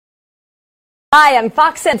Hi, I'm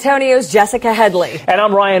Fox Antonio's Jessica Headley. And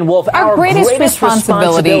I'm Ryan Wolf. Our greatest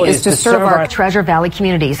responsibility is to serve our Treasure Valley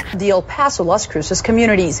communities, the El Paso, Las Cruces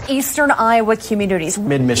communities, Eastern Iowa communities,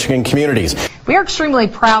 Mid-Michigan communities. We are extremely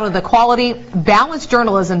proud of the quality, balanced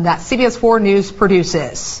journalism that CBS 4 News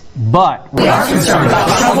produces. But we are concerned about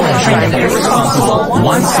troubling, irresponsible,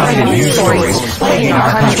 one-sided news stories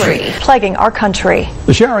plaguing our country.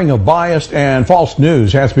 The sharing of biased and false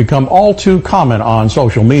news has become all too common on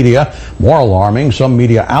social media. More alarming, some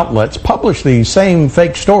media outlets publish these same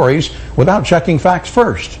fake stories without checking facts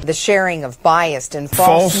first. The sharing of biased and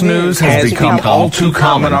false news has become all too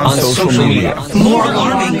common on social media. More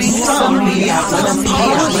alarming, some media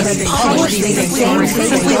outlets publish these same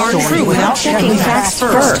fake stories without checking facts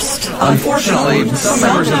first. Unfortunately, some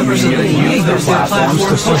members of the media use their platforms to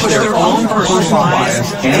push their own personal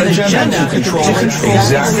bias and agenda to control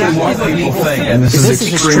exactly what people think. And this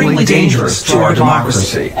is extremely dangerous to our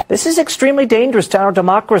democracy. This is extremely dangerous to our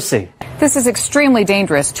democracy. This is extremely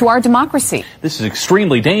dangerous to our democracy. This is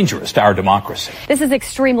extremely dangerous to our democracy. This is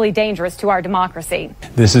extremely dangerous to our democracy.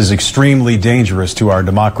 This is extremely dangerous to our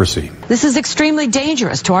democracy. This is extremely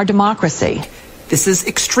dangerous to our democracy. This is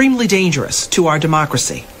extremely dangerous to our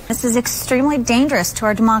democracy. This is extremely dangerous to our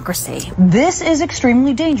democracy. This is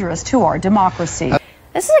extremely dangerous to our democracy.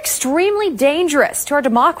 This is extremely dangerous to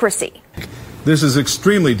our democracy. This is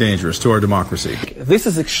extremely dangerous to our democracy. This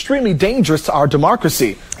is extremely dangerous to our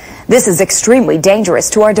democracy. This is extremely dangerous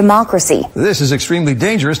to our democracy. This is extremely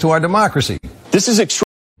dangerous to our democracy. This is extremely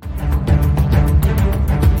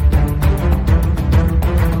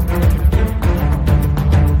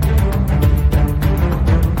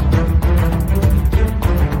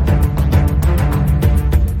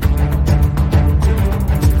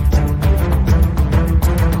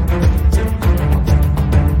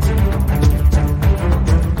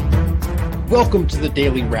Welcome to the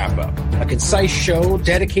Daily Wrap-Up, a concise show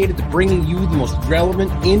dedicated to bringing you the most relevant,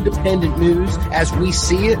 independent news as we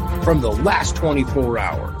see it from the last 24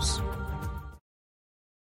 hours.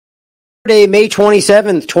 Saturday, May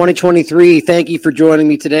 27th, 2023. Thank you for joining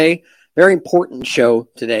me today. Very important show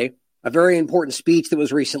today. A very important speech that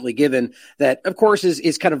was recently given that, of course,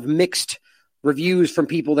 is kind of mixed reviews from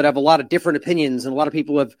people that have a lot of different opinions, and a lot of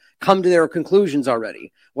people have come to their conclusions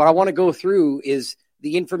already. What I want to go through is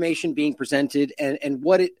the information being presented and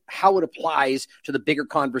how it applies to the bigger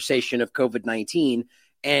conversation of COVID-19,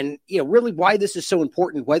 and really why this is so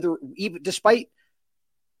important,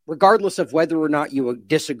 regardless of whether or not you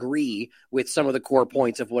disagree with some of the core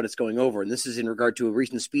points of what it's going over. And this is in regard to a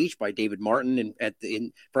recent speech by David Martin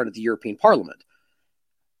in front of the European Parliament.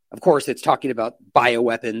 Of course, it's talking about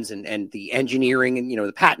bioweapons and the engineering and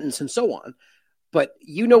the patents and so on. But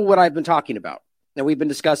you know what I've been talking about. Now, we've been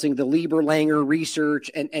discussing the Lieber-Langer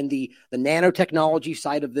research and the nanotechnology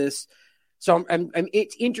side of this. So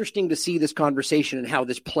it's interesting to see this conversation and how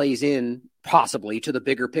this plays in possibly to the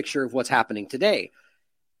bigger picture of what's happening today.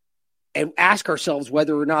 And ask ourselves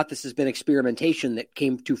whether or not this has been experimentation that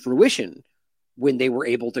came to fruition when they were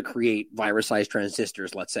able to create virus-sized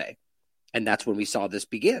transistors, let's say. And that's when we saw this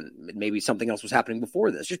begin. Maybe something else was happening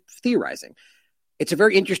before this, just theorizing. It's a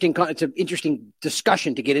very interesting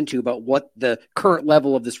discussion to get into about what the current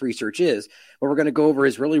level of this research is. What we're going to go over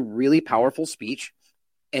is really, really powerful speech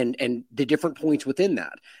and the different points within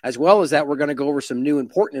that. As well as that, we're going to go over some new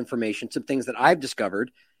important information, some things that I've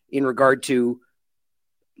discovered in regard to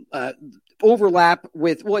overlap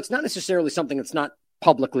with, well, it's not necessarily something that's not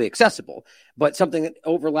publicly accessible, but something that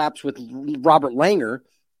overlaps with Robert Langer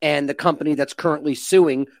and the company that's currently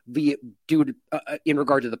suing in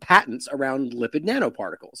regard to the patents around lipid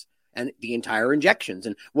nanoparticles and the entire injections,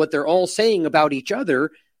 and what they're all saying about each other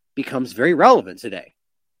becomes very relevant today.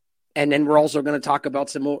 And then we're also going to talk about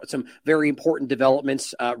some very important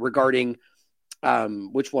developments regarding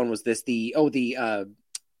which one was this?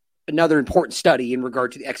 Another important study in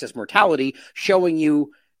regard to the excess mortality, showing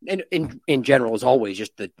you, and in general, as always,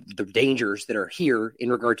 just the dangers that are here in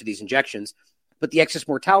regard to these injections. But the excess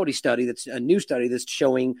mortality study, that's a new study that's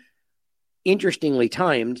showing, interestingly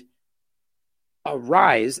timed, a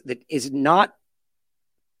rise that is not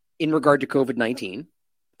in regard to COVID-19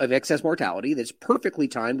 of excess mortality, that's perfectly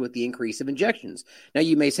timed with the increase of injections. Now,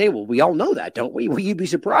 you may say, well, we all know that, don't we? Well, you'd be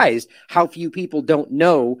surprised how few people don't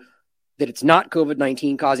know that it's not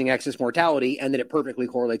COVID-19 causing excess mortality and that it perfectly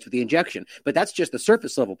correlates with the injection. But that's just the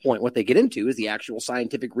surface level point. What they get into is the actual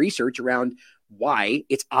scientific research around why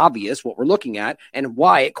it's obvious what we're looking at and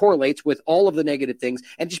why it correlates with all of the negative things,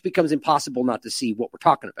 and just becomes impossible not to see what we're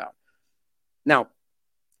talking about. Now,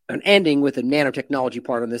 I'm ending with a nanotechnology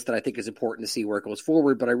part on this that I think is important to see where it goes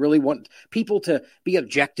forward, but I really want people to be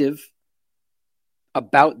objective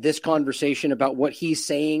about this conversation, about what he's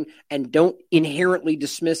saying, and don't inherently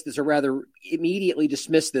dismiss this, or rather immediately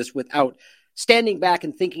dismiss this without standing back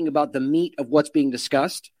and thinking about the meat of what's being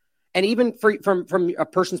discussed. And even from a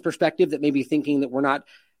person's perspective that may be thinking that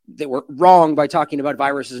we're wrong by talking about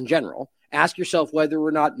viruses in general, ask yourself whether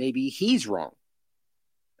or not maybe he's wrong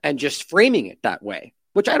and just framing it that way,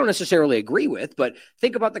 which I don't necessarily agree with, but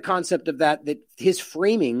think about the concept of that his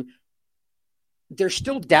framing, there's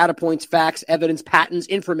still data points, facts, evidence, patents,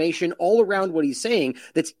 information all around what he's saying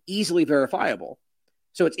that's easily verifiable.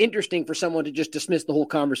 So it's interesting for someone to just dismiss the whole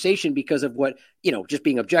conversation because of what, just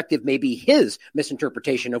being objective may be his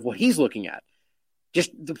misinterpretation of what he's looking at.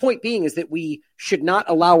 Just the point being is that we should not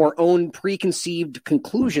allow our own preconceived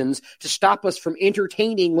conclusions to stop us from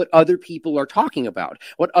entertaining what other people are talking about,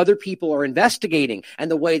 what other people are investigating,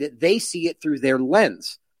 and the way that they see it through their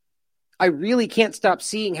lens. I really can't stop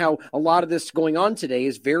seeing how a lot of this going on today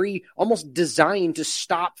is very almost designed to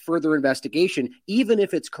stop further investigation, even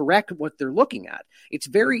if it's correct what they're looking at. It's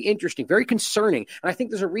very interesting, very concerning. And I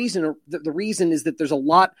think there's a reason. The reason is that there's a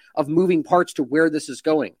lot of moving parts to where this is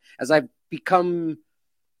going. As I've become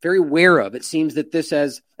very aware of, it seems that this,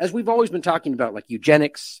 as we've always been talking about, like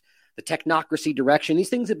eugenics, the technocracy direction, these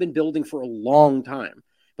things have been building for a long time.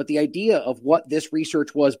 But the idea of what this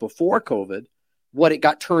research was before COVID, what it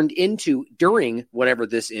got turned into during whatever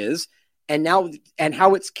this is, and now, and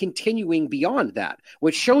how it's continuing beyond that,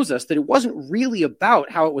 which shows us that it wasn't really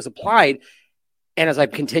about how it was applied. And as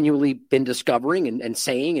I've continually been discovering and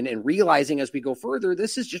saying and realizing as we go further,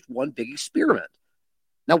 this is just one big experiment.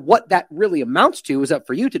 Now, what that really amounts to is up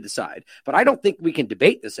for you to decide, but I don't think we can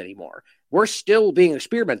debate this anymore. We're still being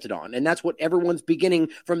experimented on, and that's what everyone's beginning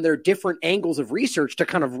from their different angles of research to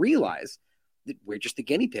kind of realize. We're just the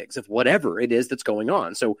guinea pigs of whatever it is that's going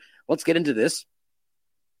on. So let's get into this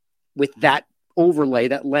with that overlay,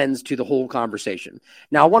 that lens to the whole conversation.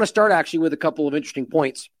 Now, I want to start actually with a couple of interesting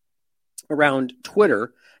points around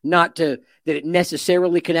Twitter, not that it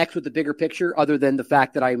necessarily connects with the bigger picture, other than the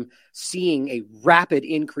fact that I'm seeing a rapid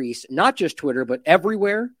increase, not just Twitter, but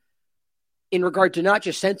everywhere, in regard to not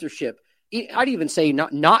just censorship. I'd even say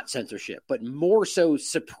not censorship, but more so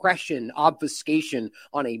suppression, obfuscation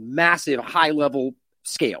on a massive high-level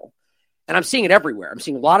scale. And I'm seeing it everywhere. I'm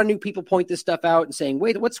seeing a lot of new people point this stuff out and saying,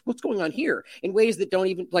 wait, what's going on here? In ways that don't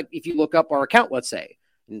even, like if you look up our account, let's say,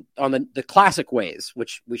 on the classic ways,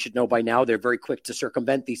 which we should know by now, they're very quick to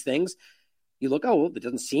circumvent these things. You look, it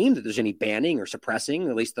doesn't seem that there's any banning or suppressing,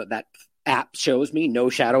 at least that app shows me no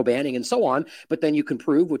shadow banning and so on. But then you can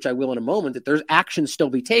prove, which I will in a moment, that there's action still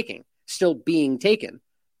being taken.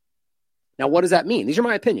 Now, what does that mean? These are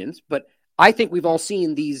my opinions, but I think we've all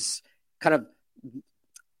seen these kind of,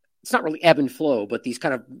 it's not really ebb and flow, but these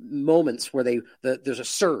kind of moments where there's a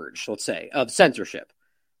surge, let's say, of censorship.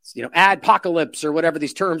 Adpocalypse or whatever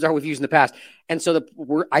these terms are we've used in the past. And so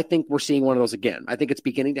I think we're seeing one of those again. I think it's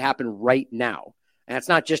beginning to happen right now. And it's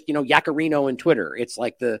not just, Yacarino and Twitter. It's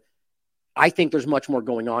like I think there's much more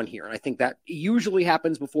going on here. And I think that usually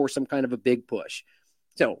happens before some kind of a big push.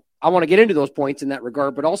 So I want to get into those points in that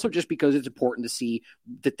regard, but also just because it's important to see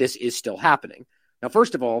that this is still happening. Now,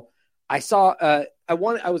 first of all, I saw, I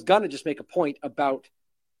was going to just make a point about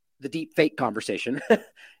the deep fake conversation,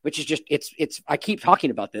 which is just, I keep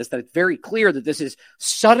talking about this, that it's very clear that this is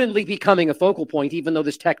suddenly becoming a focal point, even though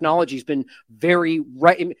this technology has been very,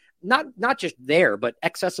 not just there, but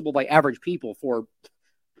accessible by average people for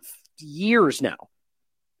years now.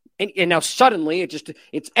 And now suddenly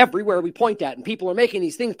it's everywhere we point at, and people are making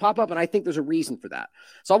these things pop up, and I think there's a reason for that.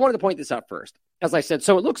 So I wanted to point this out first. As I said,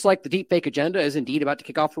 so it looks like the deepfake agenda is indeed about to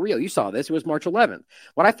kick off for real. You saw this. It was March 11th.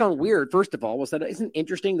 What I found weird, first of all, was that isn't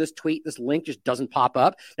interesting this link just doesn't pop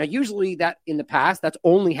up. Now, usually that in the past, that's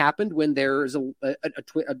only happened when there's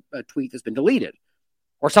a tweet that's been deleted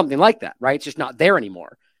or something like that, right? It's just not there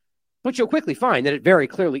anymore. But you'll quickly find that it very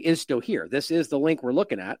clearly is still here. This is the link we're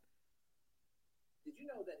looking at. Did you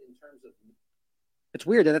know that in terms of... It's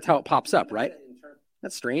weird that that's how it pops up, right?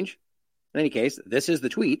 That's strange. In any case, this is the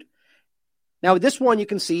tweet. Now, this one you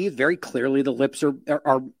can see very clearly the lips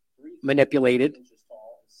are manipulated. 63.9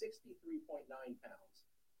 pounds.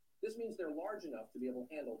 This means they're large enough to be able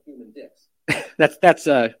to handle human dicks. That's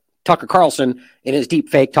Tucker Carlson in his deep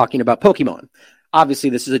fake talking about Pokemon.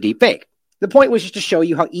 Obviously, this is a deep fake. The point was just to show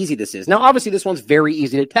you how easy this is. Now, obviously, this one's very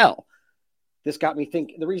easy to tell. This got me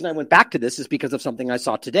thinking. The reason I went back to this is because of something I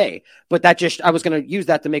saw today. But I was going to use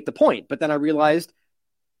that to make the point. But then I realized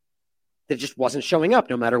that it just wasn't showing up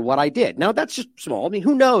no matter what I did. Now, that's just small. I mean,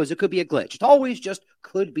 who knows? It could be a glitch. It always just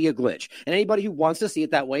could be a glitch. And anybody who wants to see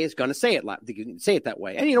it that way is going to say it that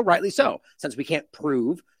way. And, rightly so, since we can't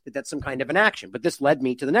prove that that's some kind of an action. But this led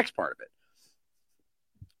me to the next part of it.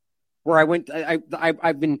 where I went.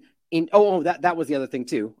 I've been in. Oh, that was the other thing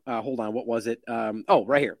too. Hold on, what was it?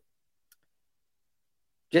 Right here.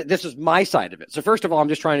 This is my side of it. So first of all, I'm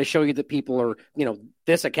just trying to show you that people are,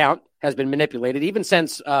 this account has been manipulated even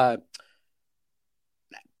since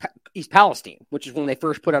East Palestine, which is when they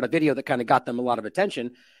first put out a video that kind of got them a lot of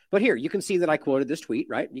attention. But here, you can see that I quoted this tweet,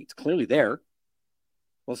 right? It's clearly there.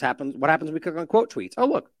 What happens when we click on quote tweets? Oh,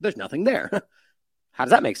 look, there's nothing there. How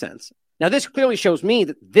does that make sense? Now, this clearly shows me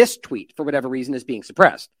that this tweet, for whatever reason, is being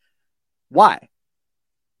suppressed. Why?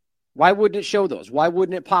 Why wouldn't it show those? Why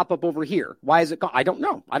wouldn't it pop up over here? Why is it gone? I don't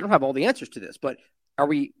know. I don't have all the answers to this, but are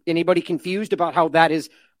anybody confused about how that is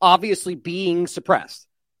obviously being suppressed?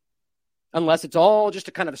 Unless it's all just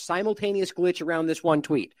a kind of simultaneous glitch around this one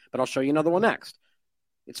tweet. But I'll show you another one next.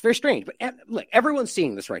 It's very strange. But look, everyone's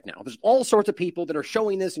seeing this right now. There's all sorts of people that are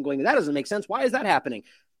showing this and going, that doesn't make sense. Why is that happening?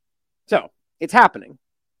 So it's happening.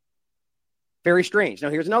 Very strange.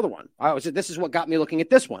 Now, here's another one. This is what got me looking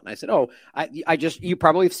at this one. I said, you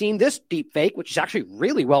probably have seen this deep fake, which is actually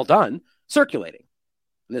really well done, circulating.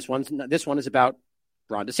 And this one is about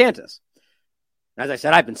Ron DeSantis. As I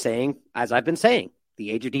said, I've been saying,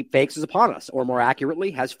 the age of deep fakes is upon us, or more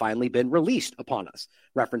accurately, has finally been released upon us,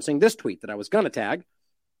 referencing this tweet that I was going to tag,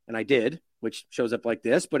 and I did, which shows up like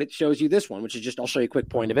this, but it shows you this one, which is just, I'll show you a quick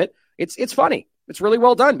point of it. It's funny. It's really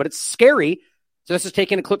well done, but it's scary. So this is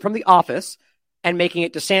taking a clip from The Office and making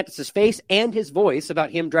it DeSantis' face and his voice about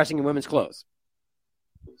him dressing in women's clothes.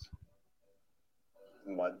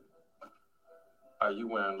 What? Are you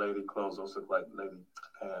wearing lady clothes? Those look like lady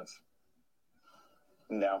pants.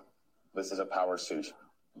 No, this is a power suit.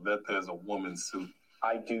 Bet there's a woman's suit.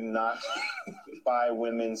 I do not buy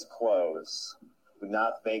women's clothes. Do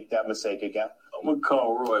not make that mistake again. I'm going to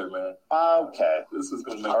call Roy, man. Okay. This is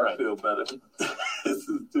going to make me feel better. This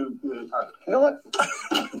is too good. Right. You know what?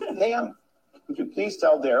 Ma'am, would you please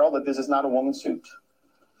tell Daryl that this is not a woman's suit?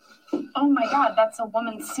 Oh my God, that's a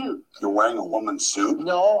woman's suit. You're wearing a woman's suit?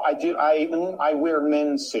 No, I do. I wear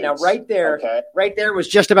men's suits. Now, right there was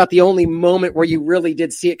just about the only moment where you really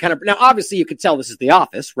did see it kind of. Now, obviously, you could tell this is The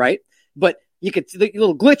Office, right? But you could see the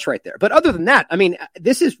little glitch right there. But other than that, I mean,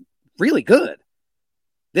 this is really good.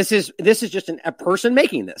 This is just a person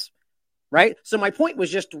making this, right? So my point was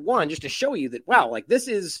just to show you that, wow, like this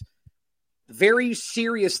is very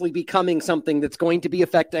seriously becoming something that's going to be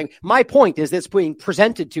affecting. My point is that's being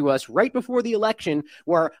presented to us right before the election,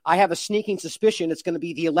 where I have a sneaking suspicion it's going to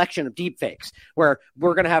be the election of deepfakes, where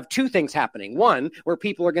we're going to have two things happening. One, where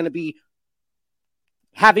people are going to be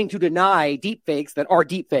having to deny deepfakes that are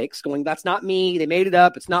deepfakes, going, that's not me, they made it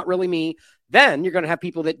up, it's not really me. Then you're going to have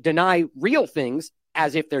people that deny real things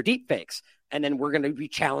as if they're deepfakes. And then we're going to be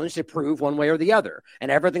challenged to prove one way or the other.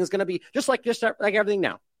 And everything's going to be just like everything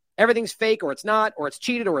now. Everything's fake, or it's not, or it's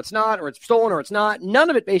cheated, or it's not, or it's stolen, or it's not. None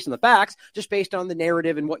of it based on the facts, just based on the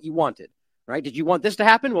narrative and what you wanted, right? Did you want this to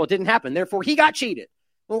happen? Well, it didn't happen. Therefore, he got cheated.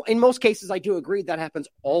 Well, in most cases, I do agree that happens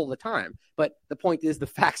all the time. But the point is the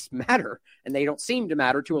facts matter, and they don't seem to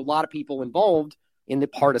matter to a lot of people involved in the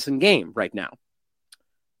partisan game right now.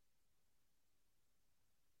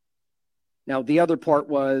 Now, the other part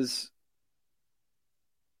was,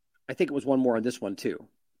 I think it was one more on this one, too.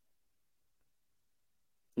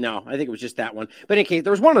 No, I think it was just that one. But in any case,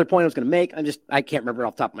 there was one other point I was going to make. I can't remember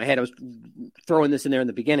off the top of my head. I was throwing this in there in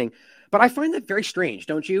the beginning. But I find that very strange,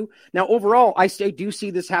 don't you? Now, overall, I do see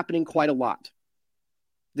this happening quite a lot.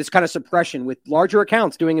 This kind of suppression with larger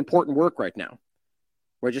accounts doing important work right now.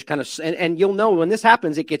 We're just kind of, and you'll know when this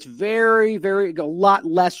happens, it gets very, very, a lot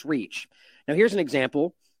less reach. Now, here's an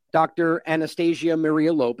example. Dr. Anastasia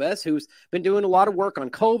Maria Lopez, who's been doing a lot of work on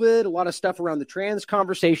COVID, a lot of stuff around the trans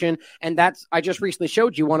conversation. And I just recently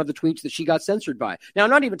showed you one of the tweets that she got censored by. Now, I'm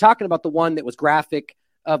not even talking about the one that was graphic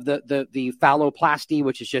of the phalloplasty,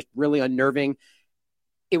 which is just really unnerving.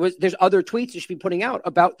 There's other tweets that she's been putting out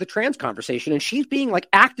about the trans conversation, and she's being like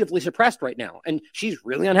actively suppressed right now. And she's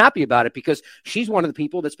really unhappy about it because she's one of the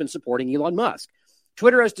people that's been supporting Elon Musk.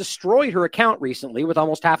 Twitter has destroyed her account recently with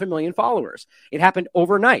almost 500,000 followers. It happened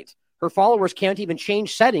overnight. Her followers can't even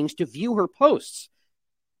change settings to view her posts.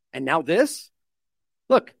 And now this?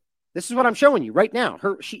 Look, this is what I'm showing you right now.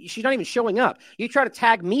 She's not even showing up. You try to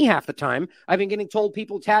tag me half the time. I've been getting told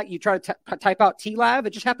people you try to type out TLAV.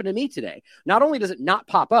 It just happened to me today. Not only does it not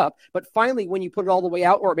pop up, but finally when you put it all the way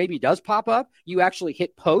out, or maybe it does pop up, you actually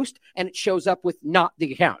hit post and it shows up with not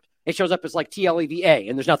the account. It shows up as like TLEVA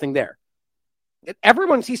and there's nothing there.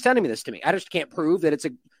 Everyone keeps sending me this to me. I just can't prove that it's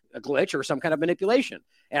a glitch or some kind of manipulation.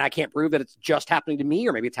 And I can't prove that it's just happening to me,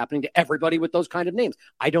 or maybe it's happening to everybody with those kind of names.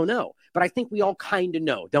 I don't know. But I think we all kind of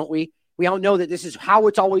know, don't we? We all know that this is how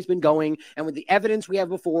it's always been going. And with the evidence we have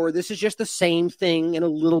before, this is just the same thing in a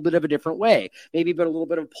little bit of a different way. Maybe but a little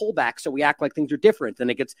bit of pullback so we act like things are different.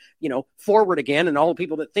 Then it gets, forward again. And all the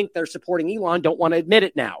people that think they're supporting Elon don't want to admit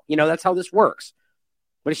it now. That's how this works.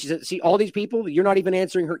 But she said, see, all these people, you're not even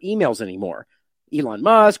answering her emails anymore. Elon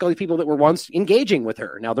Musk, all these people that were once engaging with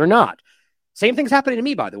her. Now they're not. Same thing's happening to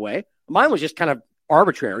me, by the way. Mine was just kind of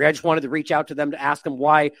arbitrary. I just wanted to reach out to them to ask them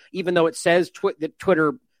why, even though it says that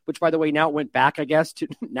Twitter, which, by the way, now it went back, I guess, to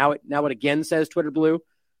now it again says Twitter Blue.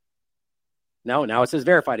 No, now it says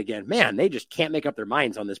verified again. Man, they just can't make up their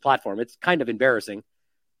minds on this platform. It's kind of embarrassing.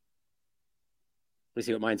 Let me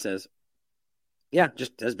see what mine says. Yeah,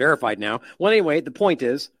 just says verified now. Well, anyway, the point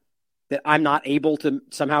is that I'm not able to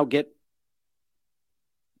somehow get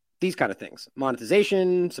these kind of things.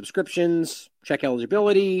 Monetization, subscriptions, check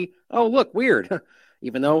eligibility. Oh, look, weird.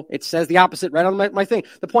 Even though it says the opposite right on my thing.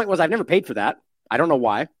 The point was I've never paid for that. I don't know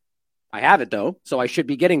why. I have it, though, so I should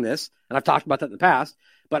be getting this. And I've talked about that in the past,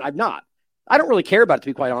 but I'm not. I don't really care about it, to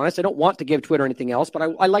be quite honest. I don't want to give Twitter anything else, but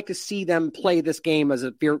I like to see them play this game as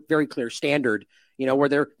a very, very clear standard, where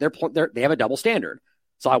they have a double standard.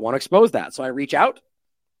 So I want to expose that. So I reach out,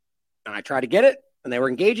 and I try to get it, and they were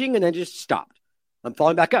engaging, and then just stopped. I'm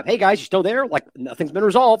following back up. Hey, guys, you still there? Like, nothing's been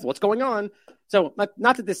resolved. What's going on? So,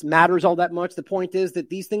 not that this matters all that much. The point is that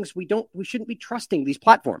these things, we shouldn't be trusting these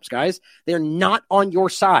platforms, guys. They're not on your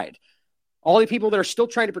side. All the people that are still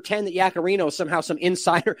trying to pretend that Yacarino is somehow some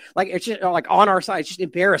insider, it's just like on our side. It's just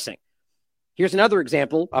embarrassing. Here's another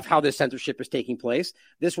example of how this censorship is taking place.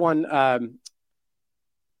 This one, make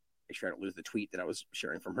sure I don't lose the tweet that I was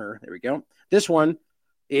sharing from her. There we go. This one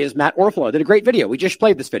is Matt Orfalea. Did a great video. We just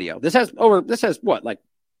played this video. This has what? Like,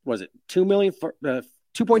 was it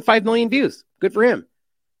 2.5 million views? Good for him.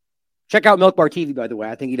 Check out Milk Bar TV, by the way.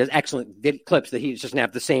 I think he does excellent clips that he just doesn't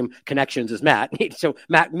have the same connections as Matt. So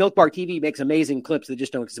Milk Bar TV makes amazing clips that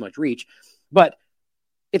just don't get as much reach. But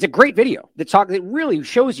it's a great video that really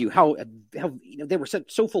shows you how they were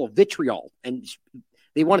so full of vitriol, and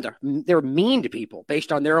they were mean to people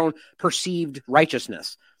based on their own perceived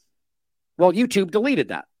righteousness. Well, YouTube deleted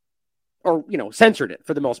that, or censored it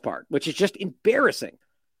for the most part, which is just embarrassing.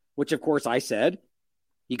 Which, of course, I said,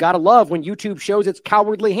 you got to love when YouTube shows its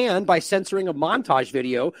cowardly hand by censoring a montage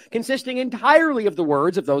video consisting entirely of the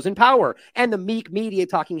words of those in power and the meek media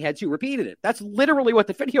talking heads who repeated it. That's literally what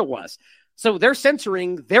the video was. So they're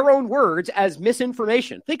censoring their own words as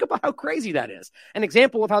misinformation. Think about how crazy that is. An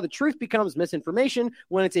example of how the truth becomes misinformation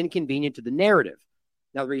when it's inconvenient to the narrative.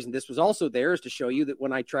 Now, the reason this was also there is to show you that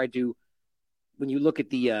when you look at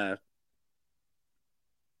the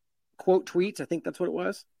quote tweets, I think that's what it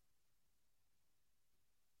was.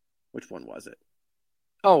 Which one was it?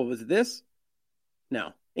 Oh, was it this?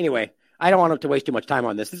 No. Anyway, I don't want to waste too much time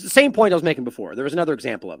on this. It's the same point I was making before. There was another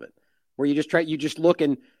example of it where you just look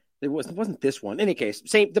and it wasn't this one. In any case,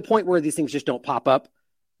 the point where these things just don't pop up,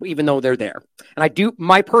 even though they're there. And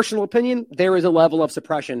my personal opinion, there is a level of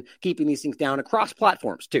suppression keeping these things down across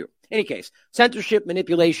platforms too. In any case, censorship,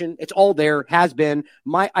 manipulation, it's all there, has been.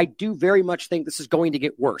 I do very much think this is going to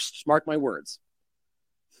get worse. Just mark my words.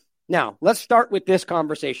 Now, let's start with this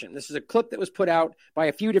conversation. This is a clip that was put out by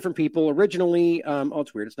a few different people. Originally,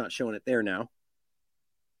 it's weird. It's not showing it there now.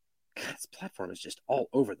 God, this platform is just all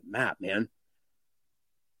over the map, man.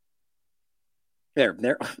 There.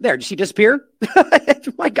 Did she disappear?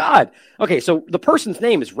 My God. Okay, so the person's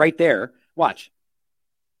name is right there. Watch.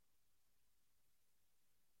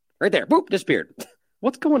 Right there. Boop, disappeared.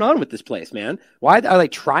 What's going on with this place, man? Why are they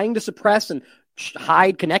trying to suppress and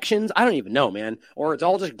hide connections? I don't even know, man. Or it's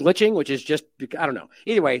all just glitching, which is just, I don't know.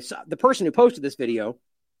 Anyway, so the person who posted this video,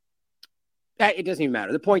 it doesn't even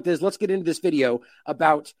matter. The point is, let's get into this video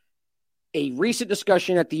about a recent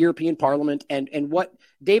discussion at the European Parliament and what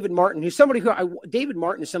David Martin, David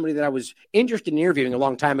Martin is somebody that I was interested in interviewing a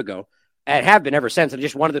long time ago and have been ever since. And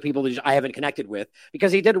just one of the people that I haven't connected with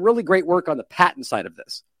because he did really great work on the patent side of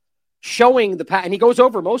this, showing the patent. And he goes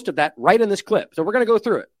over most of that right in this clip. So we're going to go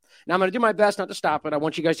through it. Now, I'm going to do my best not to stop it. I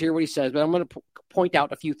want you guys to hear what he says, but I'm going to point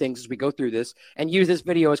out a few things as we go through this and use this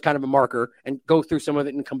video as kind of a marker and go through some of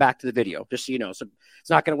it and come back to the video, just so you know. So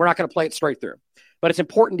we're not going to play it straight through, but it's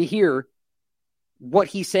important to hear what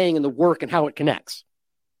he's saying in the work and how it connects.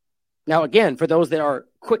 Now, again, for those that are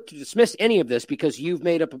quick to dismiss any of this because you've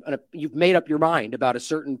made up your mind about a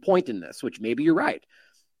certain point in this, which maybe you're right.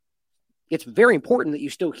 It's very important that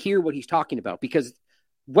you still hear what he's talking about, because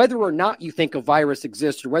whether or not you think a virus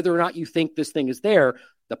exists or whether or not you think this thing is there,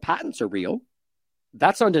 the patents are real.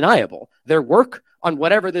 That's undeniable. Their work on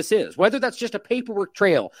whatever this is, whether that's just a paperwork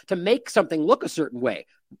trail to make something look a certain way,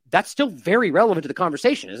 that's still very relevant to the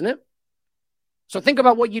conversation, isn't it? So think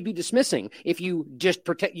about what you'd be dismissing if you just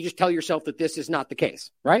tell yourself that this is not the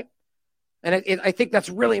case, right? And I think that's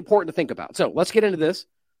really important to think about. So let's get into this.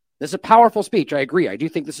 This is a powerful speech. I agree. I do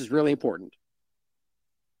think this is really important.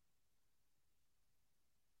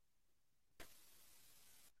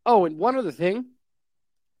 Oh, and one other thing.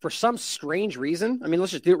 For some strange reason, I mean,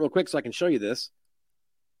 let's just do it real quick so I can show you this.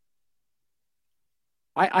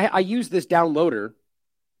 I use this downloader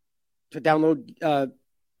to download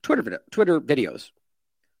Twitter videos.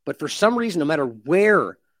 But for some reason, no matter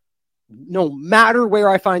where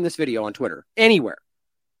I find this video on Twitter, anywhere,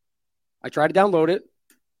 I try to download it,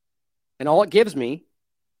 and all it gives me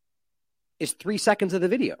is 3 seconds of the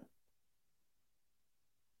video.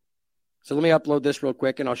 So let me upload this real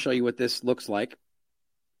quick, and I'll show you what this looks like.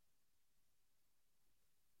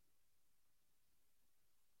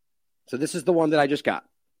 So this is the one that I just got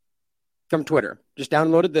from Twitter. Just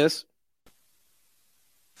downloaded this.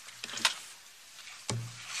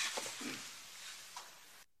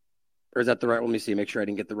 Or is that the right one? Let me see. Make sure I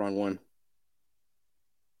didn't get the wrong one.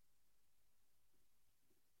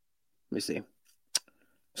 Let me see.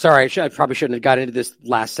 Sorry, I probably shouldn't have got into this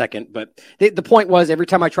last second. But the point was, every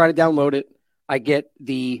time I try to download it, I get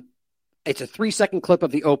it's a 3-second clip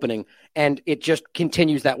of the opening, and it just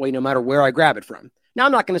continues that way no matter where I grab it from. Now,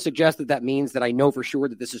 I'm not going to suggest that means that I know for sure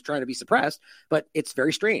that this is trying to be suppressed, but it's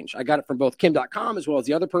very strange. I got it from both Kim.com as well as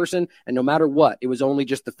the other person, and no matter what, it was only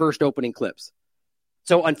just the first opening clips.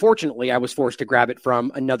 So, unfortunately, I was forced to grab it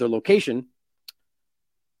from another location.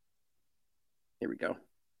 Here we go.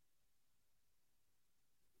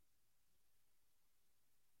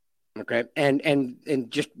 Okay, and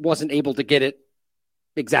just wasn't able to get it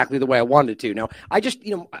exactly the way I wanted to. Now, I just,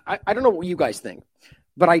 I don't know what you guys think,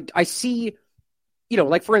 but I see...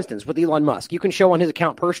 like for instance, with Elon Musk, you can show on his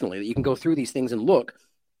account personally that you can go through these things and look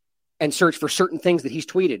and search for certain things that he's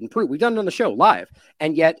tweeted and prove. We've done it on the show live,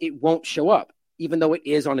 and yet it won't show up, even though it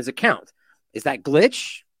is on his account. Is that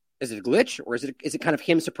glitch? Is it a glitch, or is it kind of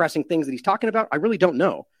him suppressing things that he's talking about? I really don't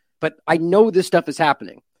know, but I know this stuff is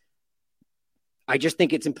happening. I just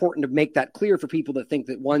think it's important to make that clear for people that think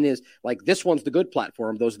that one is like, this one's the good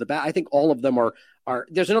platform, those are the bad. I think all of them are.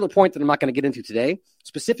 There's another point that I'm not going to get into today,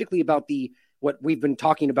 specifically about what we've been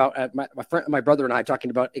talking about, my brother and I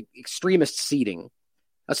talking about extremist seeding,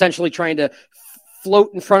 essentially trying to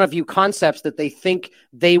float in front of you concepts that they think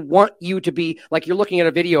they want you to be, like you're looking at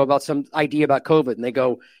a video about some idea about COVID, and they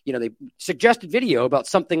go, they suggested video about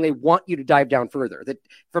something they want you to dive down further. That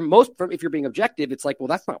if you're being objective, it's like, well,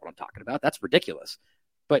 that's not what I'm talking about. That's ridiculous.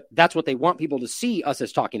 But that's what they want people to see us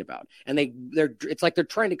as talking about. And it's like they're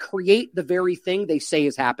trying to create the very thing they say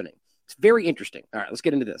is happening. It's very interesting. All right, let's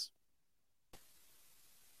get into this.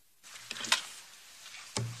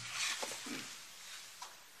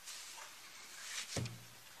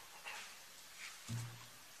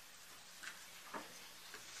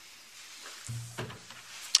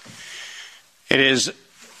 It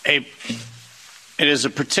is a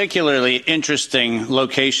particularly interesting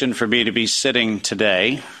location for me to be sitting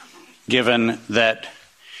today, given that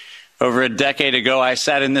over a decade ago I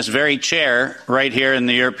sat in this very chair right here in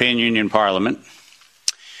the European Union Parliament.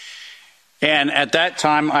 And at that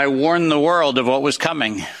time, I warned the world of what was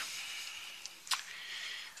coming.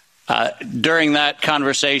 During that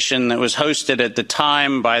conversation that was hosted at the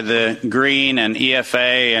time by the Green and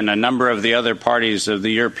EFA and a number of the other parties of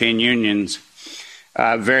the European Union's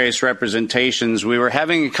various representations, we were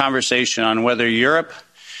having a conversation on whether Europe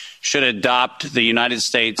should adopt the United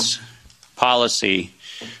States policy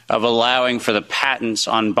of allowing for the patents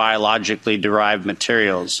on biologically derived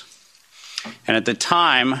materials. And at the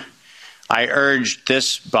time, I urged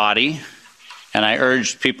this body, and I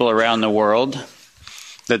urged people around the world,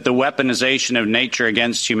 that the weaponization of nature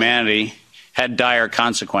against humanity had dire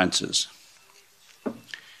consequences.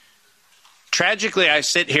 Tragically, I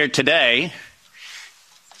sit here today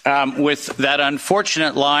with that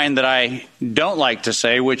unfortunate line that I don't like to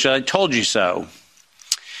say, which I told you so.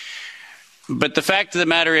 But the fact of the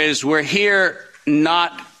matter is, we're here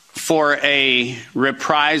not for a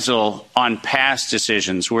reprisal on past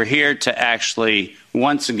decisions. We're here to actually,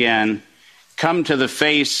 once again, come to the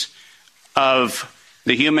face of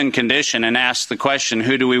the human condition and ask the question,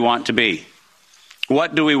 who do we want to be?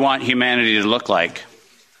 What do we want humanity to look like?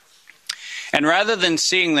 And rather than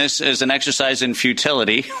seeing this as an exercise in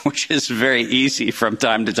futility, which is very easy from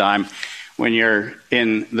time to time when you're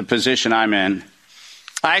in the position I'm in,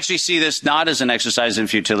 I actually see this not as an exercise in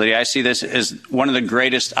futility. I see this as one of the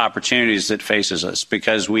greatest opportunities that faces us,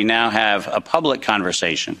 because we now have a public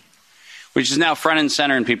conversation, which is now front and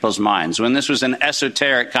center in people's minds. When this was an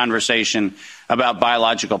esoteric conversation about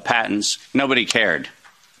biological patents, nobody cared.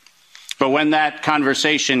 But when that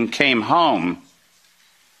conversation came home,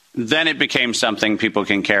 then it became something people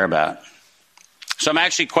can care about. So I'm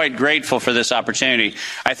actually quite grateful for this opportunity.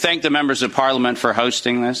 I thank the members of Parliament for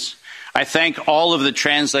hosting this. I thank all of the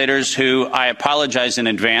translators who, I apologize in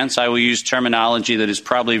advance. I will use terminology that is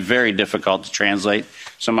probably very difficult to translate,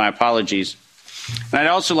 so my apologies. And I'd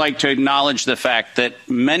also like to acknowledge the fact that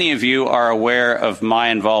many of you are aware of my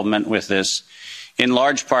involvement with this, in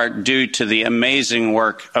large part due to the amazing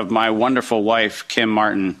work of my wonderful wife, Kim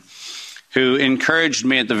Martin, who encouraged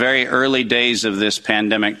me at the very early days of this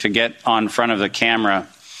pandemic to get on front of the camera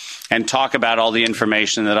and talk about all the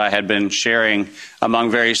information that I had been sharing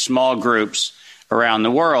among very small groups around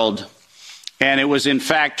the world. And it was, in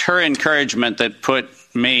fact, her encouragement that put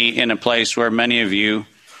me in a place where many of you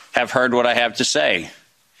have heard what I have to say.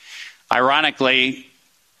 Ironically,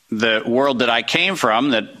 the world that I came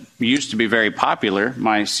from, that used to be very popular,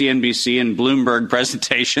 my CNBC and Bloomberg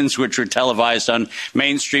presentations, which were televised on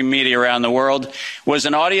mainstream media around the world, was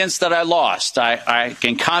an audience that I lost. I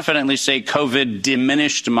can confidently say COVID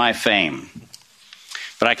diminished my fame.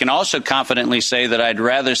 But I can also confidently say that I'd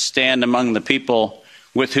rather stand among the people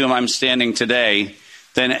with whom I'm standing today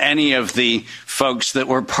than any of the folks that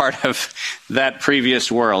were part of that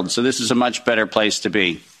previous world. So this is a much better place to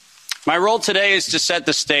be. My role today is to set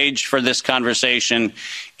the stage for this conversation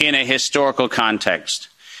in a historical context,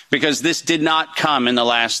 because this did not come in the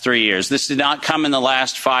last 3 years. This did not come in the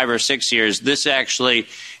last 5 or 6 years. This actually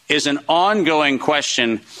is an ongoing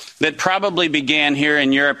question that probably began here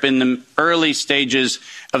in Europe in the early stages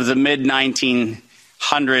of the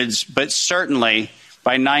mid-1900s, but certainly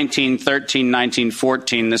by 1913,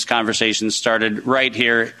 1914, this conversation started right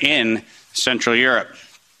here in Central Europe.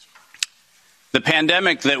 The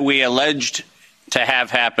pandemic that we alleged to have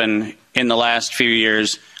happen in the last few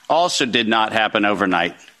years also did not happen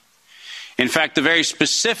overnight. In fact, the very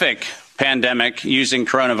specific pandemic using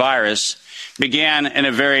coronavirus began in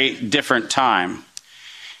a very different time.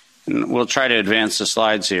 And we'll try to advance the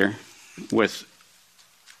slides here with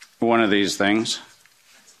one of these things.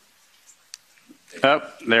 Oh,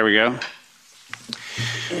 there we go.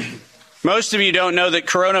 Most of you don't know that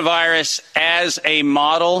coronavirus as a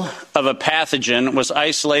model of a pathogen was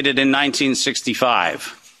isolated in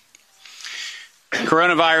 1965.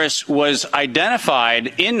 Coronavirus was identified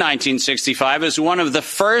in 1965 as one of the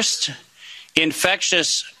first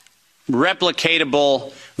infectious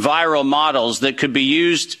replicatable viral models that could be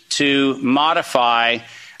used to modify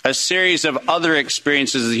a series of other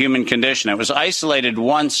experiences of the human condition. It was isolated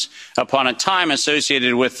once upon a time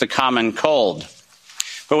associated with the common cold.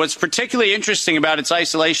 But what's particularly interesting about its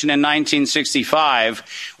isolation in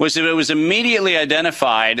 1965 was that it was immediately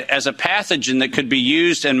identified as a pathogen that could be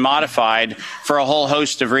used and modified for a whole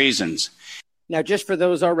host of reasons. Now, just for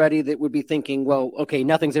those already that would be thinking, well, okay,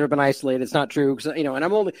 nothing's ever been isolated. It's not true. And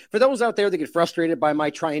I'm only, for those out there that get frustrated by my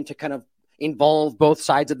trying to kind of involve both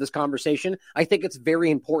sides of this conversation, I think it's very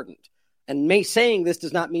important. And me saying this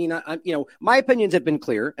does not mean my opinions have been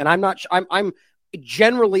clear, and I'm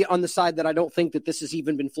generally on the side that I don't think that this has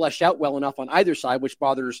even been fleshed out well enough on either side, which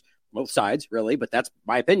bothers both sides, really. But that's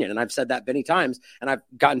my opinion. And I've said that many times, and I've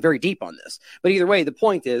gotten very deep on this. But either way, the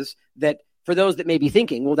point is that for those that may be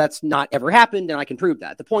thinking, well, that's not ever happened, and I can prove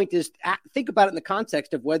that. The point is, think about it in the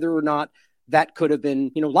context of whether or not that could have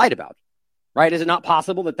been, lied about. Right? Is it not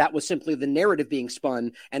possible that that was simply the narrative being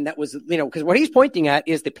spun, and that was, because what he's pointing at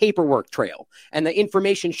is the paperwork trail and the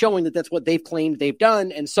information showing that that's what they've claimed they've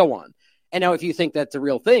done, and so on. And now if you think that's a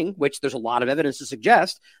real thing, which there's a lot of evidence to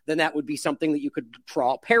suggest, then that would be something that you could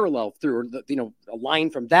draw a parallel through, or a line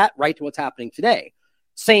from that right to what's happening today.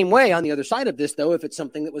 Same way on the other side of this, though, if it's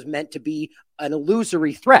something that was meant to be an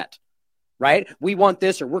illusory threat, right? We want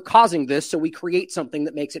this, or we're causing this, so we create something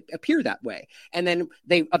that makes it appear that way. And then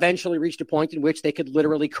they eventually reached a point in which they could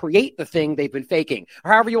literally create the thing they've been faking,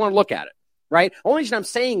 or however you want to look at it, right? Only reason I'm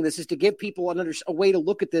saying this is to give people a way to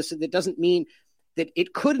look at this, and that doesn't mean that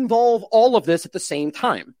it could involve all of this at the same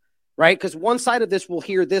time, right? Because one side of this will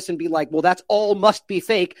hear this and be like, well, that's all must be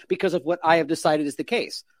fake because of what I have decided is the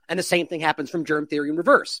case. And the same thing happens from germ theory in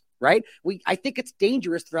reverse, right? I think it's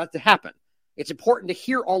dangerous for that to happen. It's important to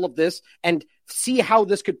hear all of this and see how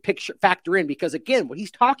this could factor in, because, again, what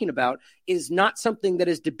he's talking about is not something that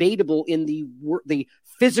is debatable in the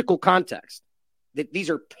physical context. That these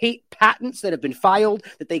are patents that have been filed,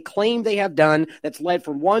 that they claim they have done, that's led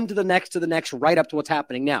from one to the next, right up to what's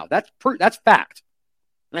happening now. That's fact.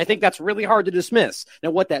 And I think that's really hard to dismiss.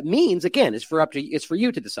 Now, what that means, again, is for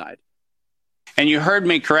you to decide. And you heard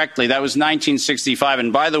me correctly. That was 1965.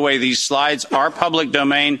 And by the way, these slides are public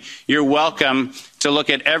domain. You're welcome to look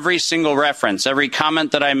at every single reference. Every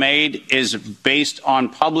comment that I made is based on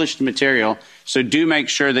published material. So do make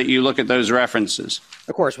sure that you look at those references.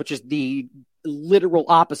 Of course, which is the literal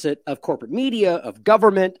opposite of corporate media, of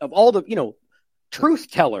government, of all the,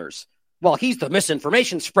 truth tellers. Well, he's the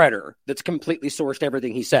misinformation spreader that's completely sourced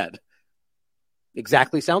everything he said.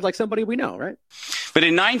 Exactly. Sounds like somebody we know, right? But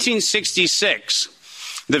in 1966,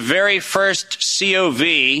 the very first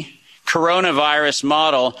COV coronavirus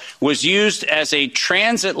model was used as a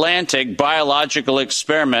transatlantic biological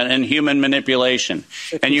experiment in human manipulation.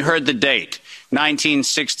 And you heard the date,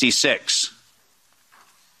 1966.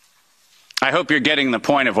 I hope you're getting the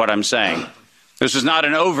point of what I'm saying. This is not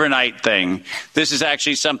an overnight thing. This is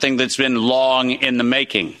actually something that's been long in the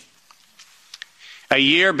making. A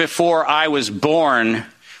year before I was born,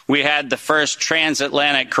 we had the first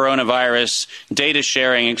transatlantic coronavirus data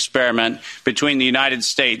sharing experiment between the United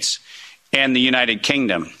States and the United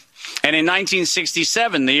Kingdom. And in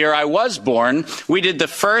 1967, the year I was born, we did the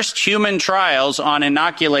first human trials on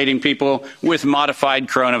inoculating people with modified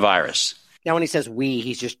coronavirus. Now, when he says we,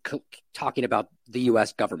 he's just talking about the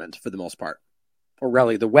U.S. government for the most part, or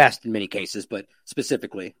really the West in many cases, but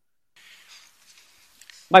specifically.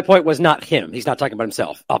 My point was not him. He's not talking about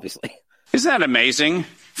himself, obviously. Isn't that amazing?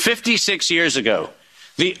 56 years ago,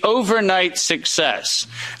 the overnight success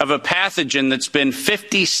of a pathogen that's been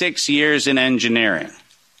 56 years in engineering.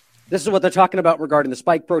 This is what they're talking about regarding the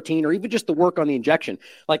spike protein or even just the work on the injection.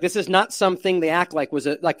 Like, this is not something they act like was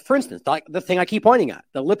for instance, like the thing I keep pointing at.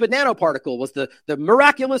 The lipid nanoparticle was the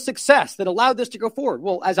miraculous success that allowed this to go forward.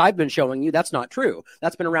 Well, as I've been showing you, that's not true.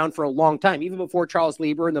 That's been around for a long time, even before Charles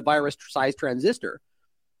Lieber and the virus-sized transistor.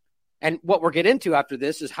 And what we'll get into after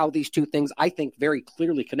this is how these two things, I think, very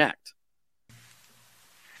clearly connect.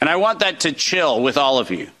 And I want that to chill with all of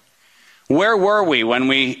you. Where were we when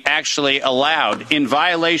we actually allowed, in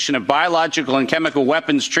violation of biological and chemical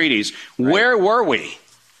weapons treaties, where were we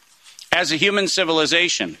as a human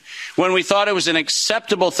civilization when we thought it was an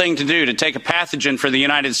acceptable thing to do to take a pathogen for the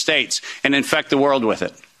United States and infect the world with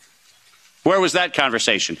it? Where was that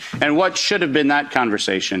conversation? And what should have been that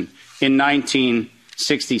conversation in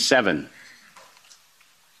 1967?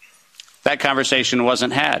 That conversation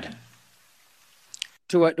wasn't had.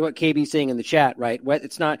 To what KB's saying in the chat, right?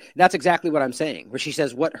 It's not. That's exactly what I'm saying. Where she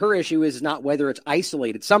says what her issue is not whether it's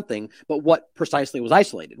isolated something, but what precisely was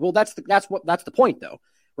isolated. Well, that's the point, though,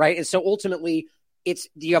 right? And so ultimately,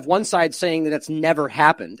 you have one side saying that that's never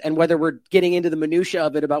happened, and whether we're getting into the minutia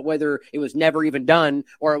of it about whether it was never even done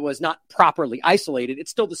or it was not properly isolated,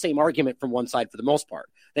 it's still the same argument from one side for the most part,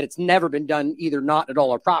 that it's never been done either not at all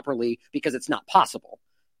or properly because it's not possible,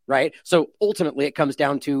 right? So ultimately, it comes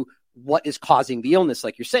down to what is causing the illness,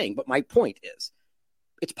 like you're saying. But my point is,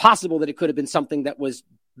 it's possible that it could have been something that was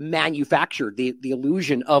manufactured, the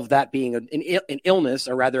illusion of that being an illness,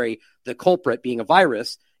 or rather the culprit being a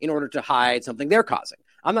virus, in order to hide something they're causing.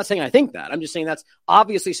 I'm not saying I think that. I'm just saying that's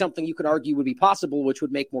obviously something you could argue would be possible, which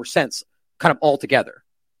would make more sense kind of altogether.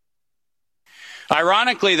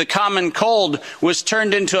 Ironically, the common cold was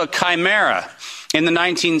turned into a chimera in the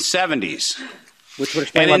 1970s.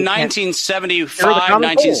 And in 1975,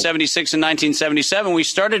 1976, and 1977, we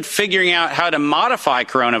started figuring out how to modify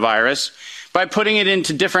coronavirus by putting it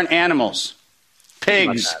into different animals,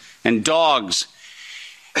 pigs and dogs.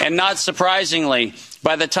 And not surprisingly,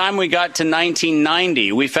 by the time we got to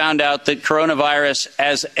 1990, we found out that coronavirus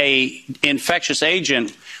as an infectious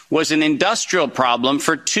agent was an industrial problem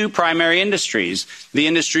for two primary industries, the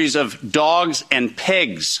industries of dogs and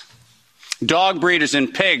pigs. Dog breeders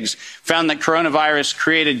and pigs found that coronavirus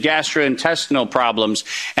created gastrointestinal problems,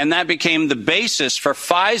 and that became the basis for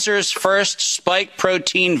Pfizer's first spike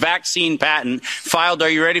protein vaccine patent, filed, are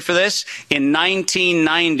you ready for this, in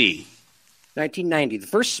 1990. 1990, the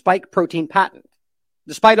first spike protein patent,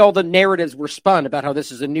 despite all the narratives were spun about how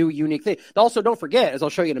this is a new, unique thing. Also, don't forget, as I'll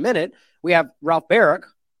show you in a minute, we have Ralph Barrick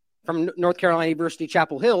from North Carolina University,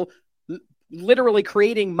 Chapel Hill, literally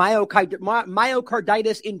creating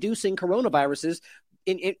myocarditis-inducing coronaviruses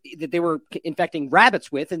that they were infecting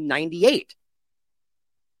rabbits with in 98.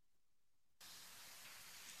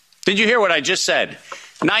 Did you hear what I just said?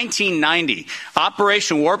 1990.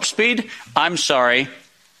 Operation Warp Speed? I'm sorry.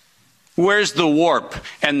 Where's the warp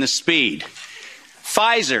and the speed?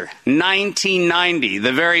 Pfizer, 1990,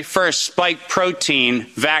 the very first spike protein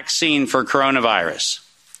vaccine for coronavirus.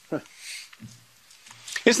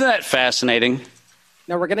 Isn't that fascinating?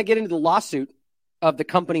 Now, we're going to get into the lawsuit of the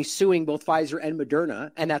company suing both Pfizer and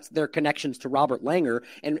Moderna, and that's their connections to Robert Langer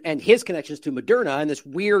and his connections to Moderna, and this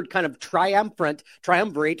weird kind of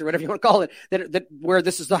triumvirate or whatever you want to call it, that where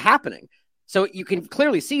this is happening. So you can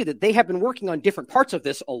clearly see that they have been working on different parts of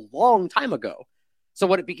this a long time ago. So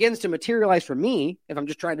what it begins to materialize for me, if I'm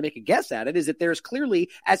just trying to make a guess at it, is that there's clearly,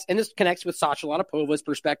 and this connects with Sacha Latopova's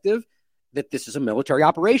perspective, that this is a military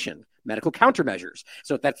operation, medical countermeasures.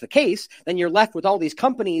 So if that's the case, then you're left with all these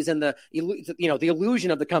companies and the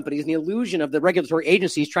illusion of the companies and the illusion of the regulatory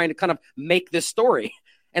agencies trying to kind of make this story.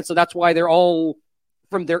 And so that's why they're all,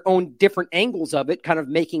 from their own different angles of it, kind of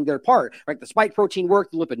making their part. Right? The spike protein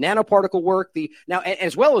work, the lipid nanoparticle work,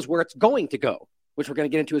 as well as where it's going to go, which we're going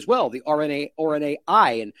to get into as well, the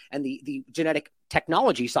RNAi and the genetic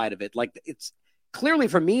technology side of it. Like, it's clearly,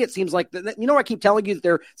 for me, it seems like, I keep telling you that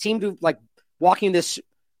they seem to like walking this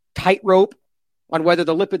tightrope on whether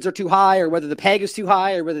the lipids are too high or whether the PEG is too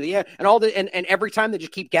high or whether and every time they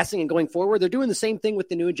just keep guessing and going forward, they're doing the same thing with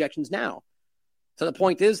the new injections now. So the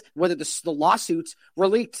point is, whether the lawsuits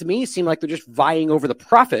really, to me, seem like they're just vying over the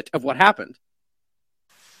profit of what happened.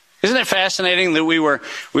 Isn't it fascinating that we were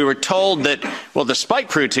told that, well, the spike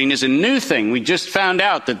protein is a new thing. We just found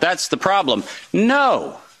out that that's the problem.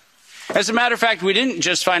 No. As a matter of fact, we didn't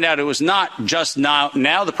just find out it was not just now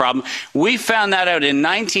the problem. We found that out in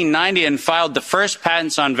 1990 and filed the first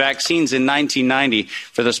patents on vaccines in 1990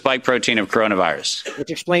 for the spike protein of coronavirus.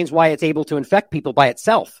 Which explains why it's able to infect people by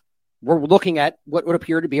itself. We're looking at what would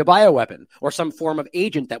appear to be a bioweapon or some form of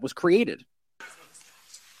agent that was created.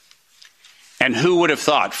 And who would have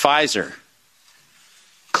thought? Pfizer.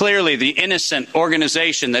 Clearly the innocent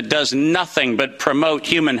organization that does nothing but promote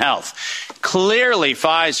human health. Clearly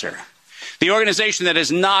Pfizer. The organization that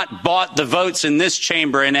has not bought the votes in this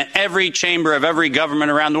chamber and in every chamber of every government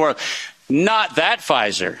around the world. Not that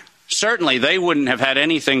Pfizer. Certainly they wouldn't have had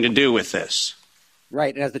anything to do with this.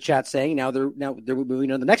 Right. And as the chat's saying, now they're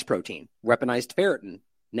moving on to the next protein, weaponized ferritin,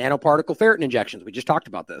 nanoparticle ferritin injections. We just talked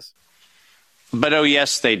about this. But oh,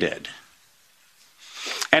 yes, they did.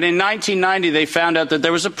 And in 1990, they found out that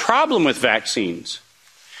there was a problem with vaccines.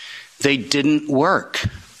 They didn't work.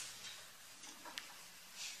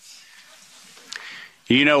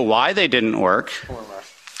 You know why they didn't work?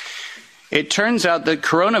 It turns out that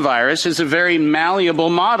coronavirus is a very malleable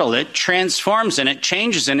model. It transforms and it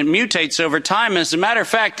changes and it mutates over time. As a matter of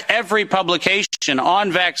fact, every publication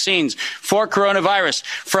on vaccines for coronavirus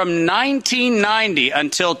from 1990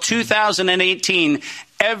 until 2018,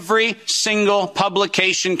 every single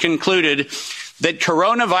publication concluded that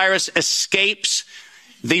coronavirus escapes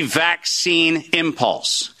the vaccine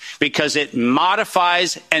impulse because it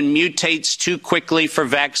modifies and mutates too quickly for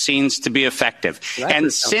vaccines to be effective.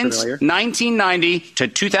 And since 1990 to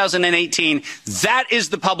 2018, that is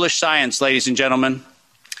the published science, ladies and gentlemen.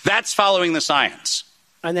 That's following the science.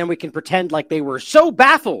 And then we can pretend like they were so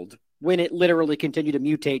baffled when it literally continued to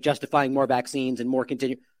mutate, justifying more vaccines and more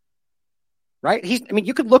continue. Right?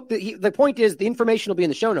 You could look, the point is the information will be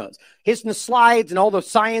in the show notes. His the slides and all the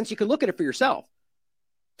science, you can look at it for yourself.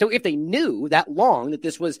 So if they knew that long that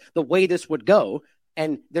this was the way this would go,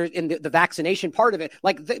 and there's in the vaccination part of it,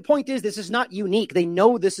 like the point is this is not unique. They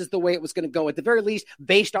know this is the way it was going to go, at the very least,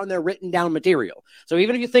 based on their written down material. So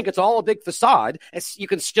even if you think it's all a big facade, you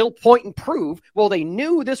can still point and prove, well, they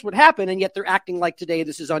knew this would happen, and yet they're acting like today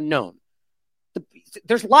this is unknown.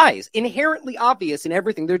 There's lies inherently obvious in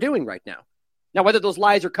everything they're doing right now. Now, whether those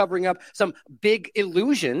lies are covering up some big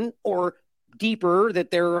illusion or deeper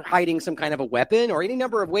that they're hiding some kind of a weapon or any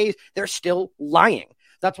number of ways, they're still lying.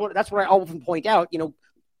 That's what I often point out.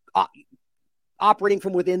 Operating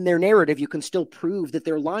from within their narrative, you can still prove that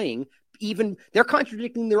they're lying. Even they're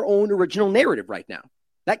contradicting their own original narrative right now.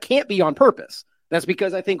 That can't be on purpose. That's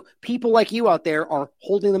because I think people like you out there are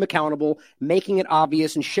holding them accountable, making it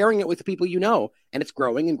obvious, and sharing it with the people you know. And it's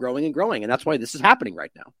growing and growing and growing. And that's why this is happening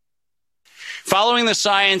right now. Following the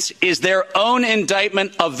science is their own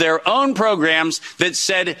indictment of their own programs that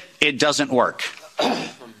said it doesn't work.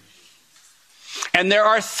 And there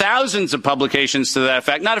are thousands of publications to that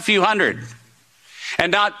effect, not a few hundred,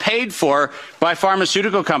 and not paid for by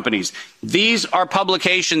pharmaceutical companies. These are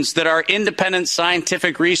publications that are independent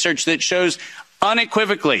scientific research that shows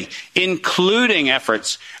unequivocally, including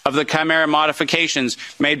efforts of the chimera modifications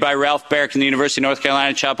made by Ralph Baric in the University of North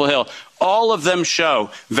Carolina, Chapel Hill. All of them show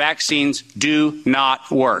vaccines do not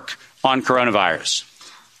work on coronavirus.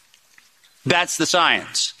 That's the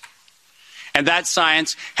science. And that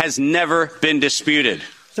science has never been disputed.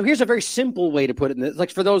 So here's a very simple way to put it. Like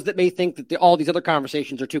for those that may think that all these other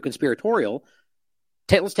conversations are too conspiratorial,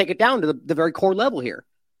 let's take it down to the very core level here.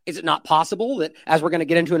 Is it not possible that, as we're going to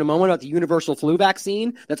get into in a moment about the universal flu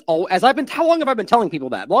vaccine, how long have I been telling people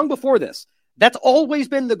that? Long before this. That's always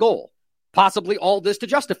been the goal. Possibly all this to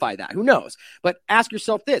justify that. Who knows? But ask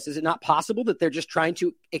yourself this. Is it not possible that they're just trying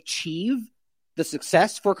to achieve the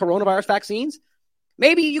success for coronavirus vaccines?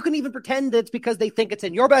 Maybe you can even pretend that it's because they think it's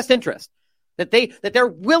in your best interest, that they're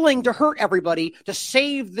willing to hurt everybody to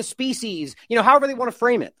save the species, however they want to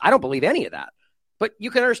frame it. I don't believe any of that. But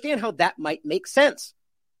you can understand how that might make sense.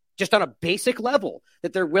 Just on a basic level,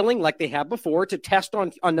 that they're willing, like they have before, to test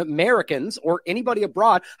on Americans or anybody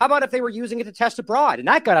abroad. How about if they were using it to test abroad and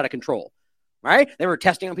that got out of control, right? They were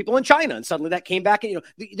testing on people in China and suddenly that came back. And,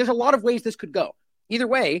 there's a lot of ways this could go. Either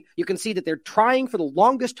way, you can see that they're trying for the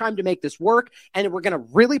longest time to make this work. And we're going to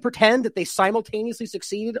really pretend that they simultaneously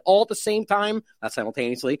succeeded all at the same time. Not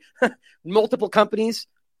simultaneously, multiple companies,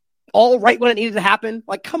 all right when it needed to happen.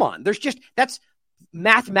 Like, come on, that's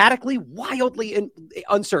mathematically wildly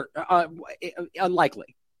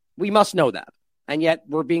unlikely. We must know that. And yet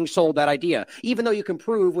we're being sold that idea, even though you can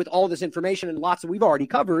prove with all this information and lots that we've already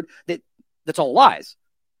covered that that's all lies,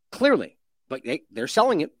 clearly. But they're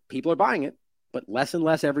selling it. People are buying it, but less and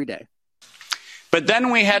less every day. But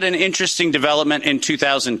then we had an interesting development in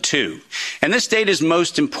 2002. And this date is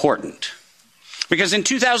most important. Because in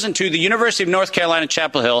 2002, the University of North Carolina,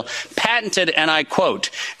 Chapel Hill patented, and I quote,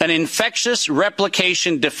 an infectious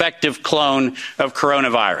replication defective clone of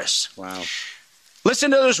coronavirus. Wow.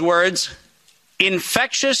 Listen to those words,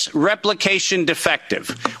 infectious replication defective.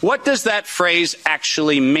 What does that phrase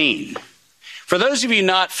actually mean? For those of you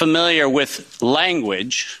not familiar with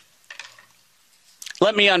language,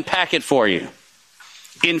 let me unpack it for you.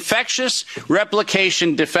 Infectious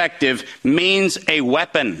replication defective means a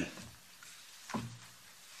weapon.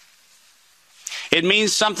 It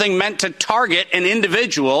means something meant to target an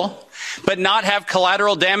individual, but not have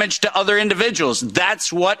collateral damage to other individuals.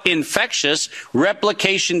 That's what infectious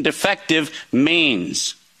replication defective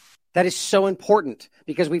means. That is so important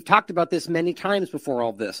because we've talked about this many times before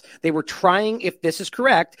all this. They were trying, if this is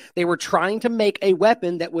correct, they were trying to make a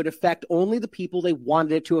weapon that would affect only the people they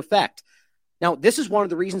wanted it to affect. Now, this is one of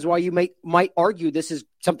the reasons why you might argue this is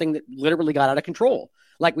something that literally got out of control.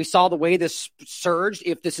 Like we saw the way this surged,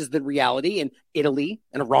 if this is the reality, in Italy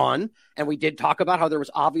and Iran. And we did talk about how there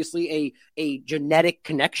was obviously a genetic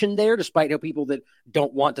connection there, despite how people that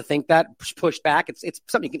don't want to think that pushed back. It's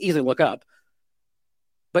something you can easily look up.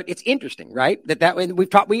 But it's interesting, right? And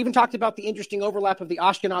we even talked about the interesting overlap of the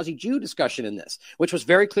Ashkenazi Jew discussion in this, which was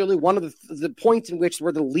very clearly one of the points in which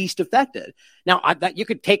were the least affected. Now, that you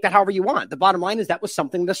could take that however you want. The bottom line is that was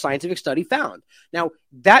something the scientific study found. Now,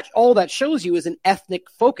 all that shows you is an ethnic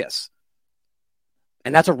focus.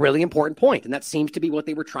 And that's a really important point. And that seems to be what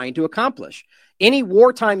they were trying to accomplish. Any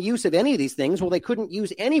wartime use of any of these things, well, they couldn't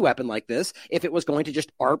use any weapon like this if it was going to just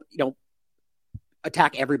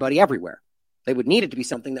attack everybody everywhere. They would need it to be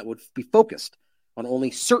something that would be focused on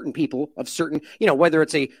only certain people of certain, whether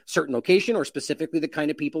it's a certain location or specifically the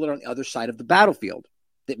kind of people that are on the other side of the battlefield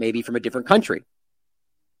that may be from a different country.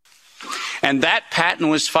 And that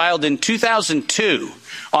patent was filed in 2002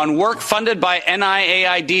 on work funded by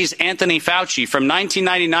NIAID's Anthony Fauci from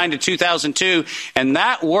 1999 to 2002. And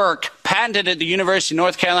that work, patented at the University of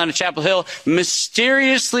North Carolina, Chapel Hill,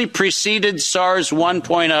 mysteriously preceded SARS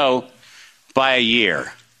 1.0 by a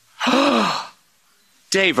year.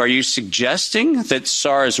 Dave, are you suggesting that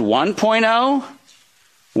SARS 1.0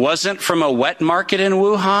 wasn't from a wet market in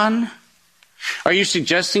Wuhan? Are you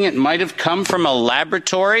suggesting it might have come from a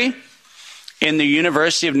laboratory in the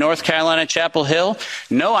University of North Carolina, Chapel Hill?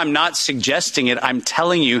 No, I'm not suggesting it. I'm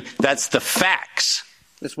telling you that's the facts.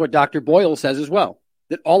 That's what Dr. Boyle says as well,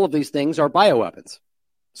 that all of these things are bioweapons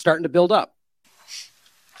starting to build up.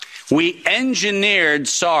 We engineered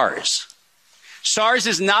SARS. SARS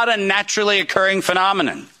is not a naturally occurring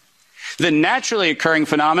phenomenon. The naturally occurring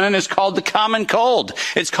phenomenon is called the common cold.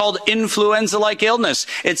 It's called influenza-like illness.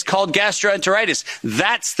 It's called gastroenteritis.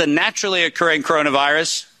 That's the naturally occurring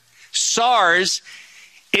coronavirus. SARS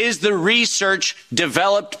is the research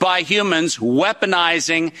developed by humans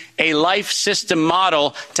weaponizing a life system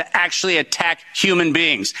model to actually attack human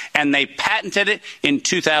beings. And they patented it in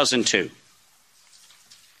 2002.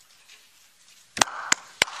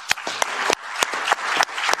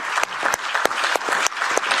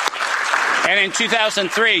 And in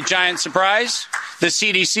 2003, giant surprise, the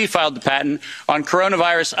CDC filed the patent on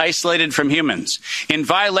coronavirus isolated from humans in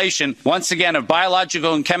violation, once again, of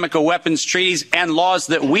biological and chemical weapons treaties and laws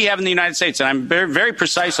that we have in the United States. And I'm very, very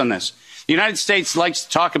precise on this. The United States likes to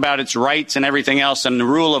talk about its rights and everything else and the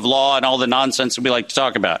rule of law and all the nonsense that we like to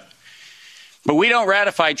talk about. But we don't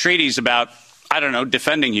ratify treaties about,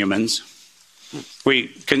 defending humans. We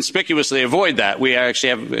conspicuously avoid that. We actually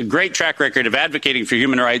have a great track record of advocating for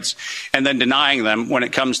human rights and then denying them when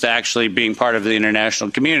it comes to actually being part of the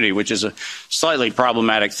international community, which is a slightly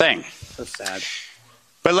problematic thing. So sad.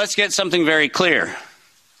 But let's get something very clear.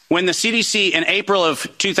 When the CDC in April of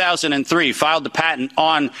 2003 filed the patent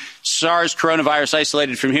on SARS coronavirus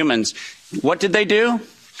isolated from humans, what did they do?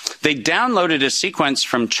 They downloaded a sequence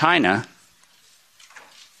from China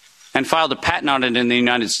and filed a patent on it in the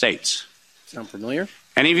United States. Sound familiar?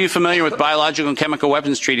 Any of you familiar with biological and chemical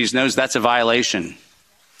weapons treaties knows that's a violation.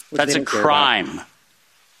 That's a crime.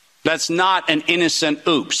 That's not an innocent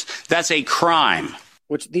oops. That's a crime.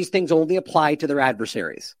 Which these things only apply to their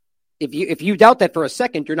adversaries. If you doubt that for a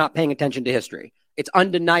second, you're not paying attention to history. It's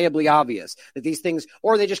undeniably obvious that these things,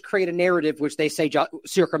 or they just create a narrative which they say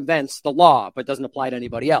circumvents the law, but doesn't apply to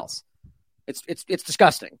anybody else. It's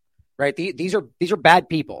disgusting, right? These are bad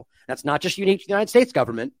people. That's not just unique to the United States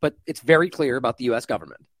government, but it's very clear about the U.S.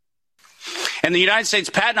 government. And the United States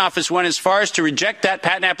Patent Office went as far as to reject that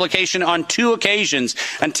patent application on 2 occasions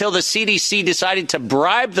until the CDC decided to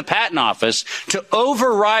bribe the Patent Office to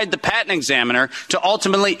override the patent examiner to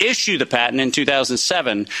ultimately issue the patent in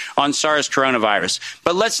 2007 on SARS coronavirus.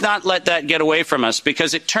 But let's not let that get away from us,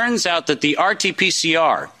 because it turns out that the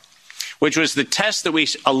RT-PCR, which was the test that we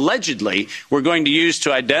allegedly were going to use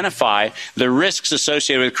to identify the risks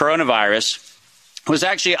associated with coronavirus, was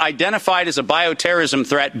actually identified as a bioterrorism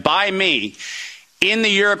threat by me in the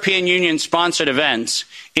European Union-sponsored events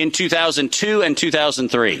in 2002 and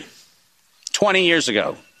 2003, 20 years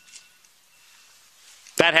ago.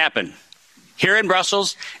 That happened here in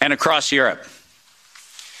Brussels and across Europe.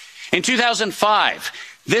 In 2005,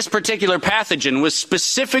 this particular pathogen was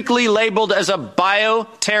specifically labeled as a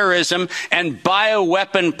bioterrorism and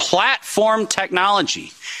bioweapon platform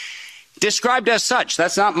technology. Described as such.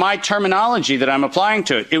 That's not my terminology that I'm applying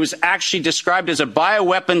to it. It was actually described as a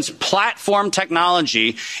bioweapons platform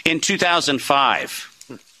technology in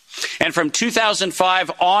 2005. And from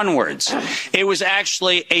 2005 onwards, it was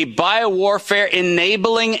actually a biowarfare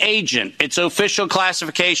enabling agent, its official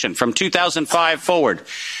classification from 2005 forward.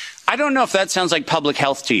 I don't know if that sounds like public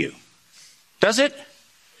health to you. Does it?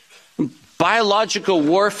 Biological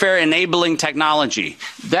warfare enabling technology.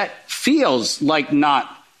 That feels like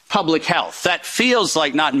not public health. That feels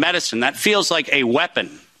like not medicine. That feels like a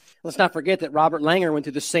weapon. Let's not forget that Robert Langer went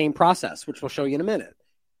through the same process, which we'll show you in a minute,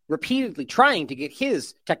 repeatedly trying to get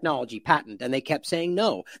his technology patent, and they kept saying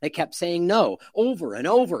no. They kept saying no over and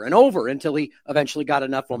over and over until he eventually got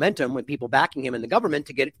enough momentum with people backing him in the government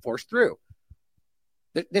to get it forced through.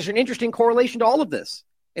 There's an interesting correlation to all of this.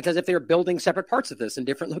 It's as if they're building separate parts of this in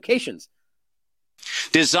different locations.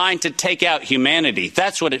 Designed to take out humanity.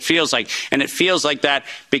 That's what it feels like. And it feels like that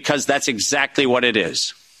because that's exactly what it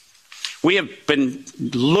is. We have been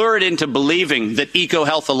lured into believing that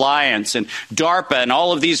EcoHealth Alliance and DARPA and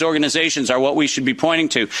all of these organizations are what we should be pointing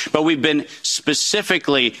to. But we've been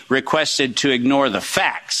specifically requested to ignore the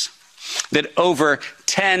facts that over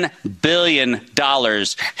 $10 billion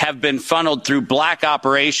have been funneled through black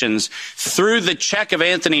operations through the check of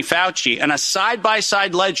Anthony Fauci, and a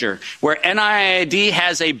side-by-side ledger where NIAID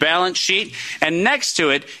has a balance sheet, and next to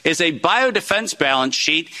it is a biodefense balance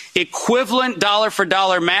sheet, equivalent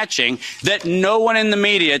dollar-for-dollar matching that no one in the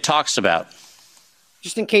media talks about.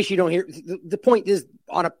 Just in case you don't hear, the point is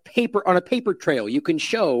on a paper trail, you can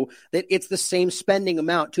show that it's the same spending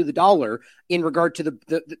amount to the dollar in regard to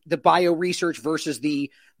the bio research versus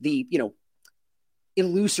the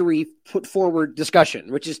illusory put forward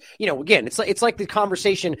discussion, which is, again, it's like the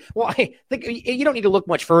conversation. Well, I think you don't need to look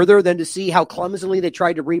much further than to see how clumsily they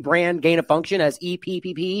tried to rebrand gain of function as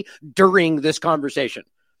EPPP during this conversation.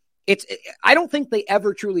 I don't think they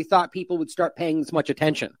ever truly thought people would start paying this much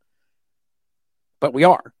attention. But we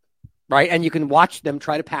are, right? And you can watch them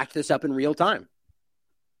try to patch this up in real time.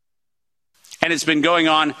 And it's been going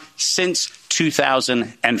on since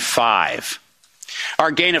 2005.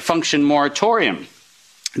 Our gain of function moratorium,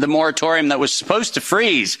 the moratorium that was supposed to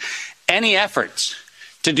freeze any efforts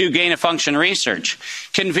to do gain of function research.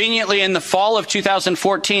 Conveniently, in the fall of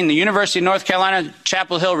 2014, the University of North Carolina,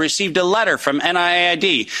 Chapel Hill received a letter from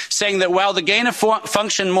NIAID saying that while the gain of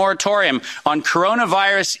function moratorium on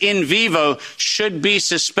coronavirus in vivo should be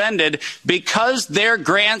suspended, because their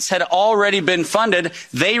grants had already been funded,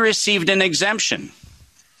 they received an exemption.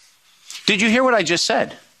 Did you hear what I just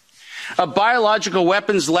said? A biological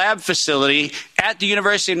weapons lab facility at the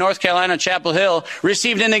University of North Carolina, Chapel Hill,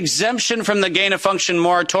 received an exemption from the gain of function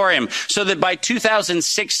moratorium so that by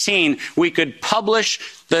 2016, we could publish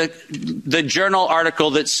the journal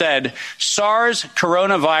article that said SARS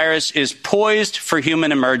coronavirus is poised for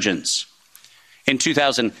human emergence in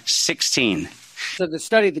 2016. So the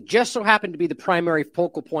study that just so happened to be the primary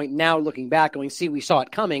focal point now looking back going, see, we saw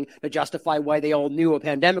it coming to justify why they all knew a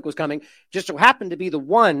pandemic was coming, just so happened to be the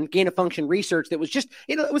one gain-of-function research that was just,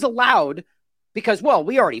 it was allowed because, well,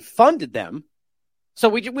 we already funded them. So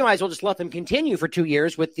we might as well just let them continue for 2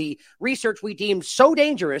 years with the research we deemed so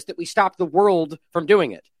dangerous that we stopped the world from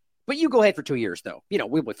doing it. But you go ahead for 2 years, though.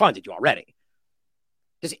 We funded you already.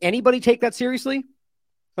 Does anybody take that seriously?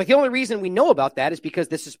 Like, the only reason we know about that is because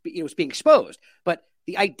this is, it's being exposed. But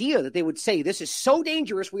the idea that they would say this is so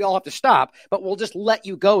dangerous we all have to stop, but we'll just let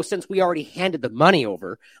you go since we already handed the money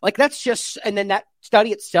over. Like, that's just, and then that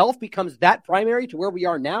study itself becomes that primary to where we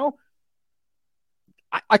are now.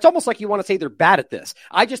 It's almost like you want to say they're bad at this.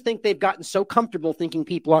 I just think they've gotten so comfortable thinking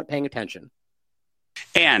people aren't paying attention.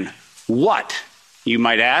 And what, you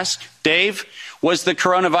might ask, Dave, was the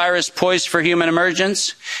coronavirus poised for human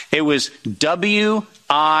emergence? It was WIV1.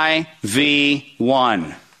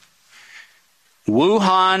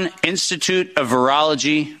 Wuhan Institute of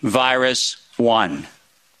Virology Virus 1.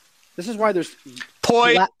 This is why there's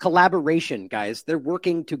collaboration, guys. They're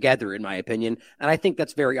working together, in my opinion, and I think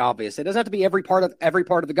that's very obvious. It doesn't have to be every part of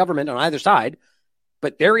the government on either side,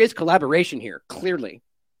 but there is collaboration here, clearly.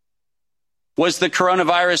 Was the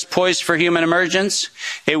coronavirus poised for human emergence?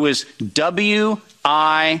 It was WIV1.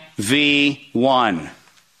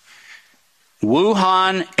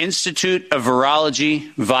 Wuhan Institute of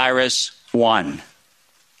Virology Virus 1.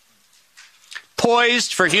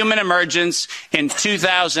 Poised for human emergence in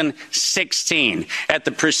 2016 at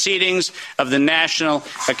the proceedings of the National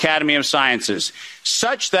Academy of Sciences,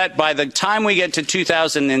 such that by the time we get to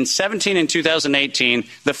 2017 and 2018,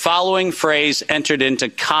 the following phrase entered into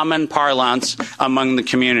common parlance among the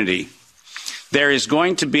community. There is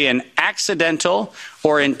going to be an accidental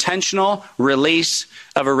or intentional release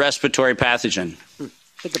of a respiratory pathogen.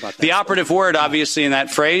 Think about that. The operative word, obviously, in that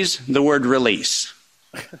phrase, the word release.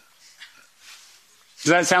 Does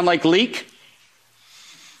that sound like leak?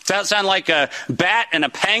 Does that sound like a bat and a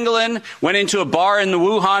pangolin went into a bar in the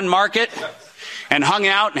Wuhan market and hung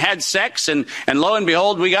out and had sex, and lo and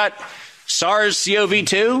behold, we got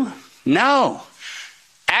SARS-CoV-2? No.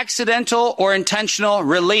 Accidental or intentional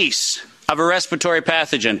release of a respiratory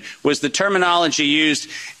pathogen was the terminology used,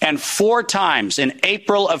 and 4 times in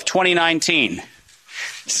April of 2019,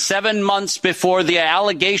 7 months before the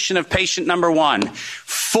allegation of patient number 1,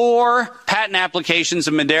 4 patent applications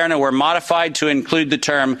of Moderna were modified to include the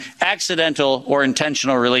term accidental or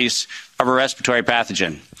intentional release of a respiratory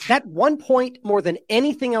pathogen. That one point more than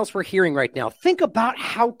anything else we're hearing right now. Think about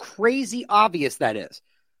how crazy obvious that is.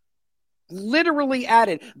 Literally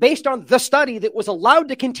added based on the study that was allowed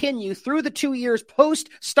to continue through the 2 years post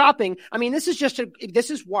stopping. I mean, this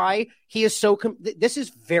is why he is so, this is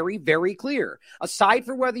very, very clear. Aside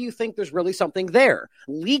from whether you think there's really something there,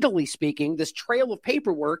 legally speaking, this trail of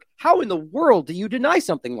paperwork, how in the world do you deny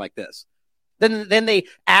something like this? Then they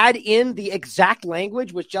add in the exact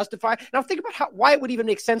language which justifies. Now think about why it would even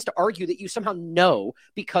make sense to argue that you somehow know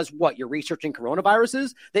because you're researching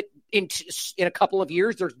coronaviruses, that in a couple of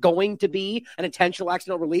years there's going to be an intentional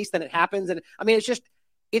accidental release, then it happens. And I mean, it's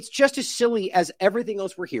just as silly as everything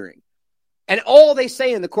else we're hearing. And all they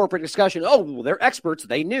say in the corporate discussion, oh, well, they're experts.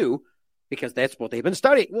 They knew because that's what they've been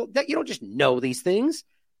studying. Well, you don't just know these things.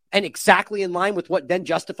 And exactly in line with what then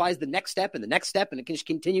justifies the next step and the next step, and it just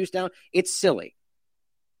continues down. It's silly.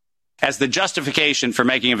 As the justification for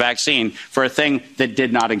making a vaccine for a thing that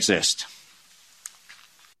did not exist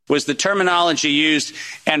was the terminology used,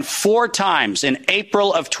 and 4 times in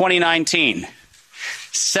April of 2019,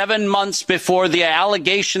 7 months before the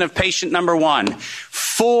allegation of patient number 1,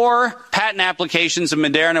 4 patent applications of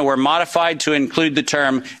Moderna were modified to include the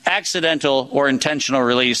term accidental or intentional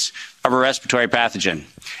release of a respiratory pathogen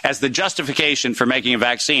as the justification for making a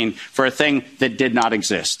vaccine for a thing that did not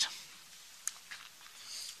exist.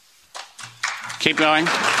 Keep going.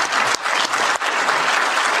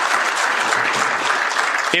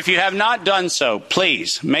 If you have not done so,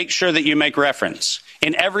 please make sure that you make reference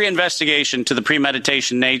in every investigation to the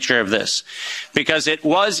premeditation nature of this, because it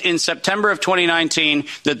was in September of 2019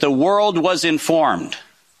 that the world was informed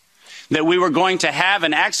that we were going to have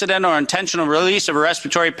an accidental or intentional release of a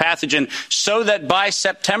respiratory pathogen so that by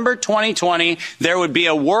September 2020, there would be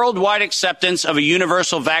a worldwide acceptance of a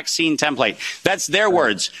universal vaccine template. That's their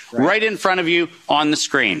words, right in front of you on the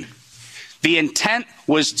screen. The intent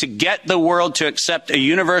was to get the world to accept a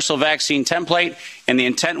universal vaccine template, and the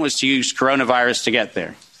intent was to use coronavirus to get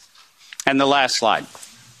there. And the last slide.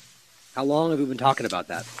 How long have we been talking about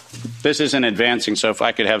that? This isn't advancing, so if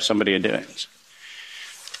I could have somebody do it.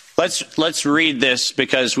 Let's read this,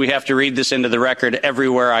 because we have to read this into the record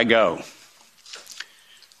everywhere I go.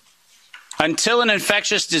 Until an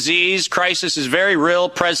infectious disease crisis is very real,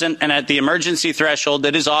 present, and at the emergency threshold,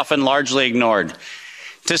 it is often largely ignored.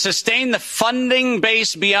 To sustain the funding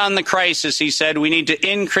base beyond the crisis, he said, we need to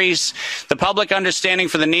increase the public understanding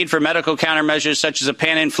for the need for medical countermeasures such as a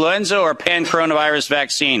pan-influenza or pan-coronavirus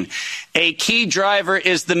vaccine. A key driver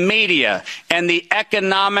is the media, and the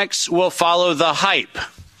economics will follow the hype.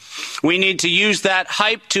 We need to use that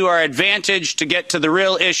hype to our advantage to get to the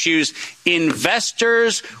real issues.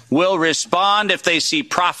 Investors will respond if they see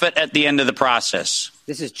profit at the end of the process.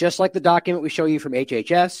 This is just like the document we show you from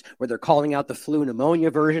HHS, where they're calling out the flu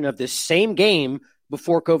pneumonia version of this same game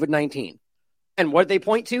before COVID-19. And what did they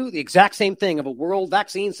point to? The exact same thing of a world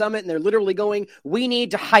vaccine summit. And they're literally going, we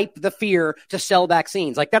need to hype the fear to sell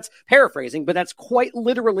vaccines. Like, that's paraphrasing, but that's quite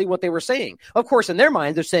literally what they were saying. Of course, in their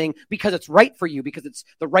minds, they're saying because it's right for you, because it's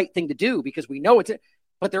the right thing to do, because we know it's,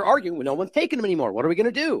 but they're arguing, well, no one's taking them anymore. What are we going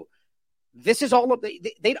to do? This is all of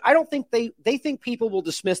I don't think they think people will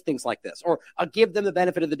dismiss things like this or give them the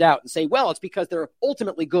benefit of the doubt and say, well, it's because they're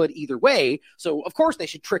ultimately good either way. So, of course, they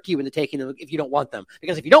should trick you into taking them if you don't want them,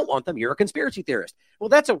 because if you don't want them, you're a conspiracy theorist. Well,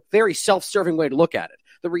 that's a very self-serving way to look at it.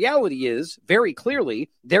 The reality is, very clearly,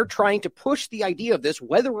 they're trying to push the idea of this,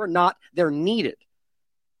 whether or not they're needed.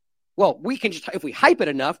 Well, we can just, if we hype it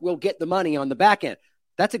enough, we'll get the money on the back end.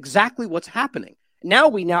 That's exactly what's happening. Now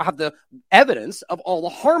we have the evidence of all the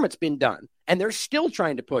harm it's been done, and they're still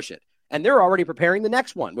trying to push it. And they're already preparing the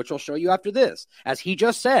next one, which I'll show you after this. As he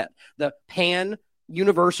just said, the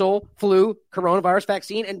pan-universal flu coronavirus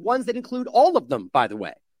vaccine, and ones that include all of them, by the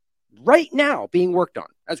way, right now being worked on,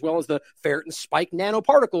 as well as the ferritin spike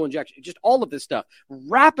nanoparticle injection, just all of this stuff,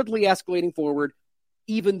 rapidly escalating forward,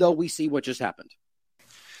 even though we see what just happened.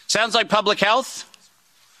 Sounds like public health?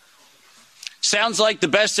 Sounds like the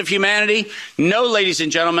best of humanity? No, ladies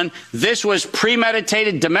and gentlemen, this was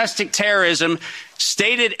premeditated domestic terrorism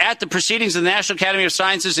stated at the proceedings of the National Academy of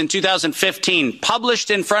Sciences in 2015,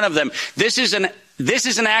 published in front of them. This is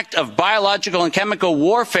an act of biological and chemical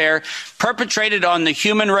warfare perpetrated on the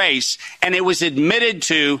human race, and it was admitted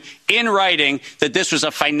to in writing that this was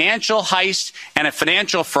a financial heist and a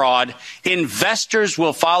financial fraud. Investors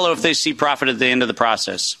will follow if they see profit at the end of the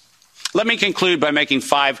process. Let me conclude by making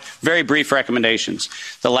 5 very brief recommendations.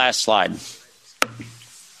 The last slide.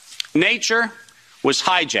 Nature was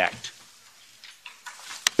hijacked.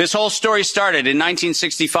 This whole story started in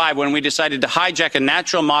 1965 when we decided to hijack a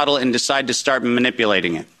natural model and decide to start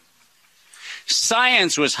manipulating it.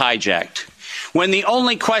 Science was hijacked when the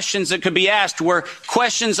only questions that could be asked were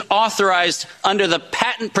questions authorized under the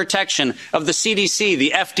patent protection of the CDC,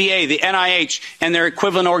 the FDA, the NIH, and their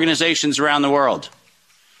equivalent organizations around the world.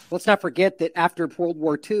 Let's not forget that after World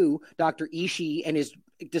War II, Dr. Ishii and his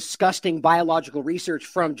disgusting biological research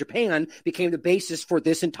from Japan became the basis for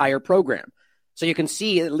this entire program. So you can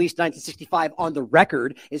see at least 1965 on the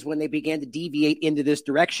record is when they began to deviate into this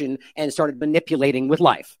direction and started manipulating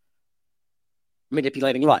life,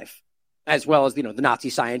 as well as, the Nazi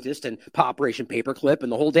scientist and Operation Paperclip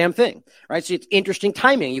and the whole damn thing, right? So it's interesting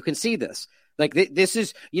timing. You can see this. Like, this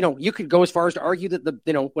is, you could go as far as to argue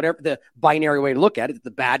that whatever the binary way to look at it, that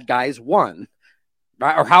the bad guys won,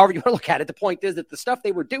 right? Or however you want to look at it. The point is that the stuff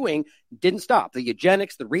they were doing didn't stop. The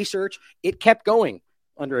eugenics, the research, it kept going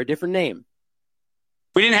under a different name.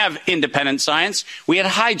 We didn't have independent science. We had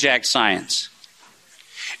hijacked science.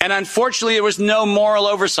 And unfortunately, there was no moral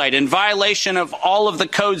oversight in violation of all of the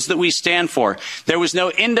codes that we stand for. There was no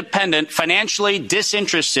independent, financially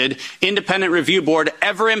disinterested, independent review board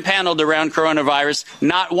ever impaneled around coronavirus.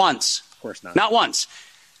 Not once. Of course not. Not once.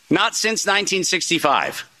 Not since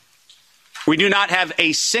 1965. We do not have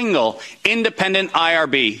a single independent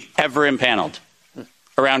IRB ever impaneled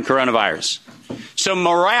around coronavirus. So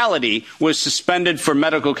morality was suspended for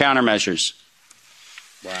medical countermeasures.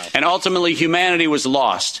 Wow. And ultimately, humanity was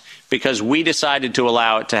lost because we decided to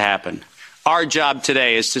allow it to happen. Our job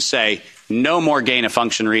today is to say no more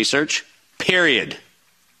gain-of-function research, period.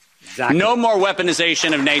 Exactly. No more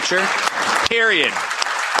weaponization of nature, period.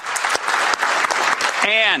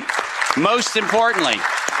 And most importantly,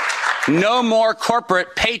 no more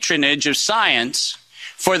corporate patronage of science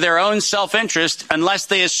for their own self-interest unless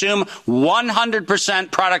they assume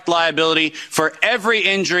 100% product liability for every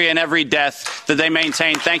injury and every death that they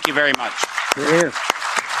maintain. Thank you very much. Here.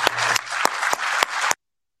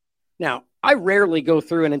 Now, I rarely go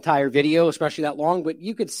through an entire video, especially that long, but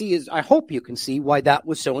you could see, I hope you can see why that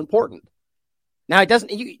was so important. Now, it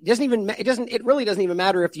really doesn't even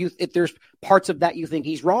matter if there's parts of that you think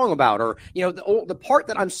he's wrong about, or, the part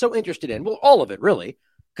that I'm so interested in, well, all of it really,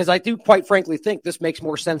 because I do quite frankly think this makes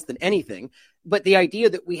more sense than anything. But the idea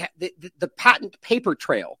that we have the patent paper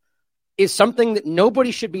trail is something that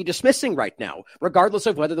nobody should be dismissing right now, regardless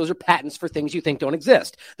of whether those are patents for things you think don't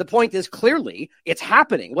exist. The point is clearly it's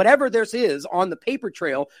happening. Whatever this is on the paper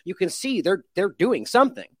trail, you can see they're doing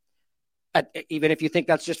something. Even if you think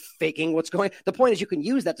that's just faking what's going on. The point is you can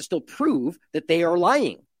use that to still prove that they are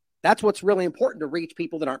lying. That's what's really important to reach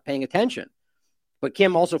people that aren't paying attention. But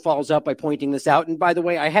Kim also follows up by pointing this out. And by the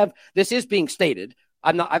way, this is being stated.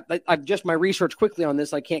 I've just my research quickly on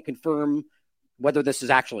this. I can't confirm whether this has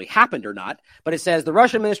actually happened or not. But it says the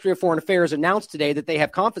Russian Ministry of Foreign Affairs announced today that they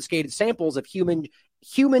have confiscated samples of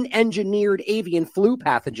human-engineered avian flu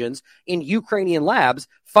pathogens in Ukrainian labs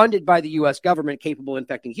funded by the U.S. government, capable of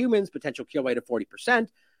infecting humans, potential kill rate of 40%.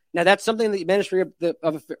 Now, that's something the Ministry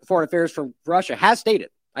of Foreign Affairs from Russia has stated.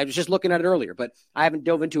 I was just looking at it earlier, but I haven't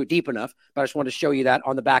dove into it deep enough. But I just wanted to show you that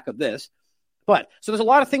on the back of this. But so there's a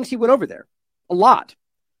lot of things he went over there. A lot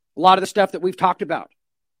of the stuff that we've talked about.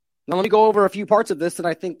 Now, let me go over a few parts of this that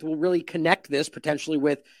I think will really connect this potentially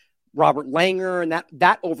with Robert Langer and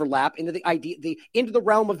that overlap into into the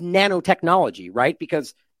realm of nanotechnology, right?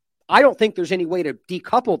 Because I don't think there's any way to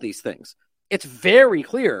decouple these things. It's very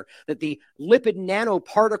clear that the lipid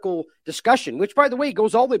nanoparticle discussion, which, by the way,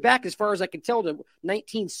 goes all the way back, as far as I can tell, to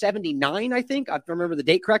 1979, I think. I remember the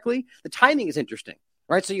date correctly. The timing is interesting,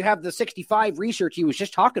 right? So you have the 65 research he was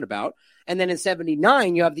just talking about, and then in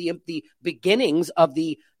 79, you have the beginnings of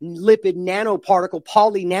the lipid nanoparticle,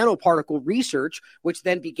 poly nanoparticle research, which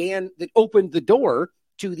then that opened the door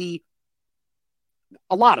to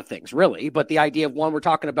a lot of things, really. But the idea of one, we're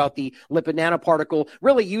talking about the lipid nanoparticle,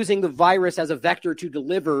 really using the virus as a vector to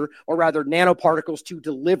deliver, or rather nanoparticles to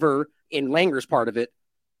deliver, in Langer's part of it,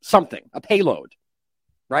 something, a payload,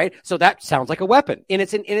 right? So that sounds like a weapon in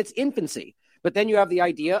its infancy. But then you have the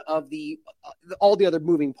idea of all the other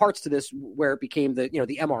moving parts to this, where it became the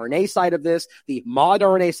mRNA side of this, the mod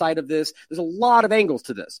RNA side of this. There's a lot of angles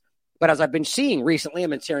to this. But as I've been seeing recently, I've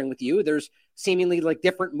been sharing with you, there's seemingly like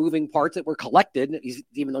different moving parts that were collected,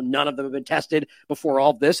 even though none of them have been tested before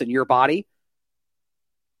all of this in your body.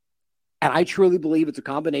 And I truly believe it's a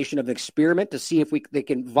combination of an experiment to see if they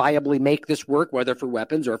can viably make this work, whether for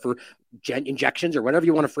weapons or for injections or whatever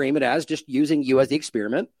you want to frame it as, just using you as the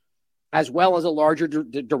experiment, as well as a larger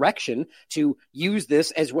direction to use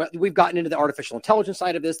this as well. We've gotten into the artificial intelligence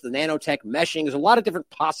side of this, the nanotech meshing. There's a lot of different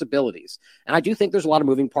possibilities. And I do think there's a lot of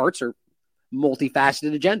moving parts or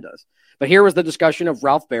multifaceted agendas. But here was the discussion of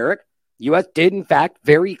Ralph Barrick. U.S. did, in fact,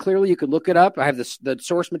 very clearly, you could look it up. I have the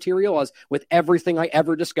source material as with everything I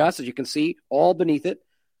ever discussed, as you can see, all beneath it,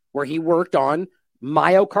 where he worked on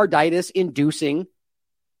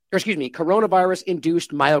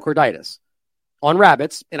coronavirus-induced myocarditis on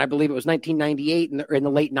rabbits, and I believe it was 1998 in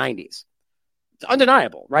the late 90s. It's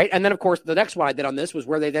undeniable, right? And then, of course, the next one I did on this was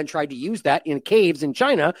where they then tried to use that in caves in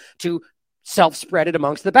China to self-spread it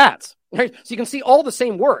amongst the bats. Right? So you can see all the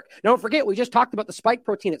same work. Now, don't forget, we just talked about the spike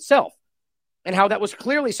protein itself and how that was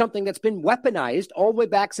clearly something that's been weaponized all the way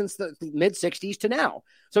back since the mid-'60s to now.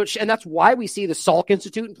 And that's why we see the Salk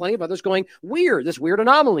Institute and plenty of others going, this weird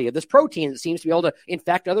anomaly of this protein that seems to be able to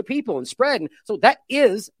infect other people and spread. And so that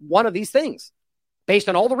is one of these things. Based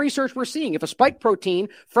on all the research we're seeing, if a spike protein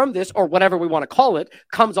from this, or whatever we want to call it,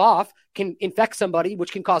 comes off, can infect somebody,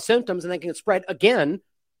 which can cause symptoms, and then can spread again.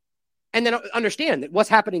 And then understand that what's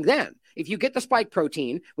happening then. If you get the spike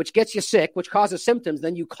protein, which gets you sick, which causes symptoms,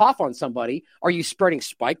 then you cough on somebody, are you spreading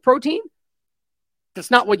spike protein?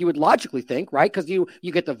 That's not what you would logically think, right? Because you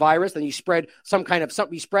get the virus, then you spread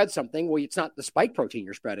you spread something. Well, it's not the spike protein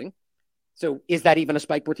you're spreading. So is that even a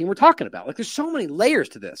spike protein we're talking about? Like, there's so many layers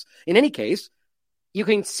to this. In any case, you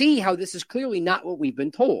can see how this is clearly not what we've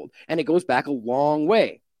been told. And it goes back a long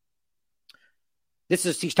way.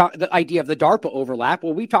 The idea of the DARPA overlap.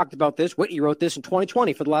 Well, we talked about this. Whitney wrote this in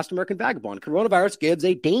 2020 for The Last American Vagabond. Coronavirus gives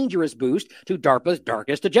a dangerous boost to DARPA's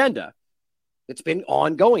darkest agenda. It's been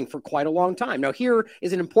ongoing for quite a long time. Now, here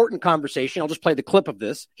is an important conversation. I'll just play the clip of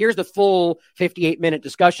this. Here's the full 58-minute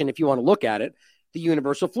discussion if you want to look at it. The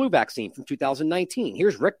universal flu vaccine from 2019.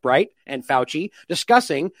 Here's Rick Bright and Fauci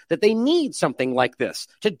discussing that they need something like this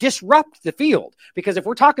to disrupt the field. Because if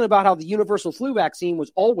we're talking about how the universal flu vaccine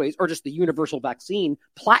was always, or just the universal vaccine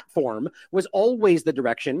platform was always the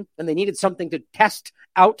direction, and they needed something to test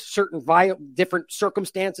out certain different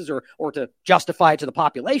circumstances or to justify it to the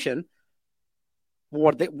population,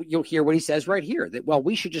 you'll hear what he says right here, that, well,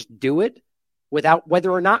 we should just do it without whether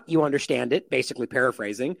or not you understand it, basically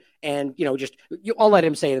paraphrasing. And, I'll let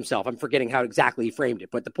him say it himself. I'm forgetting how exactly he framed it.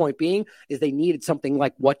 But the point being is they needed something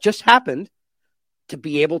like what just happened to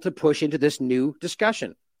be able to push into this new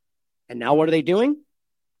discussion. And now what are they doing?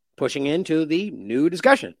 Pushing into the new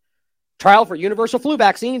discussion. Trial for universal flu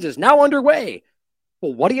vaccines is now underway.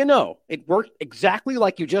 Well, what do you know? It worked exactly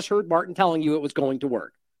like you just heard Martin telling you it was going to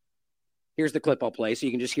work. Here's the clip I'll play so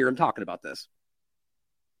you can just hear him talking about this.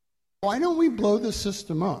 Why don't we blow the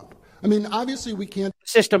system up? I mean, obviously we can't.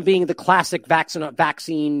 System being the classic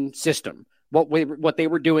vaccine system. What they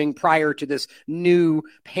were doing prior to this new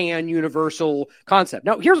pan-universal concept.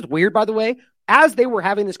 Now, here's what's weird, by the way. As they were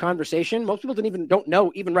having this conversation, most people don't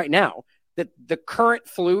know, even right now, that the current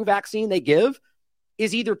flu vaccine they give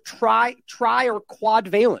is either tri or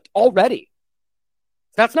quadvalent already.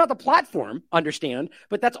 That's not the platform, understand,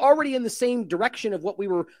 but that's already in the same direction of what we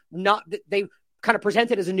were not. They kind of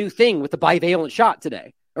presented as a new thing with the bivalent shot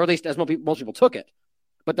today, or at least as most people took it.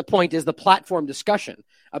 But the point is the platform discussion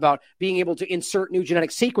about being able to insert new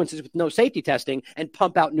genetic sequences with no safety testing and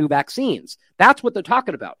pump out new vaccines. That's what they're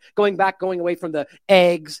talking about. Going away from the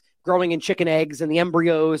eggs, growing in chicken eggs and the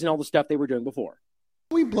embryos and all the stuff they were doing before.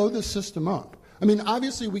 We blow the system up. I mean,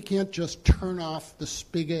 obviously we can't just turn off the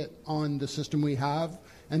spigot on the system we have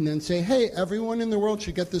and then say, hey, everyone in the world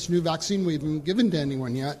should get this new vaccine we haven't given to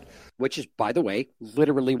anyone yet. Which is, by the way,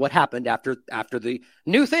 literally what happened after the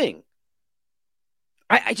new thing.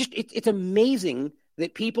 It's amazing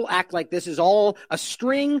that people act like this is all a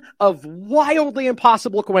string of wildly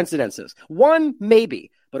impossible coincidences. One,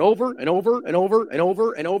 maybe, but over and over and over and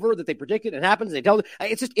over and over that they predict it and happens. They tell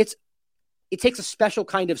it takes a special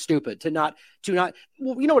kind of stupid to not,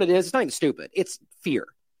 well, you know what it is? It's not even stupid. It's fear.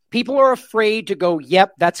 People are afraid to go,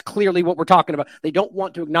 yep, that's clearly what we're talking about. They don't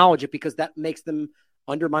want to acknowledge it because that makes them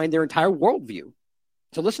undermine their entire worldview.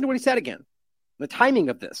 So listen to what he said again. The timing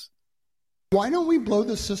of this. Why don't we blow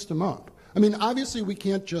the system up? I mean, obviously we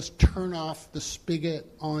can't just turn off the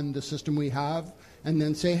spigot on the system we have and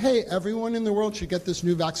then say, hey, everyone in the world should get this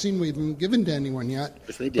new vaccine we haven't given to anyone yet.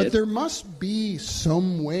 Yes, they did. But there must be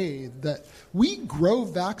some way that we grow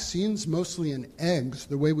vaccines mostly in eggs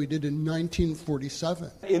the way we did in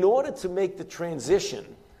 1947. In order to make the transition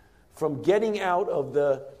from getting out of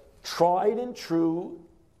the tried and true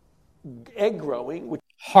egg growing, which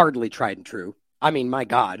hardly tried and true. I mean, my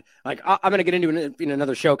God, like I'm going to get into in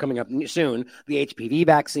another show coming up soon, the HPV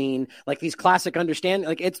vaccine, like these classic understanding,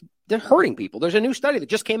 like they're hurting people. There's a new study that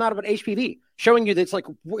just came out about HPV showing you that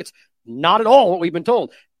it's not at all what we've been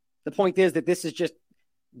told. The point is that this is just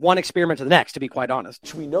one experiment to the next, to be quite honest.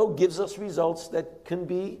 Which we know gives us results that can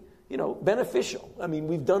be, beneficial. I mean,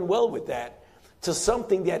 we've done well with that to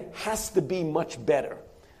something that has to be much better.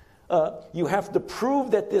 You have to prove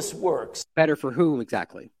that this works. Better for whom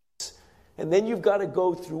exactly? And then you've got to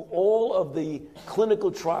go through all of the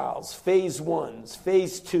clinical trials, phase 1s,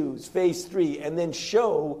 phase 2s, phase 3, and then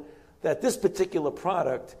show that this particular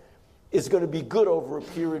product is going to be good over a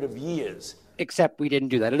period of years. Except we didn't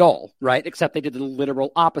do that at all, right? Except they did the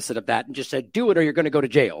literal opposite of that and just said, do it or you're going to go to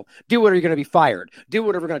jail. Do it or you're going to be fired. Do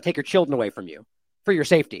it or we're going to take your children away from you for your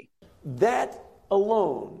safety. That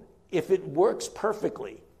alone, if it works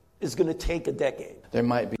perfectly, is going to take a decade. There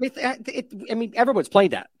might be. I mean, everyone's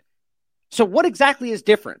played that. So what exactly is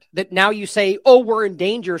different? That now you say, oh, we're in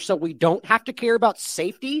danger, so we don't have to care about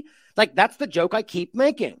safety? Like, that's the joke I keep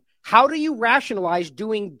making. How do you rationalize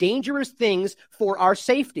doing dangerous things for our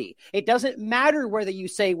safety? It doesn't matter whether you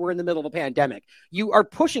say we're in the middle of a pandemic. You are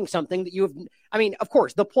pushing something that you have. I mean, of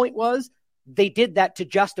course, the point was they did that to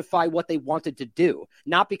justify what they wanted to do,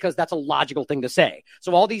 not because that's a logical thing to say.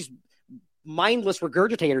 So all these mindless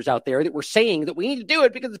regurgitators out there that were saying that we need to do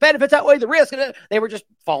it because the benefits outweigh the risk, they were just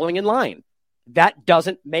following in line. That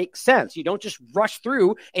doesn't make sense. You don't just rush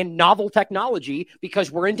through a novel technology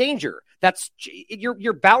because we're in danger. That's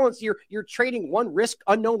your balance. You're trading one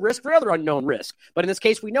unknown risk for another unknown risk. But in this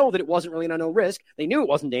case, we know that it wasn't really an unknown risk. They knew it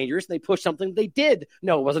wasn't dangerous. And they pushed something they did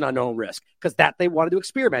know was an unknown risk because that they wanted to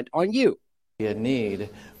experiment on you. A need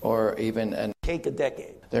or even take a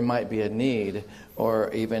decade. There might be a need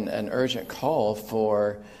or even an urgent call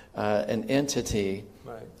for an entity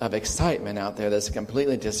of excitement out there that's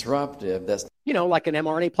completely disruptive. That's like an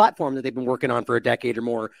mRNA platform that they've been working on for a decade or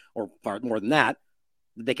more, or far more than that.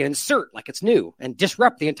 They can insert like it's new and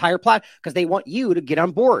disrupt the entire platform because they want you to get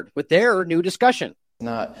on board with their new discussion.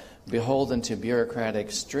 Not beholden to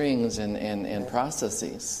bureaucratic strings and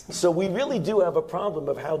processes. So we really do have a problem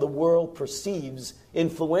of how the world perceives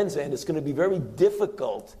influenza, and it's going to be very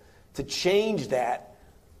difficult to change that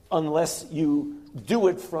unless you do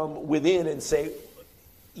it from within and say,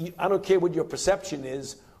 I don't care what your perception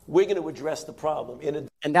is, we're going to address the problem.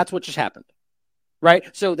 And that's what just happened.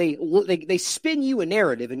 Right? So they spin you a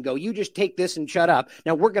narrative and go, you just take this and shut up.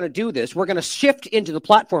 Now we're going to do this. We're going to shift into the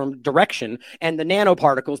platform direction and the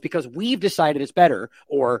nanoparticles because we've decided it's better,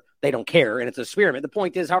 or they don't care and it's an experiment. The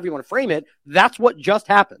point is, however you want to frame it, that's what just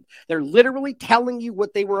happened. They're literally telling you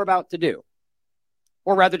what they were about to do.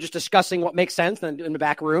 Or rather just discussing what makes sense. And in the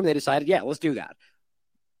back room, they decided, yeah, let's do that.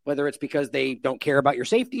 Whether it's because they don't care about your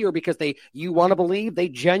safety or because you want to believe they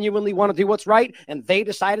genuinely want to do what's right and they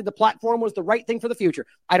decided the platform was the right thing for the future.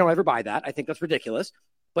 I don't ever buy that. I think that's ridiculous.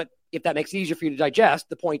 But if that makes it easier for you to digest,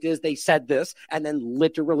 the point is they said this and then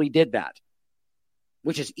literally did that,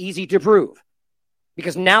 which is easy to prove.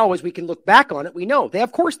 Because now as we can look back on it, we know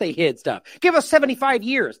of course they hid stuff. Give us 75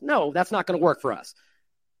 years. No, that's not going to work for us.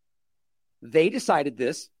 They decided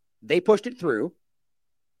this. They pushed it through.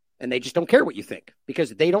 And they just don't care what you think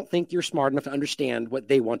because they don't think you're smart enough to understand what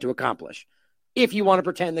they want to accomplish. If you want to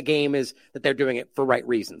pretend the game is that they're doing it for right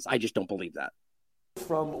reasons. I just don't believe that.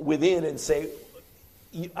 From within and say,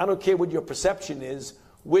 I don't care what your perception is,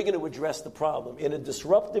 we're going to address the problem in a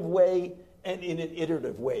disruptive way and in an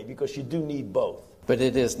iterative way because you do need both. But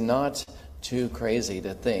it is not too crazy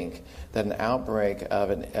to think that an outbreak of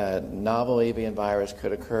a novel avian virus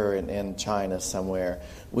could occur in China somewhere.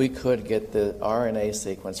 We could get the RNA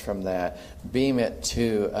sequence from that, beam it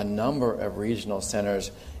to a number of regional centers,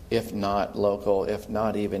 if not local, if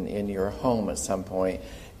not even in your home at some point,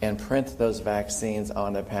 and print those vaccines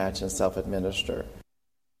on a patch and self-administer.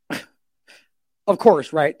 Of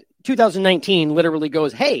course, right? 2019 literally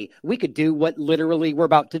goes, hey, we could do what literally we're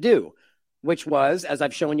about to do. Which was, as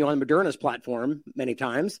I've shown you on Moderna's platform many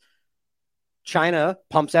times, China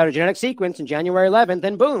pumps out a genetic sequence in January 11th,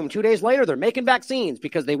 and boom, 2 days later, they're making vaccines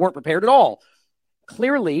because they weren't prepared at all.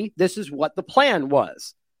 Clearly, this is what the plan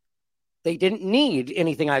was. They didn't need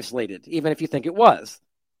anything isolated, even if you think it was.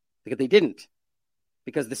 Because they didn't.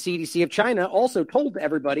 Because the CDC of China also told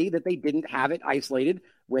everybody that they didn't have it isolated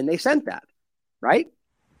when they sent that, right?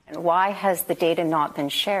 And why has the data not been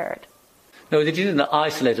shared? No, they didn't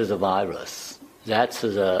isolate the virus. That's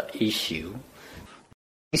the issue.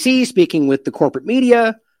 CDC speaking with the corporate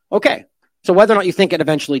media. Okay, so whether or not you think it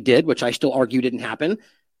eventually did, which I still argue didn't happen,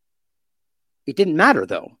 it didn't matter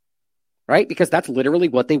though, right? Because that's literally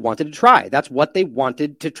what they wanted to try. That's what they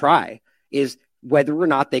wanted to try, is whether or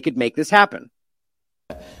not they could make this happen.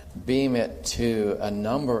 Beam it to a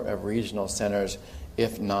number of regional centers,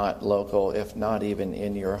 if not local, if not even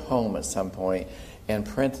in your home at some point, and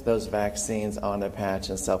print those vaccines on a patch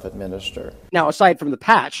and self-administer. Now, aside from the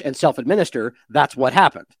patch and self-administer, that's what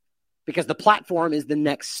happened. Because the platform is the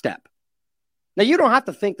next step. Now, you don't have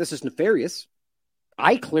to think this is nefarious.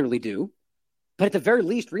 I clearly do. But at the very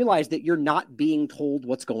least, realize that you're not being told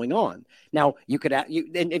what's going on. Now, you could,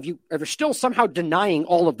 and if you are still somehow denying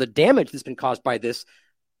all of the damage that's been caused by this,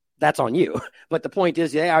 that's on you. But the point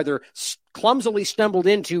is, they either clumsily stumbled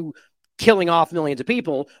into killing off millions of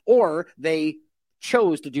people, or they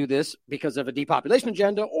chose to do this because of a depopulation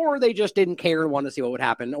agenda, or they just didn't care and wanted to see what would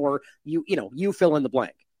happen, or you fill in the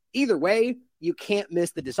blank. Either way, you can't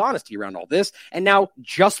miss the dishonesty around all this. And now,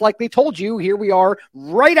 just like they told you, here we are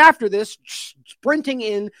right after this, sprinting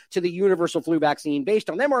in to the universal flu vaccine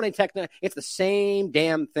based on mRNA technology. It's the same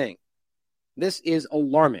damn thing. This is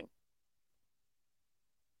alarming.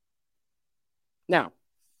 Now,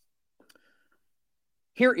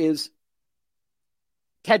 here is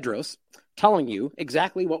Tedros telling you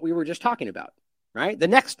exactly what we were just talking about, right? The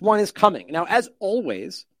next one is coming. Now, as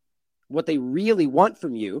always, what they really want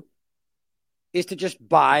from you is to just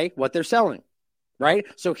buy what they're selling, right?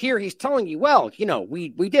 So here he's telling you, well,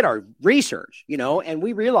 we did our research, and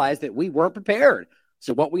we realized that we weren't prepared.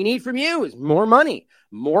 So what we need from you is more money,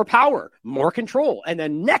 more power, more control. And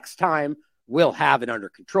then next time we'll have it under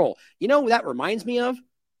control. That reminds me of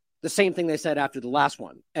the same thing they said after the last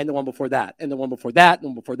one, and the one before that, and the one before that, and the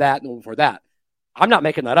one before that, and the one before that. I'm not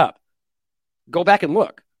making that up. Go back and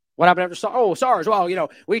look. What happened after SARS? Oh, SARS. Well,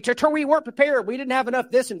 we weren't prepared. We didn't have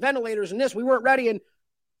enough this and ventilators and this. We weren't ready. And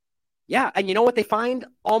yeah, and you know what they find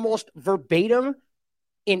almost verbatim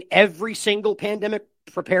in every single pandemic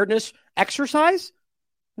preparedness exercise?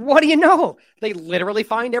 What do you know? They literally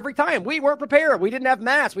find every time. We weren't prepared. We didn't have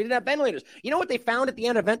masks. We didn't have ventilators. You know what they found at the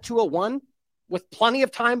end of Event 201? With plenty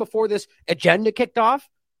of time before this agenda kicked off?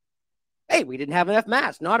 Hey, we didn't have enough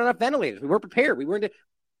masks, not enough ventilators. We weren't prepared.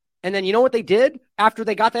 And then you know what they did after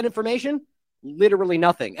they got that information? Literally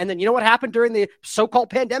nothing. And then you know what happened during the so-called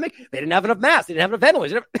pandemic? They didn't have enough masks. They didn't have enough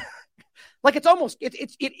ventilators. Like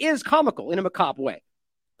it is comical in a macabre way.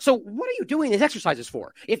 So what are you doing these exercises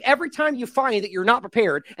for? If every time you find that you're not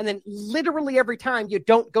prepared, and then literally every time you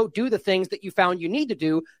don't go do the things that you found you need to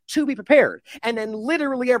do to be prepared, and then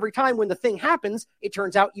literally every time when the thing happens, it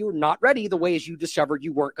turns out you're not ready the way as you discovered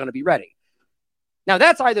you weren't going to be ready. Now,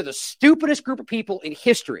 that's either the stupidest group of people in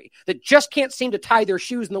history that just can't seem to tie their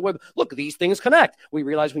shoes in the web. Look, these things connect. We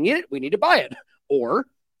realize we need it. We need to buy it. Or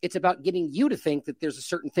it's about getting you to think that there's a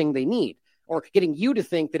certain thing they need, or getting you to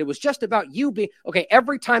think that it was just about you being, okay,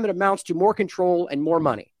 every time it amounts to more control and more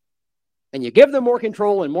money. And you give them more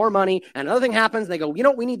control and more money, and another thing happens, and they go, you know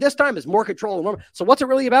what we need this time is more control and more money. So what's it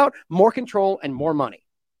really about? More control and more money,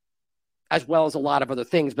 as well as a lot of other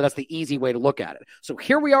things, but that's the easy way to look at it. So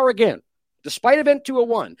here we are again. Despite Event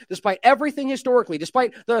 201, despite everything historically,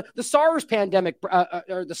 despite the SARS pandemic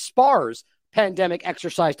or the SPARS pandemic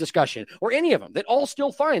exercise discussion, or any of them, that all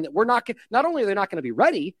still find that we're not only are they not going to be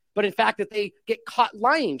ready, but in fact that they get caught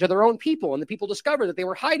lying to their own people, and the people discover that they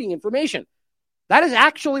were hiding information. That is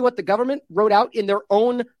actually what the government wrote out in their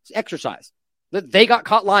own exercise, that they got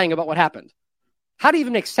caught lying about what happened. How do you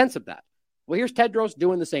even make sense of that? Well, here's Tedros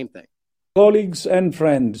doing the same thing. Colleagues and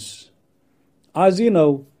friends, as you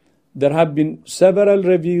know, there have been several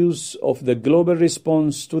reviews of the global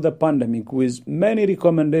response to the pandemic with many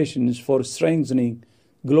recommendations for strengthening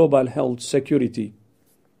global health security.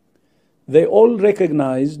 They all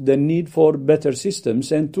recognize the need for better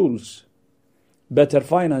systems and tools, better